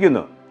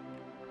നഷ്ടപ്പെട്ടിരിക്കുന്നു.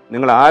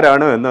 നിങ്ങൾ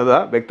ആരാണ് എന്നത്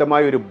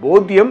വ്യക്തമായ ഒരു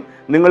ബോധ്യം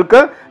നിങ്ങൾക്ക്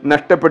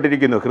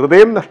നഷ്ടപ്പെട്ടിരിക്കുന്നു,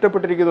 ഹൃദയം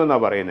നഷ്ടപ്പെട്ടിരിക്കുന്നു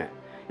എന്നാണ് പറയുന്നത്.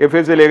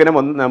 എഫെസ്യ ലേഖനം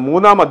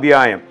 3-ാം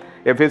അധ്യായം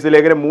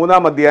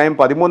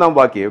 13-ാം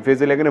വാക്യം.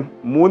 എഫെസ്യ ലേഖനം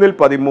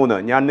 3:13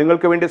 ഞാൻ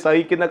നിങ്ങൾക്ക് വേണ്ടി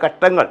സഹിക്കുന്ന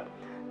കഷ്ടങ്ങൾ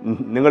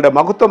നിങ്ങളുടെ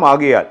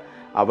മഹത്വമാകിയാൽ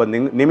അവ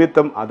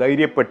നിമിത്തം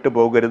അധൈര്യപ്പെട്ടു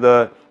പോകരുത്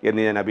എന്ന്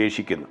ഞാൻ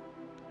അപേക്ഷിക്കുന്നു.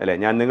 അല്ലേ?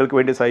 ഞാൻ നിങ്ങൾക്ക്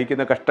വേണ്ടി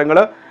സഹിക്കുന്ന കഷ്ടങ്ങൾ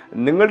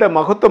നിങ്ങളുടെ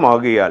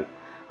മഹത്വമാകിയാൽ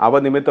അവ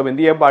നിമിത്തം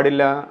എന്ത് ചെയ്യാൻ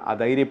പാടില്ല?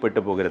 അധൈര്യപ്പെട്ടു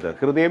പോകരുത്,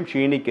 ഹൃദയം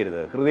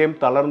ക്ഷീണിക്കരുത്, ഹൃദയം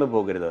തളർന്നു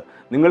പോകരുത്.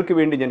 നിങ്ങൾക്ക്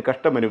വേണ്ടി ഞാൻ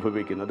കഷ്ടം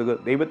അനുഭവിക്കുന്നു, അത്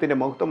ദൈവത്തിൻ്റെ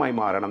മഹത്വമായി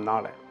മാറണം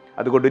നാളെ.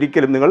 അതുകൊണ്ട്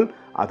ഒരിക്കലും നിങ്ങൾ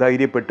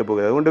അധൈര്യപ്പെട്ടു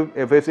പോകരുത്. അതുകൊണ്ട്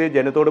എഫെസ്യ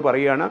ജനത്തോട്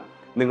പറയുകയാണ്,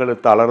 നിങ്ങൾ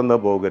തളർന്നു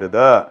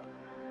പോകരുത്.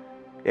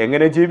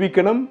 എങ്ങനെ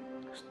ജീവിക്കണം?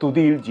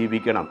 സ്തുതിയിൽ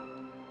ജീവിക്കണം.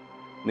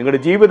 നിങ്ങളുടെ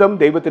ജീവിതം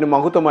ദൈവത്തിന്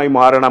മഹത്വമായി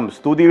മാറണം,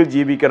 സ്തുതിയിൽ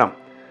ജീവിക്കണം.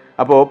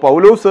 അപ്പോൾ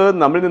പൗലോസ്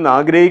നമ്മിൽ നിന്ന്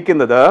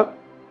ആഗ്രഹിക്കുന്നത്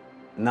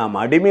നാം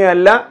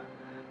അടിമയല്ല,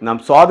 നാം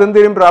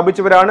സ്വാതന്ത്ര്യം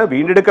പ്രാപിച്ചവരാണ്,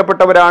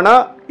 വീണ്ടെടുക്കപ്പെട്ടവരാണ്.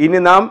 ഇനി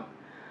നാം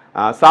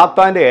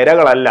സാത്താൻ്റെ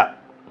ഇരകളല്ല.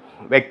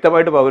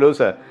 വ്യക്തമായിട്ട്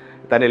പൗലോസ്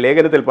തൻ്റെ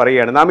ലേഖനത്തിൽ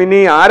പറയുകയാണ്, നാം ഇനി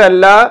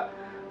ആരല്ല?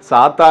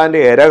 സാത്താൻ്റെ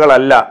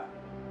ഇരകളല്ല,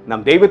 നാം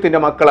ദൈവത്തിൻ്റെ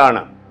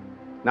മക്കളാണ്.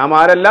 നാം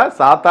ആരല്ല?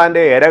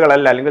 സാത്താൻ്റെ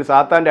ഇരകളല്ല, അല്ലെങ്കിൽ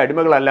സാത്താൻ്റെ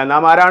അടിമകളല്ല.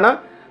 നാം ആരാണ്?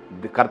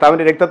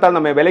 കർത്താവിൻ്റെ രക്തത്താൽ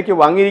നമ്മെ വിലയ്ക്ക്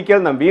വാങ്ങിയിരിക്കൽ,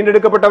 നാം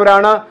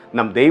വീണ്ടെടുക്കപ്പെട്ടവരാണ്,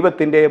 നാം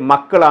ദൈവത്തിൻ്റെ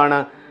മക്കളാണ്,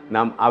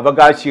 നാം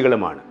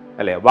അവകാശികളുമാണ്.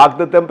 അല്ലേ?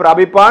 വാഗ്ദത്തം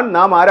പ്രാപിപ്പാൻ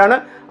നാം ആരാണ്?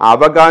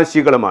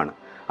 അവകാശികളുമാണ്.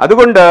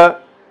 അതുകൊണ്ട്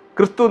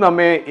ക്രിസ്തു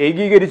നമ്മെ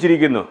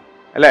ഏകീകരിച്ചിരിക്കുന്നു.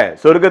 അല്ലേ?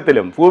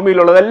 സ്വർഗത്തിലും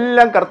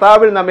ഭൂമിയിലുള്ളതെല്ലാം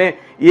കർത്താവിൽ നമ്മെ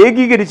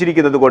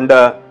ഏകീകരിച്ചിരിക്കുന്നത് കൊണ്ട്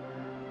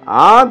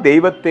ആ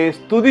ദൈവത്തെ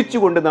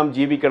സ്തുതിച്ചുകൊണ്ട് നാം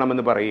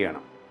ജീവിക്കണമെന്ന് പറയുകയാണ്.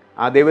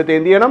 ആ ദൈവത്തെ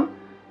എന്ത് ചെയ്യണം?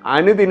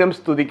 അനുദിനം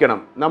സ്തുതിക്കണം.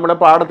 നമ്മുടെ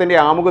പാഠത്തിൻ്റെ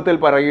ആമുഖത്തിൽ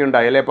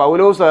പറയുകയുണ്ടായി, അല്ലേ?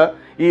 പൗലോസ്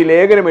ഈ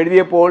ലേഖനം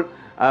എഴുതിയപ്പോൾ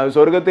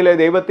സ്വർഗത്തിലെ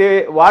ദൈവത്തെ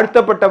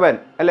വാഴ്ത്തപ്പെട്ടവൻ,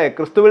 അല്ലേ?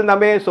 ക്രിസ്തുവിൽ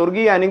നമ്മെ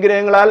സ്വർഗീയ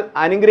അനുഗ്രഹങ്ങളാൽ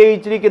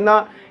അനുഗ്രഹിച്ചിരിക്കുന്ന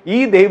ഈ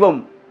ദൈവം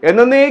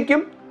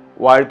എന്നേക്കും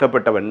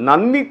വാഴ്ത്തപ്പെട്ടവൻ.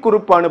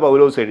 നന്ദിക്കുറിപ്പാണ്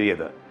പൗലോസ്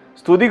എഴുതിയത്.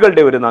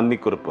 സ്തുതികളുടെ ഒരു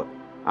നന്ദിക്കുറിപ്പ്,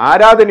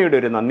 ആരാധനയുടെ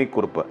ഒരു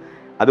നന്ദിക്കുറിപ്പ്.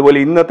 അതുപോലെ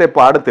ഇന്നത്തെ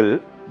പാഠത്തിൽ,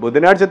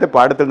 ബുധനാഴ്ചത്തെ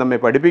പാഠത്തിൽ നമ്മെ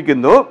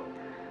പഠിപ്പിക്കുന്നു,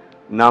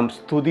 നാം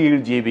സ്തുതിയിൽ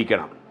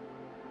ജീവിക്കണം.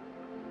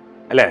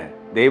 അല്ലേ?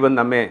 ദൈവം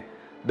നമ്മെ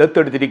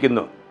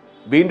ദത്തെടുത്തിരിക്കുന്നു,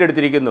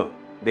 വീണ്ടെടുത്തിരിക്കുന്നു.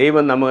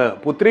 ദൈവം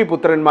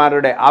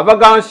പുത്രിപുത്രന്മാരുടെ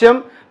അവകാശം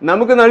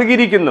നമുക്ക്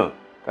നൽകിയിരിക്കുന്നു.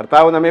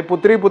 കർത്താവ് നമ്മെ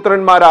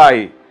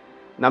പുത്രിപുത്രന്മാരായി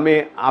നമ്മെ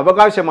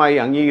അവകാശമായി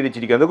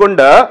അംഗീകരിച്ചിരിക്കുന്നു.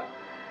 അതുകൊണ്ട്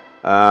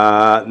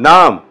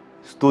നാം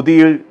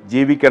സ്തുതിയിൽ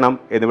ജീവിക്കണം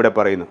എന്നിവിടെ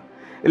പറയുന്നു.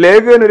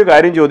 ലേഖകൻ ഒരു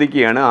കാര്യം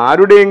ചോദിക്കുകയാണ്,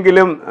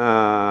 ആരുടെയെങ്കിലും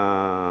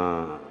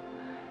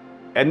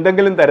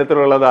എന്തെങ്കിലും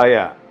തരത്തിലുള്ളതായ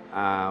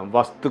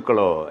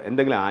വസ്തുക്കളോ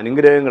എന്തെങ്കിലും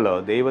അനുഗ്രഹങ്ങളോ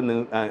ദൈവം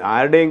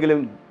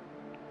ആരുടെയെങ്കിലും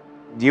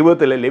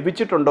ജീവിതത്തിൽ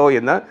ലഭിച്ചിട്ടുണ്ടോ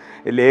എന്ന്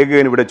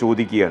ലേഖകൻ ഇവിടെ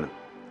ചോദിക്കുകയാണ്.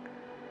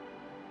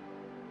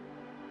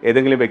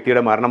 ഏതെങ്കിലും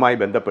വ്യക്തിയുടെ മരണവുമായി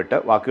ബന്ധപ്പെട്ട്,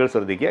 വാക്കുകൾ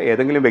ശ്രദ്ധിക്കുക,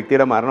 ഏതെങ്കിലും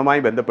വ്യക്തിയുടെ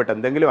മരണവുമായി ബന്ധപ്പെട്ട്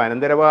എന്തെങ്കിലും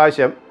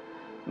അനന്തരാവകാശം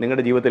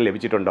നിങ്ങളുടെ ജീവിതത്തിൽ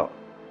ലഭിച്ചിട്ടുണ്ടോ?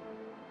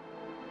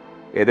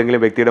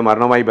 ഏതെങ്കിലും വ്യക്തിയുടെ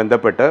മരണവുമായി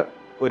ബന്ധപ്പെട്ട്,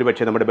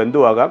 ഒരുപക്ഷെ നമ്മുടെ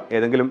ബന്ധുവാകാം,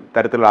 ഏതെങ്കിലും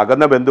തരത്തിലുള്ള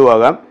അകന്ന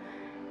ബന്ധുവാകാം,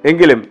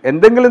 എങ്കിലും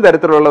എന്തെങ്കിലും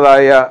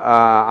തരത്തിലുള്ളതായ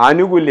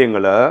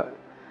ആനുകൂല്യങ്ങൾ,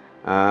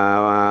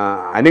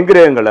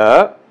 അനുഗ്രഹങ്ങൾ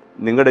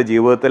നിങ്ങളുടെ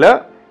ജീവിതത്തിൽ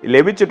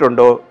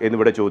ലഭിച്ചിട്ടുണ്ടോ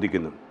എന്നിവിടെ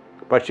ചോദിക്കുന്നു.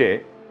 പക്ഷേ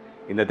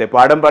ഇന്നത്തെ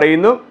പാഠം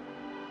പറയുന്നു,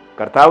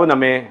 കർത്താവ്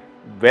നമ്മെ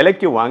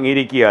വിലയ്ക്ക്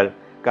വാങ്ങിയിരിക്കിയാൽ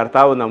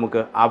കർത്താവ്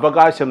നമുക്ക്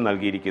അവകാശം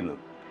നൽകിയിരിക്കുന്നു.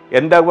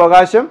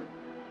 എന്തവകാശം?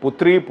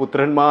 പുത്രീ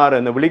പുത്രന്മാർ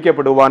എന്ന്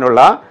വിളിക്കപ്പെടുവാനുള്ള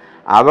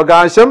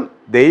അവകാശം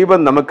ദൈവം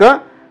നമുക്ക്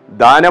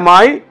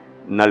ദാനമായി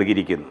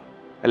നൽകിയിരിക്കുന്നു.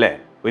 അല്ലേ?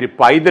 ഒരു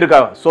പൈതൃക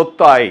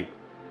സ്വത്തായി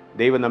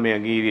ദൈവം നമ്മെ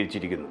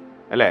അംഗീകരിച്ചിരിക്കുന്നു.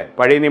 അല്ലേ?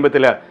 പഴയ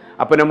നിയമത്തിൽ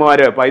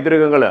അപ്പനമ്മമാർ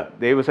പൈതൃകങ്ങൾ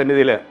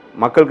ദൈവസന്നിധിയിൽ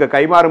മക്കൾക്ക്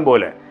കൈമാറും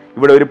പോലെ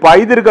ഇവിടെ ഒരു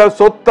പൈതൃക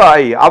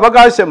സ്വത്തായി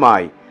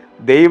അവകാശമായി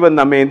ദൈവം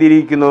നമ്മെ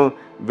എന്തിരിക്കുന്നു?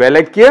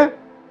 വിലയ്ക്ക്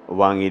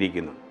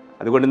വാങ്ങിയിരിക്കുന്നു.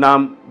 അതുകൊണ്ട് നാം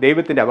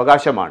ദൈവത്തിൻ്റെ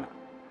അവകാശമാണ്.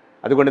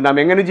 അതുകൊണ്ട് നാം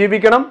എങ്ങനെ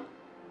ജീവിക്കണം?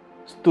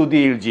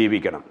 സ്തുതിയിൽ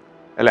ജീവിക്കണം.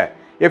 അല്ലേ?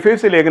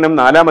 എഫേസ്യ ലേഖനം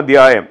 4-ാം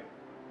അധ്യായം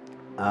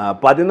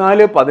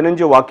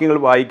 14-15 വാക്യങ്ങൾ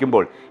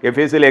വായിക്കുമ്പോൾ,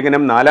 എഫേസ്യ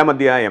ലേഖനം 4-ാം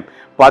അധ്യായം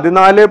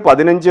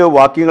 14-15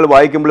 വാക്യങ്ങൾ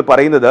വായിക്കുമ്പോൾ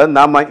പറയുന്നത്,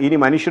 നാം ഇനി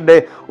മനുഷ്യരുടെ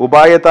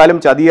ഉപായത്താലും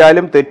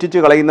ചതിയാലും തെറ്റിച്ചു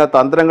കളയുന്ന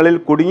തന്ത്രങ്ങളിൽ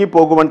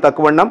കുടുങ്ങിപ്പോകുവാൻ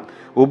തക്കവണ്ണം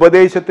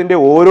ഉപദേശത്തിൻ്റെ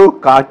ഓരോ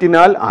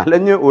കാറ്റിനാൽ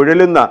അലഞ്ഞു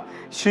ഉഴലുന്ന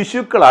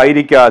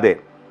ശിശുക്കളായിരിക്കാതെ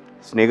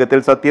സ്നേഹത്തിൽ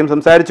സത്യം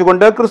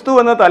സംസാരിച്ചുകൊണ്ട് ക്രിസ്തു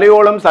എന്ന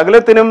തലയോളം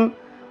സകലത്തിനും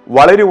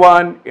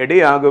വളരുവാൻ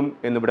ഇടയാകും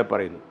എന്നിവിടെ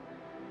പറയുന്നു.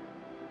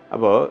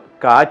 അപ്പോൾ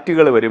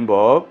കാറ്റുകൾ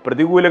വരുമ്പോൾ,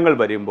 പ്രതികൂലങ്ങൾ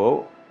വരുമ്പോൾ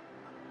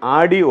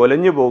ആടി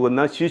ഒലഞ്ഞു പോകുന്ന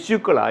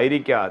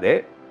ശിശുക്കളായിരിക്കാതെ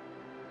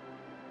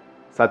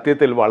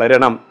സത്യത്തിൽ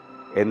വളരണം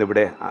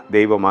എന്നിവിടെ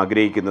ദൈവം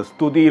ആഗ്രഹിക്കുന്നു.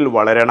 സ്തുതിയിൽ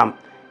വളരണം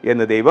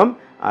എന്ന് ദൈവം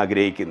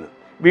ആഗ്രഹിക്കുന്നു.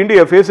 വീണ്ടും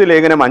എഫേസ്യ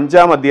ലേഖനം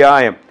 5-ാം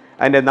അധ്യായം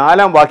അതിൻ്റെ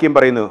 4-ാം വാക്യം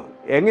പറയുന്നു,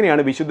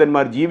 എങ്ങനെയാണ്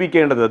വിശുദ്ധന്മാർ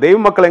ജീവിക്കേണ്ടത്?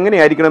 ദൈവമക്കൾ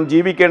എങ്ങനെയായിരിക്കണം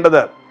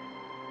ജീവിക്കേണ്ടത്?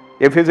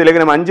 എഫേസ്യ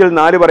ലേഖനം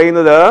 5:4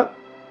 പറയുന്നത്,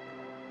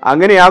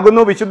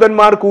 അങ്ങനെയാകുന്നു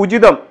വിശുദ്ധന്മാർക്ക്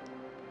ഉചിതം.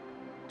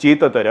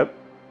 ചീത്തത്തരം,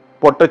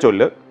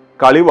 പൊട്ടച്ചൊല്ല്,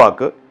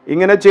 കളിവാക്ക്,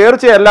 ഇങ്ങനെ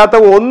ചേർച്ചയല്ലാത്ത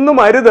ഒന്നും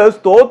അരുത്,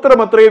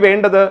 സ്തോത്രമത്രേ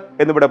വേണ്ടത്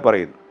എന്നിവിടെ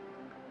പറയുന്നു.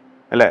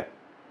 അല്ലേ?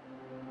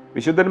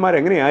 വിശുദ്ധന്മാർ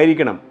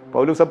എങ്ങനെയായിരിക്കണം?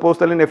 പൗലോസ്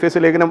അപ്പോസ്തലൻ എഫേസ്യ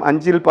ലേഖനം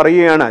 5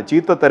 പറയുകയാണ്,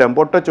 ചീത്തത്തരം,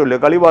 പൊട്ടച്ചൊല്ല്,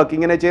 കളിവാക്ക്,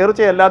 ഇങ്ങനെ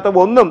ചേർച്ചയല്ലാത്ത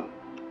ഒന്നും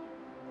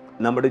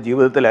നമ്മുടെ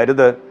ജീവിതത്തിൽ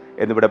അരുത്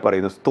എന്നിവിടെ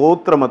പറയുന്നു.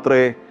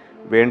 സ്തോത്രമത്രേ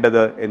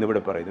വേണ്ടത്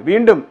എന്നിവിടെ പറയുന്നു.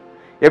 വീണ്ടും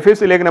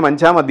എഫേസ്യ ലേഖനം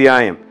 5-ാം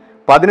അധ്യായം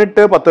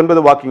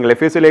 18-19 വാക്യങ്ങൾ,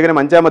 എഫേസ്യ ലേഖനം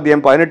 5-ാം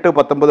അധ്യായം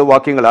 18-19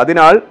 വാക്യങ്ങൾ,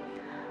 അതിനാൽ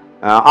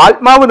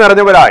ആത്മാവ്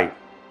നിറഞ്ഞവരായി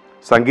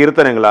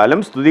സങ്കീർത്തനങ്ങളാലും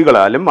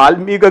സ്തുതികളാലും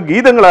ആത്മീക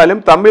ഗീതങ്ങളാലും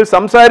തമ്മിൽ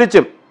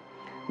സംസാരിച്ചും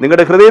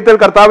നിങ്ങളുടെ ഹൃദയത്തിൽ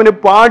കർത്താവിന്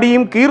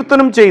പാടിയും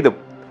കീർത്തനം ചെയ്തും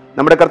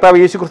നമ്മുടെ കർത്താവ്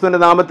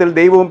യേശുക്രിസ്തുവിന്റെ നാമത്തിൽ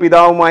ദൈവവും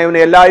പിതാവുമായവനെ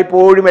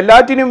എല്ലായ്പ്പോഴും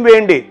എല്ലാറ്റിനും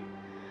വേണ്ടി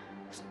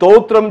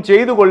സ്തോത്രം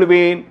ചെയ്തു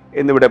കൊള്ളുവീൻ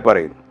എന്നിവിടെ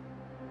പറയുന്നു.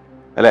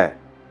 അല്ലേ?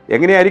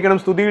 എങ്ങനെയായിരിക്കണം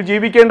സ്തുതിയിൽ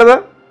ജീവിക്കേണ്ടത്?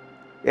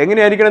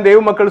 എങ്ങനെയായിരിക്കണം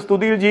ദൈവമക്കൾ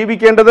സ്തുതിയിൽ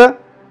ജീവിക്കേണ്ടത്?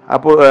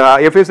 അപ്പോൾ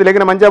എഫേസ്യ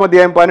ലേഖനം 5-ാം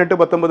അധ്യായം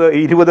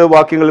 18-19-20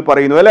 വാക്യങ്ങളിൽ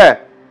പറയുന്നു. അല്ലേ?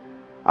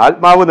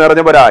 ആത്മാവ്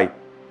നിറഞ്ഞവരായി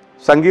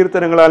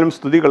സങ്കീർത്തനങ്ങളാലും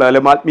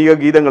സ്തുതികളാലും ആത്മീയ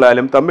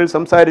ഗീതങ്ങളാലും തമ്മിൽ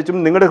സംസാരിച്ചും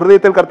നിങ്ങളുടെ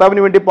ഹൃദയത്തിൽ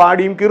കർത്താവിന് വേണ്ടി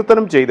പാടിയും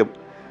കീർത്തനം ചെയ്തും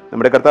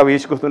നമ്മുടെ കർത്താവ്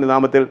യേശുക്രിസ്തുവിന്റെ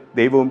നാമത്തിൽ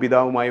ദൈവവും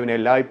പിതാവുമായവനെ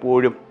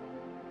എല്ലായ്പ്പോഴും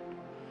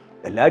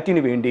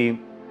എല്ലാറ്റിനു വേണ്ടിയും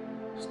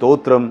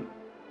സ്തോത്രം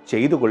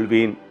ചെയ്തു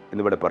കൊള്ളുവീൻ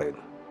എന്നിവിടെ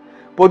പറയുന്നു.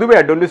 പൊതുവെ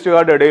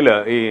അഡ്വന്റിസ്റ്റുകാരുടെ ഇടയിൽ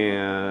ഈ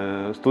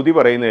സ്തുതി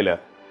പറയുന്നതിൽ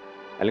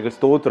അല്ലെങ്കിൽ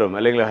സ്തോത്രം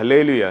അല്ലെങ്കിൽ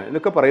ഹല്ലേലൂയ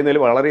എന്നൊക്കെ പറയുന്നതിൽ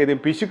വളരെയധികം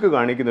പിശുക്ക്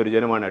കാണിക്കുന്ന ഒരു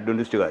ജനമാണ്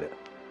അഡ്വന്റിസ്റ്റുകാർ.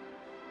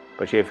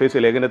 പക്ഷേ എഫേസ്യ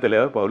ലേഖനത്തിൽ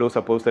പൗലോസ്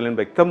അപ്പോസ്തലൻ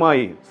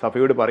വ്യക്തമായി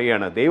സഭയോട്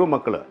പറയുകയാണ്,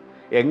 ദൈവമക്കൾ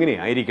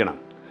എങ്ങനെയായിരിക്കണം?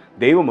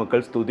 ദൈവമക്കൾ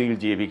സ്തുതിയിൽ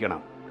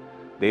ജീവിക്കണം.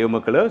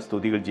 ദൈവമക്കൾ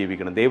സ്തുതിയിൽ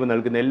ജീവിക്കണം. ദൈവം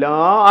നൽകുന്ന എല്ലാ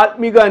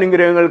ആത്മീക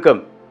അനുഗ്രഹങ്ങൾക്കും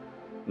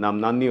നാം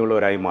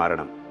നന്ദിയുള്ളവരായി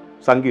മാറണം.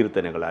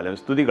 സങ്കീർത്തനങ്ങളാലും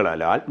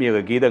സ്തുതികളാലും ആത്മീയ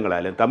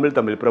ഗീതങ്ങളാലും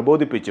തമ്മിൽ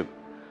പ്രബോധിപ്പിച്ചും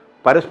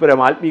പരസ്പരം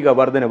ആത്മീക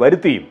വർധന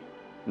വരുത്തിയും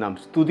നാം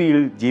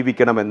സ്തുതിയിൽ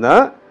ജീവിക്കണമെന്ന്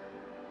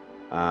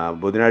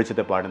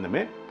ബുധനാഴ്ചത്തെ പാഠം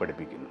നമ്മെ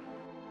പഠിപ്പിക്കുന്നു.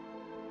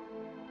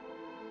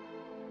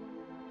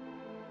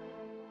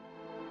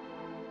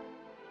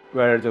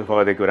 വ്യാഴാഴ്ച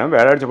ഭാഗത്തേക്ക് വരാം.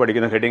 വ്യാഴാഴ്ച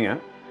പഠിക്കുന്ന ഹെഡിങ്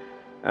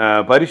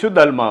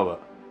പരിശുദ്ധാത്മാവ്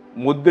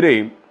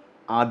മുദ്രയും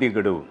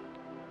ആദ്യഘടവും.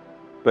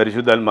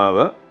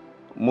 പരിശുദ്ധാത്മാവ്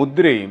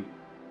മുദ്രയും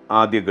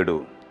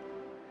ആദ്യഘടവും.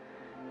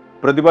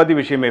 പ്രതിപാദ്യ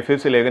വിഷയം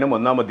എഫേസ്യ ലേഖനം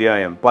 1-ാം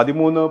അധ്യായം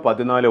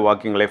 13-14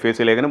 വാക്യങ്ങൾ.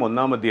 എഫേസ്യ ലേഖനം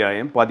 1-ാം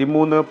അധ്യായം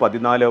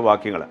 13-14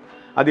 വാക്യങ്ങൾ.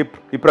 അത്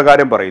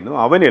ഇപ്രകാരം പറയുന്നു,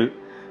 അവനിൽ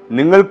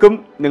നിങ്ങൾക്കും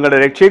നിങ്ങളുടെ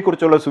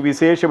രക്ഷയെക്കുറിച്ചുള്ള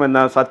സുവിശേഷം എന്ന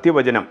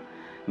സത്യവചനം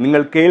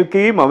നിങ്ങൾ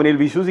കേൾക്കുകയും അവനിൽ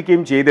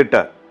വിശ്വസിക്കുകയും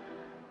ചെയ്തിട്ട്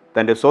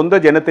തൻ്റെ സ്വന്തം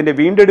ജനത്തിൻ്റെ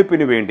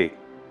വീണ്ടെടുപ്പിനു വേണ്ടി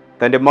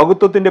തൻ്റെ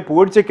മഹത്വത്തിൻ്റെ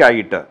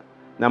പുകഴ്ചയ്ക്കായിട്ട്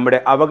നമ്മുടെ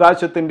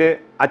അവകാശത്തിൻ്റെ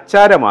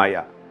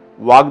അച്ചാരമായ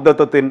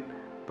വാഗ്ദത്തത്തിൻ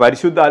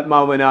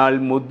പരിശുദ്ധാത്മാവിനാൽ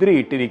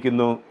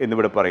മുദ്രയിട്ടിരിക്കുന്നു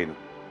എന്നിവിടെ പറയുന്നു.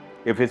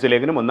 എഫേസ്യ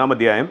ലേഖനം 1-ാം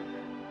അധ്യായം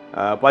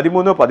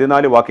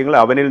 13-14 വാക്യങ്ങൾ.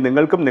 അവനിൽ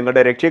നിങ്ങൾക്കും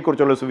നിങ്ങളുടെ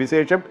രക്ഷയെക്കുറിച്ചുള്ള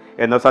സുവിശേഷം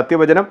എന്ന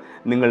സത്യവചനം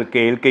നിങ്ങൾ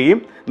കേൾക്കുകയും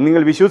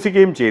നിങ്ങൾ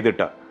വിശ്വസിക്കുകയും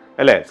ചെയ്തിട്ട്,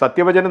 അല്ലേ?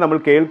 സത്യവചനം നമ്മൾ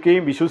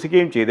കേൾക്കുകയും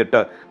വിശ്വസിക്കുകയും ചെയ്തിട്ട്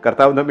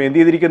കർത്താവ് നമ്മെ എന്ത്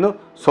ചെയ്തിരിക്കുന്നു?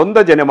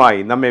 സ്വന്തം ജനമായി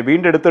നമ്മെ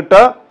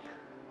വീണ്ടെടുത്തിട്ട്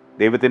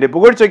ദൈവത്തിൻ്റെ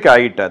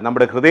പുകഴ്ചയ്ക്കായിട്ട്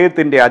നമ്മുടെ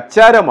ഹൃദയത്തിൻ്റെ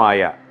അച്ചാരമായ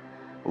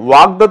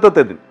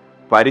വാഗ്ദത്തത്തിന്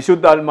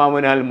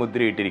പരിശുദ്ധാത്മാവിനാൽ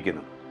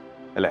മുദ്രയിട്ടിരിക്കുന്നു,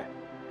 അല്ലേ?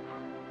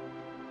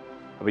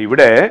 അപ്പോൾ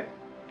ഇവിടെ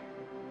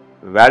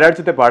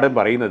വ്യാഴാഴ്ചത്തെ പാഠം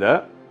പറയുന്നത്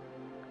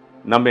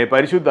നമ്മെ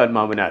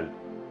പരിശുദ്ധാത്മാവിനാൽ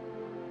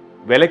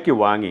വിലയ്ക്ക്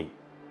വാങ്ങി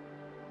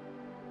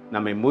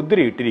നമ്മെ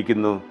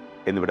മുദ്രയിട്ടിരിക്കുന്നു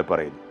എന്നിവിടെ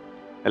പറയുന്നു,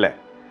 അല്ലേ?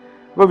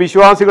 അപ്പോൾ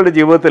വിശ്വാസികളുടെ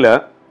ജീവിതത്തിൽ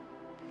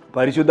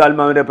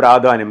പരിശുദ്ധാത്മാവിൻ്റെ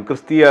പ്രാധാന്യം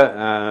ക്രിസ്തീയ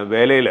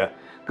വേലയിൽ,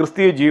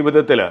 ക്രിസ്തീയ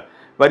ജീവിതത്തിൽ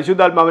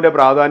പരിശുദ്ധാത്മാവിൻ്റെ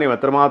പ്രാധാന്യം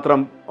എത്രമാത്രം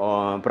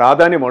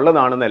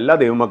പ്രാധാന്യമുള്ളതാണെന്ന് എല്ലാ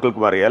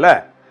ദൈവമക്കൾക്കും അറിയാം അല്ലേ?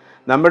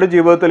 നമ്മുടെ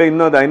ജീവിതത്തിൽ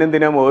ഇന്ന്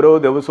ദൈനംദിനം ഓരോ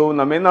ദിവസവും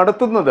നമ്മെ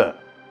നടത്തുന്നത്,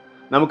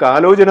 നമുക്ക്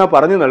ആലോചന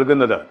പറഞ്ഞു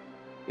നൽകുന്നത്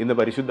ഇന്ന്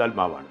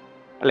പരിശുദ്ധാത്മാവാണ്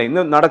അല്ല?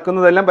 ഇന്ന്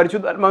നടക്കുന്നതെല്ലാം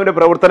പരിശുദ്ധാത്മാവിൻ്റെ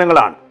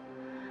പ്രവർത്തനങ്ങളാണ്.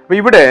 അപ്പം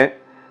ഇവിടെ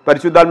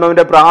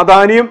പരിശുദ്ധാത്മാവിൻ്റെ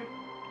പ്രാധാന്യം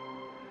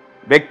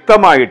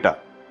വ്യക്തമായിട്ട്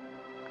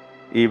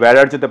ഈ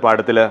വ്യാഴാഴ്ചത്തെ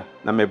പാഠത്തിൽ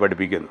നമ്മെ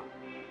പഠിപ്പിക്കുന്നു.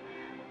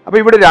 അപ്പോൾ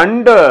ഇവിടെ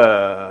രണ്ട്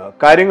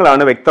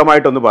കാര്യങ്ങളാണ്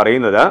വ്യക്തമായിട്ടൊന്ന്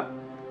പറയുന്നത്.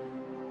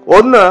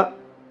 ഒന്ന്,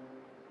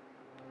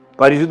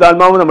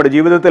 പരിശുദ്ധാത്മാവ് നമ്മുടെ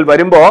ജീവിതത്തിൽ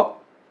വരുമ്പോൾ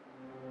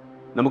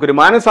നമുക്കൊരു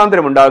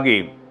മാനസാന്തരം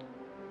ഉണ്ടാകുകയും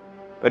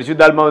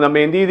പരിശുദ്ധാത്മാവ്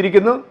നമ്മെ എന്ത്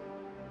ചെയ്തിരിക്കുന്നു?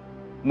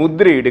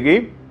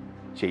 മുദ്രയിടുകയും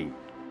ചെയ്യും.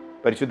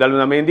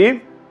 പരിശുദ്ധാത്മാവ് നമ്മെ എന്ത് ചെയ്യും?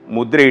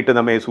 മുദ്രയിട്ട്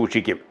നമ്മെ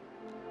സൂക്ഷിക്കും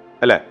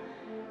അല്ലേ?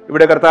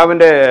 ഇവിടെ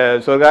കർത്താവിൻ്റെ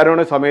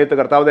സ്വകാരോഹണ സമയത്ത്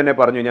കർത്താവ് തന്നെ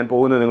പറഞ്ഞു, ഞാൻ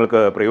പോകുന്നത്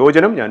നിങ്ങൾക്ക്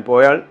പ്രയോജനം, ഞാൻ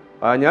പോയാൽ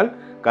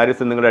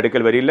കാര്യസ്ഥൻ നിങ്ങളുടെ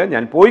അടുക്കൽ വരില്ല,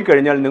 ഞാൻ പോയി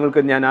കഴിഞ്ഞാൽ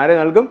നിങ്ങൾക്ക് ഞാൻ ആരെ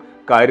നൽകും?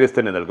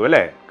 കാര്യസ്ഥനെ നൽകും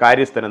അല്ലേ?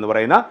 കാര്യസ്ഥൻ എന്ന്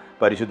പറയുന്ന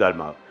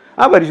പരിശുദ്ധാത്മാവ്.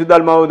 ആ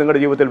പരിശുദ്ധാത്മാവ് നിങ്ങളുടെ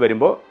ജീവിതത്തിൽ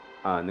വരുമ്പോൾ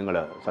നിങ്ങൾ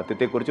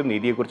സത്യത്തെക്കുറിച്ചും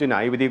നീതിയെക്കുറിച്ചും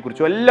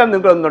ന്യായവിധിയെക്കുറിച്ചും എല്ലാം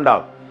നിങ്ങൾക്ക്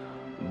എന്തുണ്ടാവും?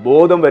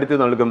 ബോധം വരുത്തി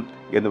നൽകും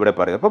എന്നിവിടെ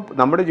പറയും. അപ്പം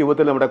നമ്മുടെ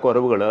ജീവിതത്തിൽ നമ്മുടെ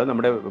കുറവുകൾ,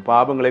 നമ്മുടെ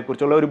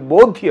പാപങ്ങളെക്കുറിച്ചുള്ള ഒരു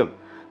ബോധ്യം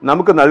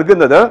നമുക്ക്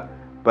നൽകുന്നത്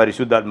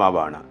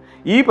പരിശുദ്ധാത്മാവാണ്.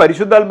 ഈ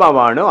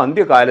പരിശുദ്ധാത്മാവാണ്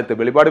അന്ത്യകാലത്ത്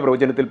വെളിപാട്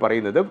പ്രവചനത്തിൽ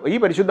പറയുന്നത്. ഈ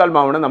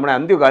പരിശുദ്ധാത്മാവാണ് നമ്മുടെ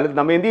അന്ത്യകാലത്ത്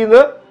നമ്മെ എന്ത്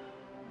ചെയ്യുന്നത്?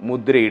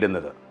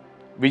 മുദ്രയിടുന്നത്,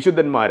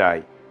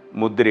 വിശുദ്ധന്മാരായി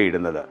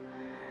മുദ്രയിടുന്നത്.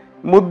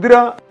 മുദ്ര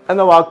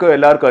എന്ന വാക്ക്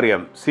എല്ലാവർക്കും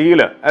അറിയാം,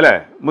 സീല് അല്ലേ?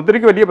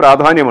 മുദ്രയ്ക്ക് വലിയ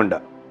പ്രാധാന്യമുണ്ട്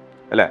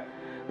അല്ലേ?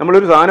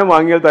 നമ്മളൊരു സാധനം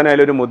വാങ്ങിയാൽ തന്നെ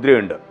അതിലൊരു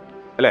മുദ്രയുണ്ട്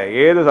അല്ലേ?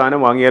 ഏത്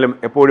സാധനം വാങ്ങിയാലും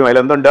എപ്പോഴും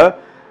അതിലെന്തുണ്ട്?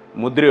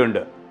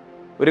 മുദ്രയുണ്ട്.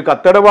 ഒരു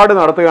കത്തിടപാട്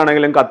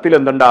നടത്തുകയാണെങ്കിലും കത്തിൽ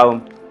എന്തുണ്ടാവും?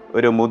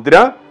 ഒരു മുദ്ര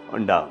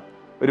ഉണ്ടാവും.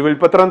 ഒരു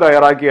വിൽപ്പത്രം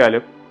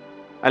തയ്യാറാക്കിയാലും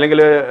അല്ലെങ്കിൽ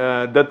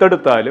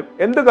ദത്തെടുത്താലും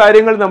എന്ത്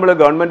കാര്യങ്ങൾ നമ്മൾ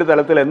ഗവൺമെൻറ്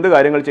തലത്തിൽ എന്ത്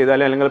കാര്യങ്ങൾ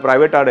ചെയ്താലും അല്ലെങ്കിൽ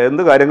പ്രൈവറ്റ്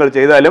എന്ത് കാര്യങ്ങൾ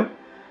ചെയ്താലും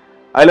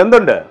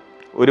അതിലെന്തുണ്ട്?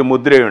 ഒരു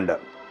മുദ്രയുണ്ട്.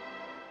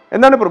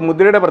 എന്താണ്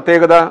മുദ്രയുടെ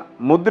പ്രത്യേകത?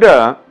 മുദ്ര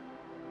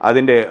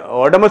അതിൻ്റെ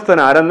ഉടമസ്ഥൻ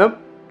ആരെന്നും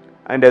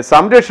അതിൻ്റെ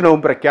സംരക്ഷണവും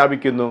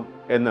പ്രഖ്യാപിക്കുന്നു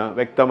എന്ന്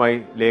വ്യക്തമായി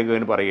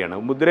ലേഖകൻ പറയുകയാണ്.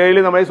 മുദ്രയിൽ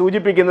നമ്മളെ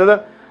സൂചിപ്പിക്കുന്നത്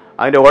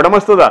അതിൻ്റെ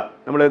ഉടമസ്ഥത.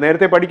 നമ്മൾ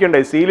നേരത്തെ പഠിക്കേണ്ടേ,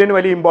 സീലിന്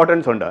വലിയ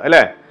ഇമ്പോർട്ടൻസ് ഉണ്ട്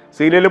അല്ലേ?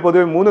 സീലിൽ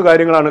പൊതുവെ 3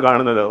 കാര്യങ്ങളാണ്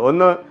കാണുന്നത്.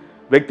 ഒന്ന്,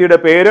 വ്യക്തിയുടെ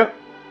പേര്.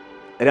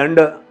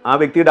 2, ആ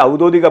വ്യക്തിയുടെ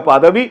ഔദ്യോഗിക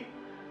പദവി.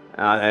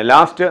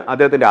 ലാസ്റ്റ്,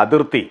 അദ്ദേഹത്തിൻ്റെ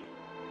അതിർത്തി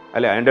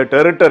അല്ലെ, അതിൻ്റെ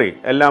ടെറിട്ടറി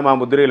എല്ലാം ആ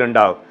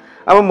മുദ്രയിലുണ്ടാവും.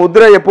 അപ്പം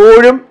മുദ്ര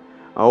എപ്പോഴും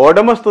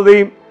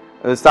ഉടമസ്ഥതയും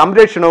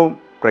സംരക്ഷണവും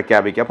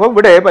പ്രഖ്യാപിക്കുക. അപ്പോൾ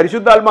ഇവിടെ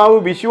പരിശുദ്ധാത്മാവ്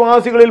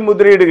വിശ്വാസികളിൽ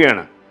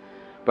മുദ്രയിടുകയാണ്.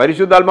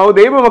 പരിശുദ്ധാത്മാവ്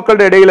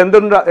ദൈവമക്കളുടെ ഇടയിൽ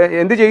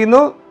എന്ത്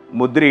ചെയ്യുന്നു?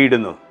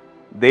 മുദ്രയിടുന്നു.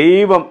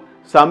 ദൈവം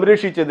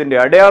സംരക്ഷിച്ചതിൻ്റെ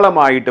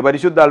അടയാളമായിട്ട്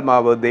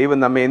പരിശുദ്ധാത്മാവ് ദൈവം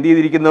നമ്മെ എന്ത്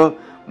ചെയ്തിരിക്കുന്നു?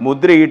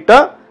 മുദ്രയിട്ട്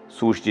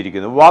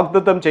സൂക്ഷിച്ചിരിക്കുന്നു.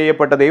 വാഗ്ദത്തം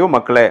ചെയ്യപ്പെട്ട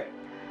ദൈവമക്കളെ,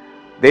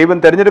 ദൈവം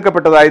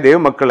തിരഞ്ഞെടുക്കപ്പെട്ടതായ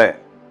ദൈവമക്കളെ,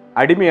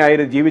 അടിമയായി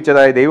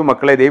ജീവിച്ചതായ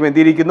ദൈവമക്കളെ ദൈവം എന്ത്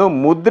ചെയ്തിരിക്കുന്നു?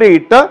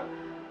 മുദ്രയിട്ട്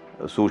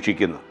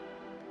സൂക്ഷിക്കുന്നു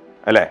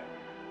അല്ലേ?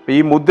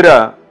 ഈ മുദ്ര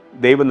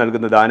ദൈവം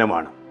നൽകുന്ന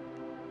ദാനമാണ്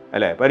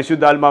അല്ലേ?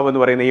 പരിശുദ്ധാത്മാവ് എന്ന്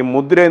പറയുന്ന ഈ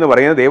മുദ്ര എന്ന്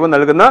പറയുന്നത് ദൈവം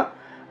നൽകുന്ന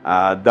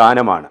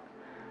ദാനമാണ്.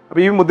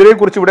 അപ്പോൾ ഈ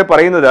മുദ്രയെക്കുറിച്ച് ഇവിടെ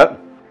പറയുന്നത്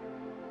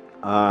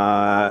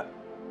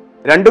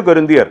 2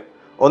 കൊരിന്ത്യർ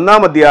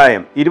 1-ാം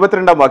അധ്യായം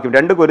 22-ാം വാക്യം.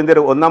 2 കൊരിന്ത്യർ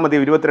 1-ാം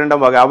അധ്യായം 22-ാം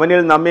വാക്യം.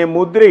 അവനിൽ നമ്മെ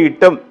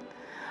മുദ്രയിട്ടും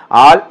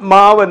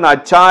ആത്മാവെന്ന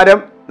അച്ചാരം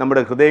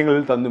നമ്മുടെ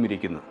ഹൃദയങ്ങളിൽ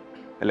തന്നുമിരിക്കുന്നു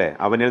അല്ലേ?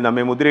 അവനിൽ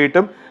നമ്മെ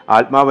മുദ്രയിട്ടും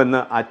ആത്മാവെന്ന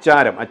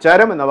അച്ചാരം.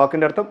 അച്ചാരം എന്ന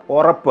വാക്കിൻ്റെ അർത്ഥം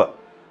ഉറപ്പ്.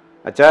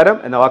 അച്ചാരം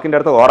എന്ന വാക്കിൻ്റെ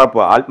അർത്ഥം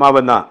ഉറപ്പ്.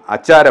 ആത്മാവെന്ന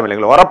അച്ചാരം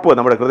അല്ലെങ്കിൽ ഉറപ്പ്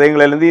നമ്മുടെ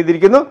ഹൃദയങ്ങളിൽ എന്ത്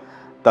ചെയ്തിരിക്കുന്നു?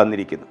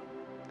 തന്നിരിക്കുന്നു.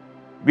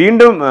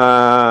 വീണ്ടും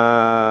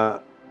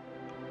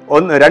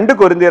 2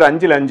 കൊരിന്ത്യർ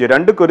 5:5.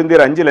 2 കൊരിന്ത്യർ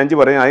 5:5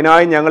 പറയുന്നത്,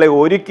 അതിനായി ഞങ്ങളെ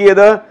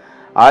ഒരുക്കിയത്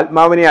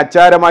ആത്മാവിനെ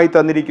അച്ചാരമായി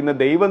തന്നിരിക്കുന്ന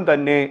ദൈവം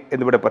തന്നെ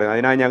എന്നിവിടെ പറയുന്നത്.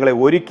 അതിനായി ഞങ്ങളെ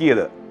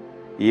ഒരുക്കിയത്,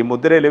 ഈ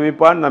മുദ്ര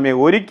ലഭിപ്പാൻ നമ്മെ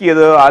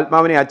ഒരുക്കിയത്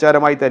ആത്മാവിനെ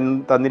അച്ചാരമായി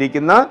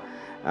തന്നിരിക്കുന്ന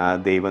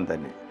ദൈവം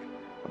തന്നെ.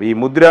 അപ്പോൾ ഈ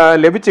മുദ്ര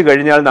ലഭിച്ചു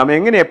കഴിഞ്ഞാൽ നാം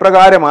എങ്ങനെ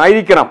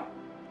എപ്രകാരമായിരിക്കണം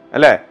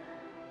അല്ലേ?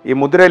 ഈ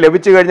മുദ്ര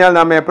ലഭിച്ചു കഴിഞ്ഞാൽ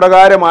നാം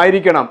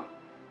എപ്രകാരമായിരിക്കണം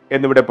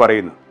എന്നിവിടെ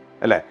പറയുന്നു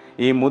അല്ലേ?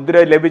 ഈ മുദ്ര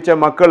ലഭിച്ച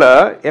മക്കള്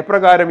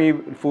എപ്രകാരം ഈ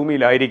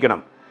ഭൂമിയിലായിരിക്കണം?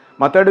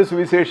 മത്തായിയുടെ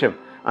സുവിശേഷം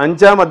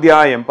 5-ാം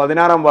അധ്യായം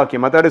 16-ാം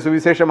വാക്യം. മത്തായിയുടെ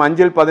സുവിശേഷം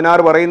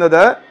 5:16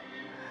 പറയുന്നത്,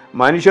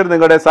 മനുഷ്യർ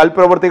നിങ്ങളുടെ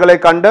സൽപ്രവൃത്തികളെ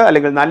കണ്ട്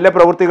അല്ലെങ്കിൽ നല്ല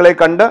പ്രവൃത്തികളെ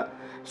കണ്ട്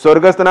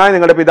സ്വർഗസ്ഥനായ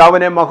നിങ്ങളുടെ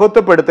പിതാവിനെ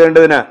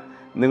മഹത്വപ്പെടുത്തേണ്ടതിന്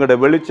നിങ്ങളുടെ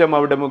വെളിച്ചം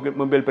അവിടെ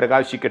മുമ്പിൽ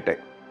പ്രകാശിക്കട്ടെ.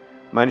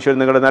 മനുഷ്യർ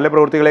നിങ്ങളുടെ നല്ല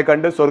പ്രവൃത്തികളെ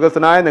കണ്ട്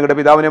സ്വർഗസ്ഥനായ നിങ്ങളുടെ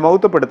പിതാവിനെ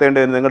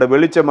മഹത്വപ്പെടുത്തേണ്ടതിന് നിങ്ങളുടെ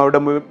വെളിച്ചം അവിടെ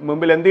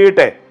മുമ്പിൽ എന്ത്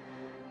ചെയ്യട്ടെ?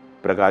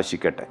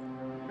 പ്രകാശിക്കട്ടെ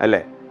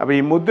അല്ലേ? അപ്പോൾ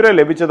ഈ മുദ്ര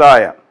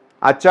ലഭിച്ചതായ,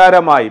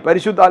 അച്ചാരമായി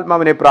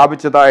പരിശുദ്ധാത്മാവിനെ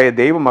പ്രാപിച്ചതായ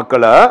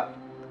ദൈവമക്കള്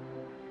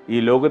ഈ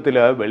ലോകത്തിൽ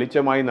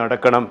വെളിച്ചമായി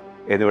നടക്കണം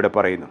എന്നിവിടെ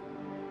പറയുന്നു.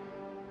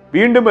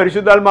 വീണ്ടും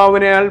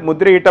പരിശുദ്ധാത്മാവിനാൽ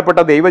മുദ്രയിട്ടപ്പെട്ട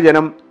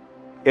ദൈവജനം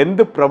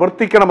എന്ത്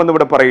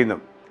പ്രവർത്തിക്കണമെന്നിവിടെ പറയുന്നു.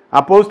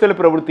 അപ്പോസ്തല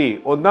പ്രവൃത്തി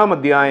 1-ാം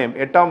അധ്യായം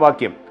 8-ാം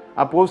വാക്യം.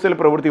 അപ്പോസ്തല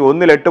പ്രവൃത്തി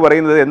 1:8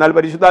 പറയുന്നത്, എന്നാൽ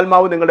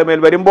പരിശുദ്ധാത്മാവ് നിങ്ങളുടെ മേൽ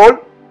വരുമ്പോൾ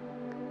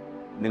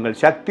നിങ്ങൾ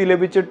ശക്തി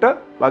ലഭിച്ചിട്ട്,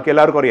 ബാക്കി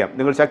എല്ലാവർക്കും അറിയാം,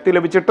 നിങ്ങൾ ശക്തി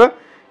ലഭിച്ചിട്ട്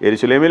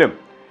യെരുശലേമിലും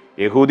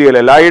യഹൂദിയിൽ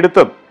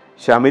എല്ലായിടത്തും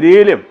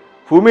ശമരിയയിലും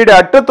ഭൂമിയുടെ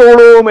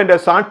അറ്റത്തോളവും എൻ്റെ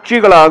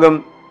സാക്ഷികളാകും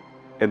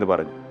എന്ന്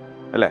പറഞ്ഞു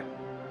അല്ലേ?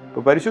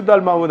 ഇപ്പോൾ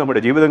പരിശുദ്ധാത്മാവ്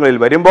നമ്മുടെ ജീവിതങ്ങളിൽ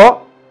വരുമ്പോൾ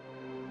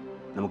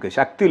നമുക്ക്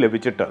ശക്തി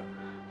ലഭിച്ചിട്ട്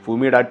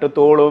ഭൂമിയുടെ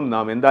അറ്റത്തോളം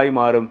നാം എന്തായി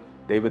മാറും?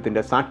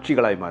 ദൈവത്തിൻ്റെ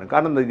സാക്ഷികളായി മാറും.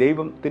 കാരണം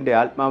ദൈവത്തിൻ്റെ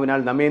ആത്മാവിനാൽ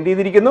നമ്മെ എന്ത്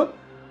ചെയ്തിരിക്കുന്നു?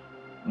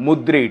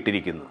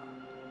 മുദ്രയിട്ടിരിക്കുന്നു,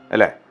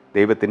 അല്ലേ?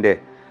 ദൈവത്തിൻ്റെ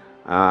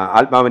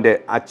ആത്മാവിൻ്റെ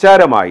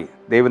അച്ചാരമായി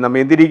ദൈവം നമ്മെ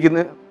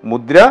എന്തിരിക്കുന്നു?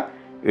 മുദ്ര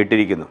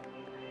ഇട്ടിരിക്കുന്നു.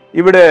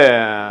 ഇവിടെ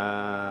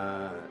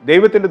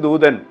ദൈവത്തിൻ്റെ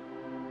ദൂതൻ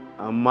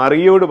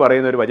മറിയോട്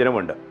പറയുന്ന ഒരു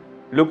വചനമുണ്ട്.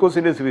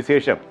 ലൂക്കോസിൻ്റെ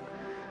സുവിശേഷം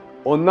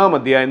 1-ാം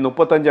അധ്യായം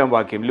 35-ാം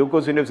വാക്യം.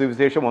 ലൂക്കോസിൻ്റെ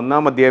സുവിശേഷം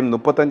 1-ാം അധ്യായം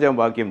 35-ാം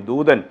വാക്യം.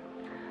 ദൂതൻ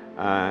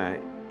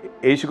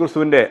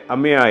യേശുക്രിസ്തുവിൻ്റെ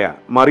അമ്മയായ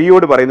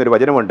മറിയോട് പറയുന്നൊരു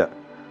വചനമുണ്ട്.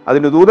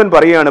 അതിന് ദൂതൻ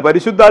പറയുകയാണ്,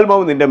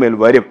 പരിശുദ്ധാത്മാവ് നിന്റെ മേൽ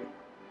വരും,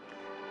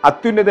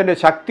 അത്യുന്നതൻ്റെ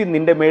ശക്തി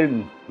നിന്റെ മേൽ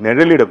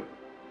നിഴലിടും,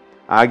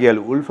 ആകയാൽ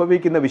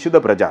ഉത്ഭവിക്കുന്ന വിശുദ്ധ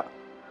പ്രജ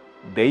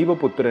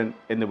ദൈവപുത്രൻ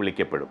എന്ന്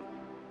വിളിക്കപ്പെടും.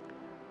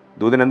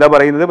 ദൂതൻ എന്താ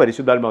പറയുന്നത്?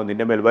 പരിശുദ്ധാത്മാവ്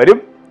നിന്റെ മേൽ വരും,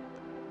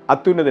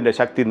 അത്യുന്നതൻ്റെ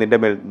ശക്തി നിന്റെ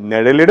മേൽ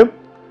നിഴലിടും,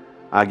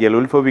 ആകയാൽ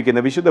ഉത്ഭവിക്കുന്ന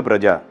വിശുദ്ധ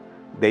പ്രജ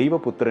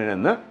ദൈവപുത്രൻ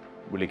എന്ന്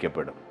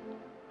വിളിക്കപ്പെടും.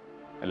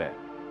 അല്ലേ?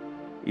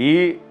 ഈ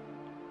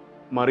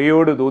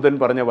മറിയോട് ദൂതൻ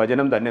പറഞ്ഞ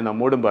വചനം തന്നെ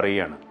നമ്മോടും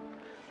പറയുകയാണ്.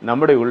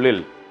 നമ്മുടെ ഉള്ളിൽ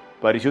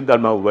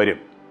പരിശുദ്ധാത്മാവ് വരും.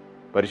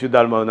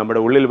 പരിശുദ്ധാത്മാവ്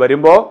നമ്മുടെ ഉള്ളിൽ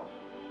വരുമ്പോൾ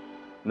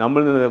നമ്മൾ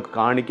നിന്ന്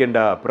കാണിക്കേണ്ട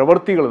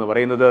പ്രവൃത്തികൾ എന്ന്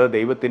പറയുന്നത്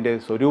ദൈവത്തിൻ്റെ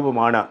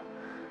സ്വരൂപമാണ്.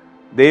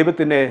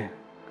 ദൈവത്തിനെ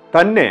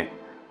തന്നെ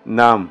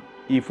നാം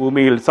ഈ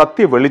ഭൂമിയിൽ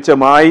സത്യ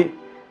വെളിച്ചമായി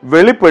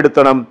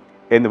വെളിപ്പെടുത്തണം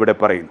എന്നിവിടെ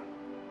പറയുന്നു.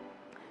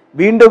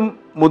 വീണ്ടും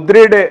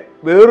മുദ്രയുടെ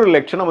വേറൊരു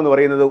ലക്ഷണം എന്ന്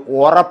പറയുന്നത്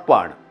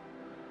ഉറപ്പാണ്.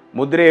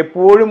 മുദ്ര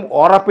എപ്പോഴും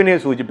ഉറപ്പിനെ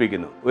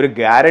സൂചിപ്പിക്കുന്നു. ഒരു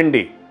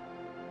ഗ്യാരണ്ടി,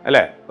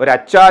 അല്ലേ? ഒരു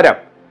അച്ചാരം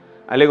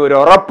അല്ലെങ്കിൽ ഒരു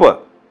ഉറപ്പ്,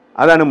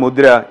 അതാണ്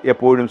മുദ്ര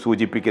എപ്പോഴും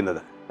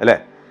സൂചിപ്പിക്കുന്നത്, അല്ലേ?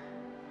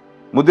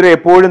 മുദ്ര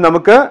എപ്പോഴും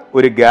നമുക്ക്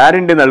ഒരു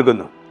ഗ്യാരണ്ടി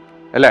നൽകുന്നു,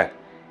 അല്ലേ?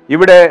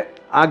 ഇവിടെ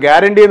ആ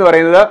ഗ്യാരണ്ടി എന്ന്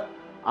പറയുന്നത്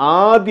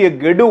ആദ്യ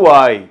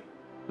ഗഡുവായി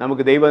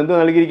നമുക്ക് ദൈവം എന്ത്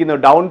നൽകിയിരിക്കുന്നു?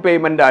 ഡൗൺ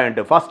പേയ്മെൻ്റ്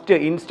ആയിട്ട്, ഫസ്റ്റ്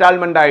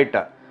ഇൻസ്റ്റാൾമെൻ്റ്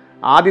ആയിട്ട്,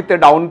 ആദ്യത്തെ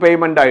ഡൗൺ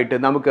പേയ്മെൻ്റ് ആയിട്ട്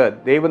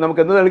ദൈവം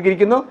നമുക്ക് എന്ത്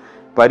നൽകിയിരിക്കുന്നു?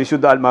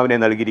 പരിശുദ്ധാത്മാവിനെ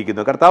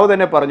നൽകിയിരിക്കുന്നു. കർത്താവ്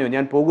തന്നെ പറഞ്ഞു,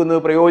 ഞാൻ പോകുന്നത്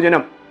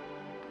പ്രയോജനം,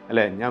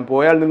 അല്ലേ? ഞാൻ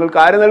പോയാൽ നിങ്ങൾക്ക്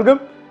ആര് നൽകും?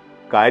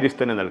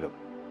 കാര്യസ്ഥനെ നൽകും.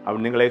 അവൻ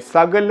നിങ്ങളെ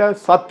സകല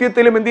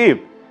സത്യത്തിലും എന്ത് ചെയ്യും?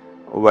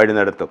 വഴി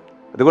നടത്തും.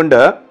 അതുകൊണ്ട്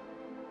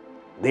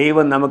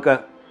ദൈവം നമുക്ക്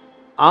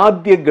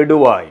ആദ്യ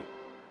ഗഡുവായി,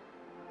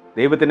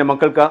 ദൈവത്തിൻ്റെ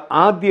മക്കൾക്ക്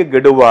ആദ്യ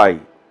ഗഡുവായി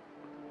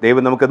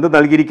ദൈവം നമുക്ക് എന്ത്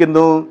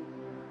നൽകിയിരിക്കുന്നു?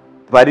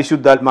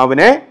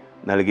 പരിശുദ്ധാത്മാവിനെ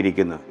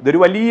നൽകിയിരിക്കുന്നു. ഇതൊരു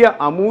വലിയ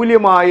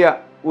അമൂല്യമായ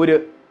ഒരു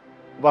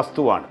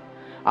വസ്തുവാണ്,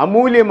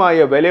 അമൂല്യമായ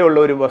വിലയുള്ള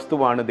ഒരു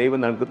വസ്തുവാണ് ദൈവം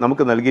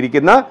നമുക്ക്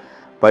നൽകിയിരിക്കുന്ന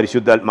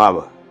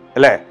പരിശുദ്ധാത്മാവ്,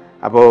 അല്ലേ?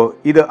 അപ്പോൾ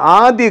ഇത്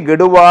ആദ്യ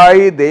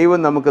ഗഡുവായി ദൈവം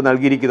നമുക്ക്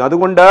നൽകിയിരിക്കുന്നു.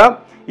 അതുകൊണ്ട്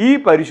ഈ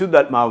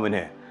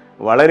പരിശുദ്ധാത്മാവിനെ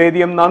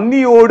വളരെയധികം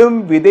നന്ദിയോടും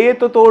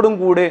വിധേയത്വത്തോടും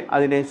കൂടെ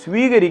അതിനെ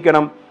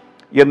സ്വീകരിക്കണം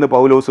എന്ന്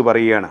പൗലോസ്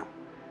പറയുകയാണ്.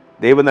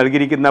 ദൈവം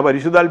നൽകിയിരിക്കുന്ന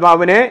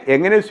പരിശുദ്ധാത്മാവിനെ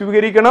എങ്ങനെ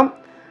സ്വീകരിക്കണം?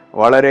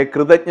 വളരെ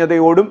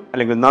കൃതജ്ഞതയോടും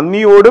അല്ലെങ്കിൽ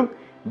നന്ദിയോടും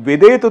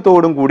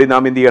വിധേയത്വത്തോടും കൂടി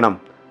നാം എന്ത് ചെയ്യണം?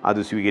 അത്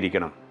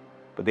സ്വീകരിക്കണം.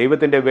 ഇപ്പോൾ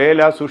ദൈവത്തിൻ്റെ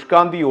വേല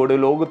ശുഷ്കാന്തിയോട്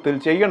ലോകത്തിൽ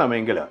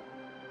ചെയ്യണമെങ്കിൽ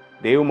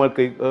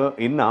ദൈവങ്ങൾക്ക്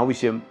ഇന്ന്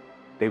ആവശ്യം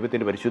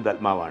ദൈവത്തിൻ്റെ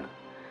പരിശുദ്ധാത്മാവാണ്.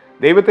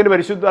 ദൈവത്തിൻ്റെ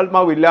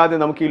പരിശുദ്ധാത്മാവ് ഇല്ലാതെ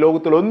നമുക്ക് ഈ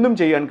ലോകത്തിൽ ഒന്നും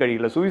ചെയ്യാൻ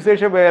കഴിയില്ല.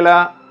 സുവിശേഷ വേല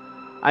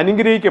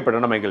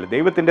അനുഗ്രഹിക്കപ്പെടണമെങ്കിൽ,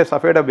 ദൈവത്തിൻ്റെ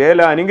സഭയുടെ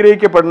വേല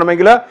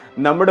അനുഗ്രഹിക്കപ്പെടണമെങ്കിൽ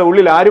നമ്മുടെ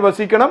ഉള്ളിൽ ആര്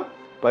വസിക്കണം?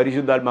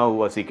 പരിശുദ്ധാത്മാവ്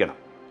വസിക്കണം,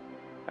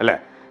 അല്ലേ?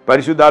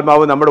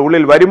 പരിശുദ്ധാത്മാവ് നമ്മുടെ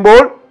ഉള്ളിൽ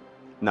വരുമ്പോൾ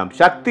നാം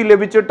ശക്തി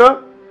ലഭിച്ചിട്ട്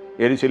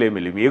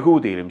യെരുശലേമിലും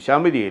യഹൂദയിലും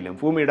ശമരിയയിലും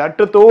ഭൂമിയുടെ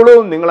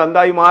അറ്റത്തോളവും നിങ്ങൾ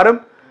എന്തായി മാറും?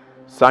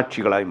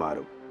 സാക്ഷികളായി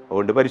മാറും.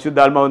 അതുകൊണ്ട്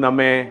പരിശുദ്ധാത്മാവ്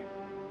നമ്മെ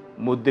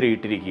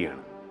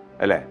മുദ്രയിട്ടിരിക്കുകയാണ്,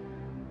 അല്ലേ?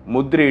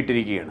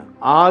 മുദ്രയിട്ടിരിക്കുകയാണ്.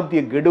 ആദ്യ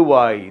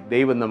ഗഡുവായി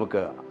ദൈവം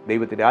നമുക്ക്,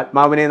 ദൈവത്തിൻ്റെ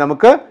ആത്മാവിനെ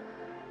നമുക്ക്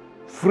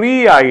ഫ്രീ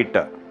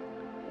ആയിട്ട്,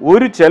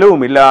 ഒരു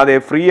ചെലവുമില്ലാതെ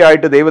ഫ്രീ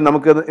ആയിട്ട് ദൈവം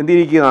നമുക്ക്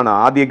എന്തിരിക്കുകയാണ്?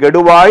 ആദ്യ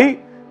ഗഡുവായി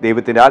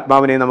ദൈവത്തിൻ്റെ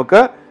ആത്മാവിനെ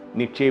നമുക്ക്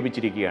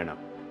നിക്ഷേപിച്ചിരിക്കുകയാണ്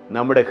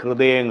നമ്മുടെ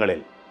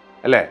ഹൃദയങ്ങളിൽ,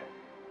 അല്ലേ?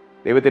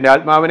 ദൈവത്തിൻ്റെ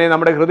ആത്മാവിനെ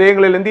നമ്മുടെ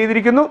ഹൃദയങ്ങളിൽ എന്ത്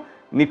ചെയ്തിരിക്കുന്നു?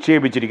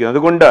 നിക്ഷേപിച്ചിരിക്കുന്നു.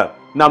 അതുകൊണ്ട്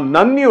നാം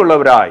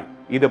നന്ദിയുള്ളവരായി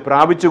ഇത്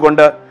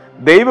പ്രാപിച്ചുകൊണ്ട്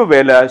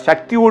ദൈവവേല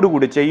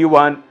ശക്തിയോടുകൂടി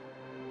ചെയ്യുവാൻ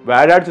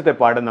വ്യാഴാഴ്ചത്തെ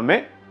പാഠം നമ്മെ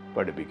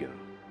പഠിപ്പിക്കുന്നു.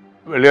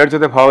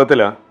 വെള്ളിയാഴ്ചത്തെ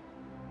ഭാഗത്തിൽ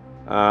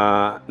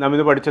നാം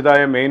ഇത്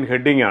പഠിച്ചതായ മെയിൻ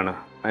ഹെഡിങ് ആണ്.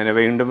 അതിനെ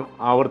വീണ്ടും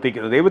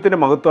ആവർത്തിക്കുന്നത് ദൈവത്തിൻ്റെ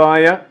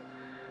മഹത്വമായ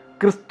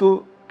ക്രിസ്തു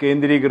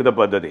കേന്ദ്രീകൃത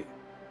പദ്ധതി.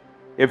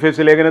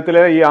 എഫേസ്യ ലേഖനത്തിൽ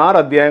ഈ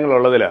 6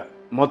 അധ്യായങ്ങളുള്ളതിൽ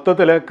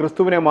മൊത്തത്തിൽ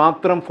ക്രിസ്തുവിനെ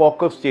മാത്രം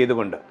ഫോക്കസ്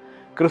ചെയ്തുകൊണ്ട്,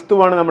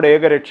 ക്രിസ്തുവാണ് നമ്മുടെ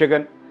ഏക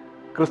രക്ഷകൻ,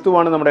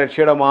 ക്രിസ്തുവാണ് നമ്മുടെ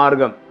രക്ഷയുടെ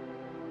മാർഗം,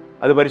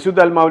 അത്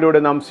പരിശുദ്ധാത്മാവിലൂടെ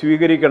നാം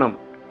സ്വീകരിക്കണം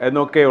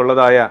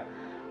എന്നൊക്കെയുള്ളതായ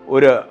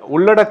ഒരു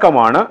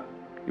ഉള്ളടക്കമാണ്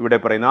ഇവിടെ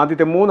പറയുന്നത്.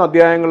 ആദ്യത്തെ 3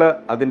 അധ്യായങ്ങൾ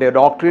അതിൻ്റെ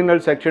ഡോക്ട്രിനൽ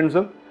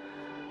സെക്ഷൻസും,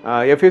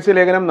 എഫേസ്യ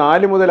ലേഖനം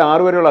 4 മുതൽ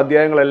 6 വരെയുള്ള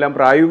അധ്യായങ്ങളെല്ലാം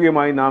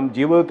പ്രായോഗികമായി നാം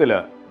ജീവിതത്തിൽ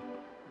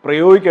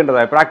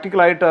പ്രയോഗിക്കേണ്ടതായ,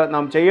 പ്രാക്ടിക്കലായിട്ട്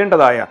നാം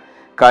ചെയ്യേണ്ടതായ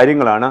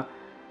കാര്യങ്ങളാണ്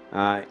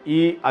ഈ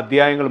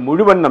അധ്യായങ്ങൾ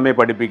മുഴുവൻ നമ്മെ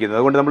പഠിപ്പിക്കുന്നത്.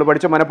 അതുകൊണ്ട് നമ്മൾ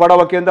പഠിച്ച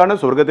മനപ്പാഠവാക്യം എന്താണ്?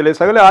 സ്വർഗത്തിലെ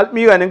സകല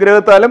ആത്മീയ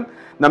അനുഗ്രഹത്താലും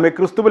നമ്മെ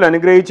ക്രിസ്തുവിൽ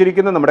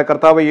അനുഗ്രഹിച്ചിരിക്കുന്ന നമ്മുടെ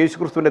കർത്താവ് യേശു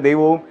ക്രിസ്തുവിൻ്റെ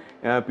ദൈവവും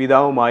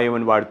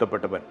പിതാവുമായവൻ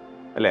വാഴ്ത്തപ്പെട്ടവൻ,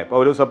 അല്ലേ?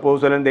 പൗലോസ്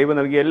അപ്പോസ്തലൻ ദൈവം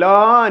നൽകിയ എല്ലാ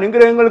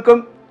അനുഗ്രഹങ്ങൾക്കും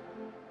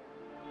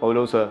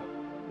പൗലോസ്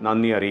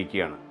നന്ദി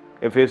അറിയിക്കുകയാണ്.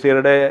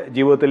 എഫേസ്യരുടെ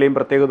ജീവിതത്തിലെയും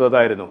പ്രത്യേകത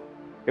അതായിരുന്നു.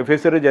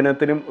 എഫെസ്യർ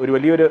ജനത്തിനും ഒരു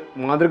വലിയൊരു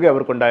മാതൃക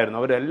അവർക്കുണ്ടായിരുന്നു.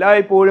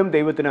 അവരെല്ലായ്പ്പോഴും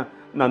ദൈവത്തിന്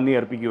നന്ദി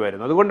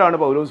അർപ്പിക്കുമായിരുന്നു. അതുകൊണ്ടാണ്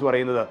പൗലോസ്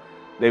പറയുന്നത്,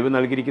 ദൈവം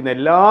നൽകിയിരിക്കുന്ന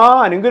എല്ലാ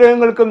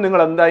അനുഗ്രഹങ്ങൾക്കും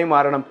നിങ്ങൾ എന്തായി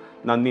മാറണം?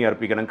 നന്ദി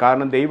അർപ്പിക്കണം.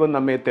 കാരണം ദൈവം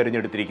നമ്മെ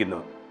തിരഞ്ഞെടുത്തിരിക്കുന്നു.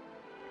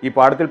 ഈ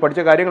പാഠത്തിൽ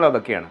പഠിച്ച കാര്യങ്ങൾ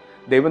അതൊക്കെയാണ്.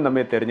 ദൈവം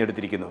നമ്മെ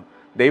തിരഞ്ഞെടുത്തിരിക്കുന്നു.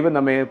 ദൈവം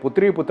നമ്മെ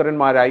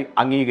പുത്രീപുത്രന്മാരായി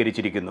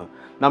അംഗീകരിച്ചിരിക്കുന്നു.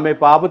 നമ്മെ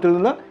പാപത്തിൽ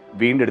നിന്ന്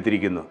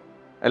വീണ്ടെടുത്തിരിക്കുന്നു.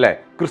 അല്ലേ?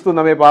 ക്രിസ്തു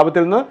നമ്മെ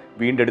പാപത്തിൽ നിന്ന്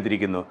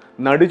വീണ്ടെടുത്തിരിക്കുന്നു.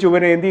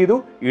 നടുചുവനെ എന്ത് ചെയ്തു?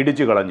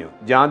 ഇടിച്ചു കളഞ്ഞു.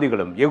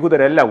 ജാതികളും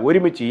യഹൂദരെല്ലാം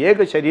ഒരുമിച്ച്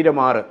ഏക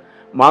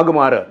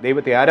ശരീരമാകുമാറ്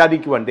ദൈവത്തെ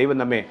ആരാധിക്കുവാൻ ദൈവം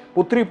നമ്മെ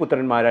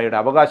പുത്രീപുത്രന്മാരായുടെ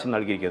അവകാശം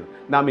നൽകിയിരിക്കുന്നു.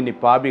 നാം ഇനി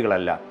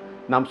പാപികളല്ല,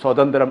 നാം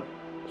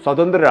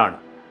സ്വതന്ത്രരാണ്.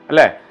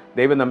 അല്ലേ?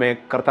 ദൈവം നമ്മെ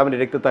കർത്താവിൻ്റെ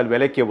രക്തത്താൽ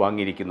വിലയ്ക്ക്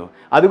വാങ്ങിയിരിക്കുന്നു.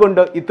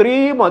 അതുകൊണ്ട്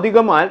ഇത്രയും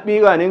അധികം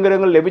ആത്മീക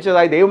അനുഗ്രഹങ്ങൾ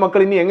ലഭിച്ചതായി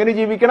ദൈവമക്കൾ ഇനി എങ്ങനെ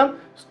ജീവിക്കണം?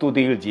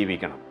 സ്തുതിയിൽ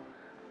ജീവിക്കണം.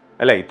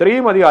 അല്ലേ?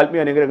 ഇത്രയും അധികം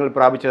ആത്മീയ അനുഗ്രഹങ്ങൾ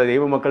പ്രാപിച്ചതായി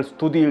ദൈവമക്കൾ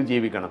സ്തുതിയിൽ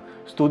ജീവിക്കണം.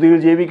 സ്തുതിയിൽ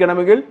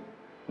ജീവിക്കണമെങ്കിൽ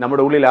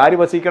നമ്മുടെ ഉള്ളിൽ ആര്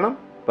വസിക്കണം?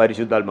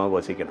 പരിശുദ്ധാത്മാവ്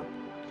വസിക്കണം.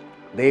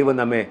 ദൈവം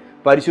നമ്മെ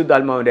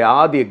പരിശുദ്ധാത്മാവിൻ്റെ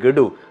ആദ്യ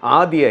ഗഡു,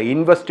 ആദ്യ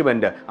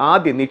ഇൻവെസ്റ്റ്മെൻറ്റ്,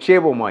 ആദ്യ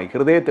നിക്ഷേപവുമായി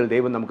ഹൃദയത്തിൽ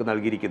ദൈവം നമുക്ക്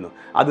നൽകിയിരിക്കുന്നു.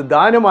 അത്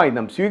ദാനമായി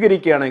നാം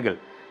സ്വീകരിക്കുകയാണെങ്കിൽ,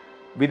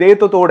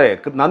 വിധേയത്വത്തോടെ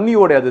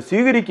നന്ദിയോടെ അത്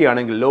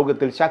സ്വീകരിക്കുകയാണെങ്കിൽ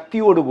ലോകത്തിൽ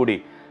ശക്തിയോടുകൂടി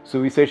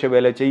സുവിശേഷ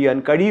വേല ചെയ്യാൻ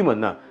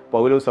കഴിയുമെന്ന്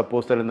പൗലോസ്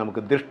അപ്പോസ്തലൻ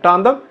നമുക്ക്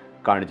ദൃഷ്ടാന്തം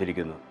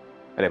കാണിച്ചിരിക്കുന്നു.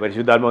 അല്ലെ?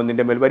 പരിശുദ്ധാത്മാവ്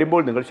നിന്റെ മേൽ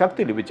വരുമ്പോൾ നിങ്ങൾ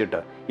ശക്തി ലഭിച്ചിട്ട്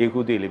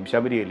യഹൂദയിലും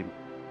ശമരിയയിലും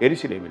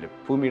യെരുശലേമിലും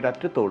ഭൂമിയുടെ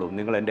അറ്റത്തോളവും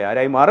നിങ്ങൾ എൻ്റെ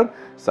ആരായി മാറും?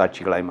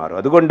 സാക്ഷികളായി മാറും.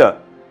 അതുകൊണ്ട്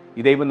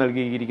ഈ ദൈവം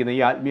നൽകിയിരിക്കുന്ന ഈ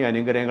ആത്മീയ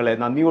അനുഗ്രഹങ്ങളെ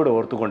നന്ദിയോടെ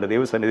ഓർത്തുകൊണ്ട്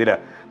ദൈവസന്നിധിയിൽ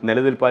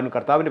നിലനിൽപ്പാൻ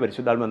കർത്താവിൻ്റെ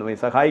പരിശുദ്ധാത്മാവ് നമ്മെ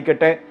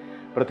സഹായിക്കട്ടെ.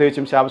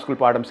 പ്രത്യേകിച്ചും ശാബത്ത് സ്കൂൾ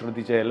പാഠം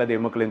ശ്രദ്ധിച്ച എല്ലാ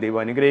ദൈവമക്കളെയും ദൈവം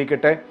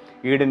അനുഗ്രഹിക്കട്ടെ.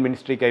 ഈഡൻ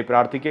മിനിസ്ട്രിക്കായി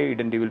പ്രാർത്ഥിക്കുക.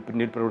 ഈഡൻ ടിവിയിൽ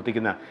പിന്നിൽ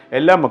പ്രവർത്തിക്കുന്ന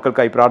എല്ലാ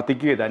മക്കൾക്കായി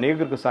പ്രാർത്ഥിക്കുക. ഇത്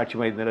അനേകർക്ക്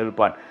സാക്ഷ്യമായി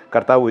നിലനിൽപ്പാൻ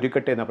കർത്താവ്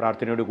ഒരുക്കട്ടെ എന്ന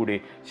പ്രാർത്ഥനയോടുകൂടി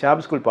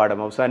ശാബത്ത് സ്കൂൾ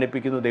പാഠം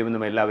അവസാനിപ്പിക്കുന്നു. ദൈവം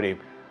നമ്മെ എല്ലാവരെയും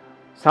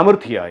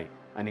സമൃദ്ധിയായി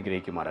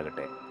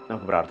അനുഗ്രഹിക്കുമാറാകട്ടെ.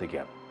 നമുക്ക്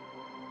പ്രാർത്ഥിക്കാം.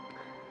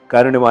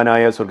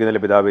 കാരുണ്യവാനായ സ്വർഗ്ഗീയ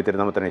പിതാവേ,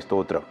 തിരുനാമത്തിന്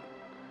സ്തോത്രം.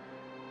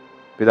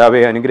 പിതാവെ,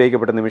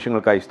 അനുഗ്രഹിക്കപ്പെട്ട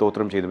നിമിഷങ്ങൾക്കായി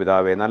സ്തോത്രം ചെയ്തു.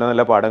 പിതാവെ, നല്ല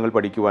നല്ല പാഠങ്ങൾ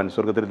പഠിക്കുവാൻ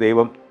സ്വർഗ്ഗത്തിൽ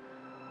ദൈവം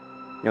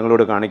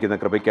ഞങ്ങളോട് കാണിക്കുന്ന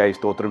കൃപയ്ക്കായി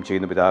സ്തോത്രം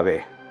ചെയ്യുന്നു. പിതാവേ,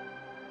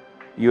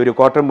 ഈ ഒരു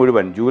ക്വാർട്ടർ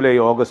മുഴുവൻ, ജൂലൈ,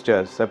 ഓഗസ്റ്റ്,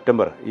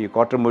 സെപ്റ്റംബർ, ഈ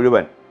ക്വാർട്ടർ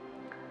മുഴുവൻ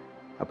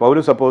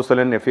പൗലോസ്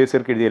അപ്പോസ്തലൻ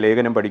എഫേസ്യർക്ക് എഴുതിയ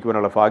ലേഖനം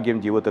പഠിക്കുവാനുള്ള ഭാഗ്യം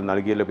ജീവിതത്തിൽ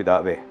നൽകിയല്ലോ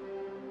പിതാവേ.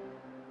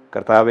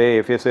 കർത്താവെ,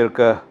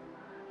 എഫേസ്യർക്ക്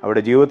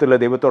അവരുടെ ജീവിതത്തിലുള്ള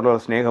ദൈവത്തോടുള്ള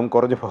സ്നേഹം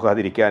കുറഞ്ഞു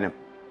പോകാതിരിക്കാനും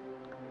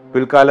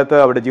പിൽക്കാലത്ത്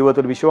അവരുടെ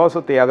ജീവിതത്തിൽ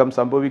വിശ്വാസത്യാഗം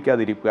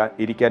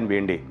സംഭവിക്കാതിരിക്കാൻ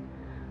വേണ്ടി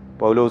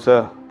പൗലോസ്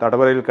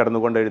തടവറയിൽ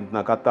കടന്നുകൊണ്ട്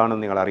എഴുതുന്ന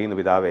കത്താണെന്ന് നിങ്ങൾ അറിയുന്നു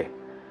പിതാവേ.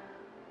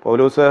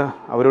 പൗലോസ്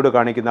അവരോട്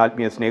കാണിക്കുന്ന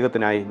ആത്മീയ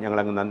സ്നേഹത്തിനായി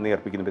ഞങ്ങളങ്ങ് നന്ദി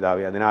അർപ്പിക്കുന്നു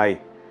പിതാവേ. അതിനായി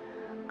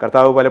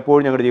കർത്താവ്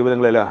പലപ്പോഴും ഞങ്ങളുടെ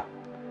ജീവിതങ്ങളിൽ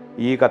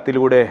ഈ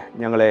കത്തിലൂടെ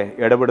ഞങ്ങളെ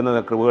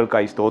ഇടപെടുന്ന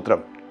കൃപകൾക്കായി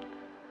സ്തോത്രം.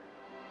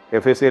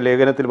 എഫെസ്യ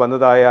ലേഖനത്തിൽ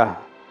വന്നതായ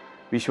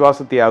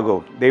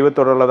വിശ്വാസത്യാഗവും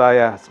ദൈവത്തോടുള്ളതായ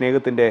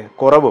സ്നേഹത്തിൻ്റെ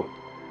കുറവും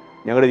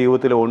ഞങ്ങളുടെ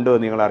ജീവിതത്തിൽ ഉണ്ട്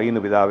എന്ന് നിങ്ങൾ അറിയുന്നു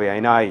പിതാവേ.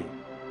 അതിനായി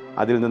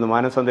അതിൽ നിന്ന്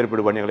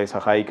മാനസാന്തരപ്പെടുവാൻ ഞങ്ങളെ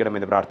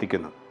സഹായിക്കണമെന്ന്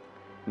പ്രാർത്ഥിക്കുന്നു.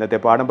 ഇന്നത്തെ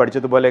പാഠം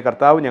പഠിച്ചതുപോലെ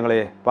കർത്താവ് ഞങ്ങളെ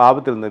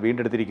പാപത്തിൽ നിന്ന്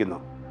വീണ്ടെടുത്തിരിക്കുന്നു,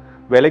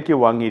 വിലയ്ക്ക്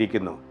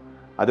വാങ്ങിയിരിക്കുന്നു.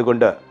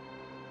 അതുകൊണ്ട്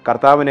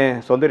കർത്താവിനെ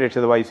സ്വന്തം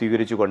രക്ഷിതാവായി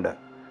സ്വീകരിച്ചുകൊണ്ട്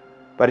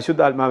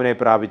പരിശുദ്ധാത്മാവിനെ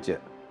പ്രാപിച്ച്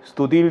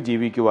സ്തുതിയിൽ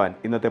ജീവിക്കുവാൻ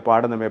ഇന്നത്തെ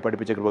പാഠം നമ്മെ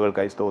പഠിപ്പിച്ച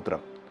കൃപകൾക്കായി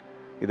സ്തോത്രം.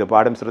 ഇത്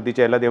പാഠം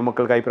ശ്രദ്ധിച്ച എല്ലാ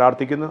ദൈവമക്കൾക്കായി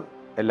പ്രാർത്ഥിക്കുന്നു.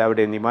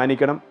 എല്ലാവരുടെയും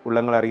നിമാനിക്കണം.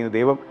 ഉള്ളങ്ങൾ അറിയുന്ന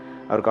ദൈവം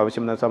അവർക്ക്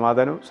ആവശ്യമായ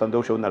സമാധാനവും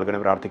സന്തോഷവും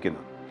നൽകണം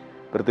പ്രാർത്ഥിക്കുന്നു.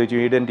 പ്രത്യേകിച്ച്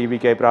ഈഡൻ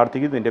ടിവിക്കായി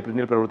പ്രാർത്ഥിക്കുന്നു. എൻ്റെ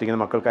പിന്നിൽ പ്രവർത്തിക്കുന്ന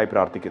മക്കൾക്കായി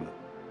പ്രാർത്ഥിക്കുന്നു.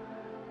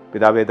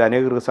 പിതാവേ, ഇത്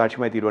അനേകർക്ക്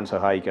സാക്ഷ്യമായി തീരുവാൻ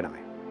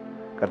സഹായിക്കണമേ.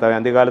 കർത്താവെ,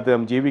 അന്ത്യകാലത്ത്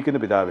നാം ജീവിക്കുന്ന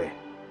പിതാവേ,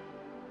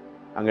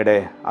 അങ്ങയുടെ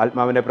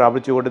ആത്മാവിനെ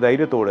പ്രാപിച്ചുകൊണ്ട്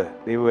ധൈര്യത്തോട്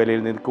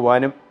ദൈവവേലയിൽ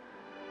നിൽക്കുവാനും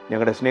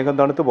ഞങ്ങളുടെ സ്നേഹം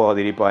തണുത്തു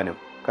പോകാതിരിക്കാനും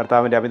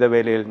കർത്താവിൻ്റെ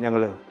അമിതവേലയിൽ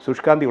ഞങ്ങൾ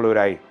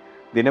ശുഷ്കാന്തിയുള്ളവരായി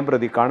ദിനം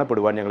പ്രതി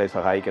കാണപ്പെടുവാൻ ഞങ്ങളെ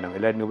സഹായിക്കണം.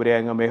 എല്ലാവരും ഉപരി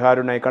അങ്ങ്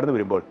മേഹാരുനായി കടന്നു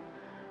വരുമ്പോൾ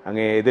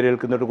അങ്ങേ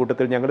എതിരേൽക്കുന്ന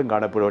കൂട്ടത്തിൽ ഞങ്ങളും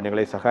കാണപ്പെടുവാൻ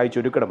ഞങ്ങളെ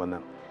സഹായിച്ചൊരുക്കണമെന്ന്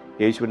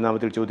യേശുവിൻ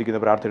നാമത്തിൽ ചോദിക്കുന്ന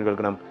പ്രാർത്ഥന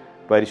കേൾക്കണം.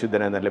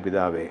 പരിശുദ്ധനായ നല്ല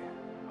പിതാവേ,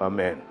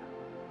 ആമേൻ.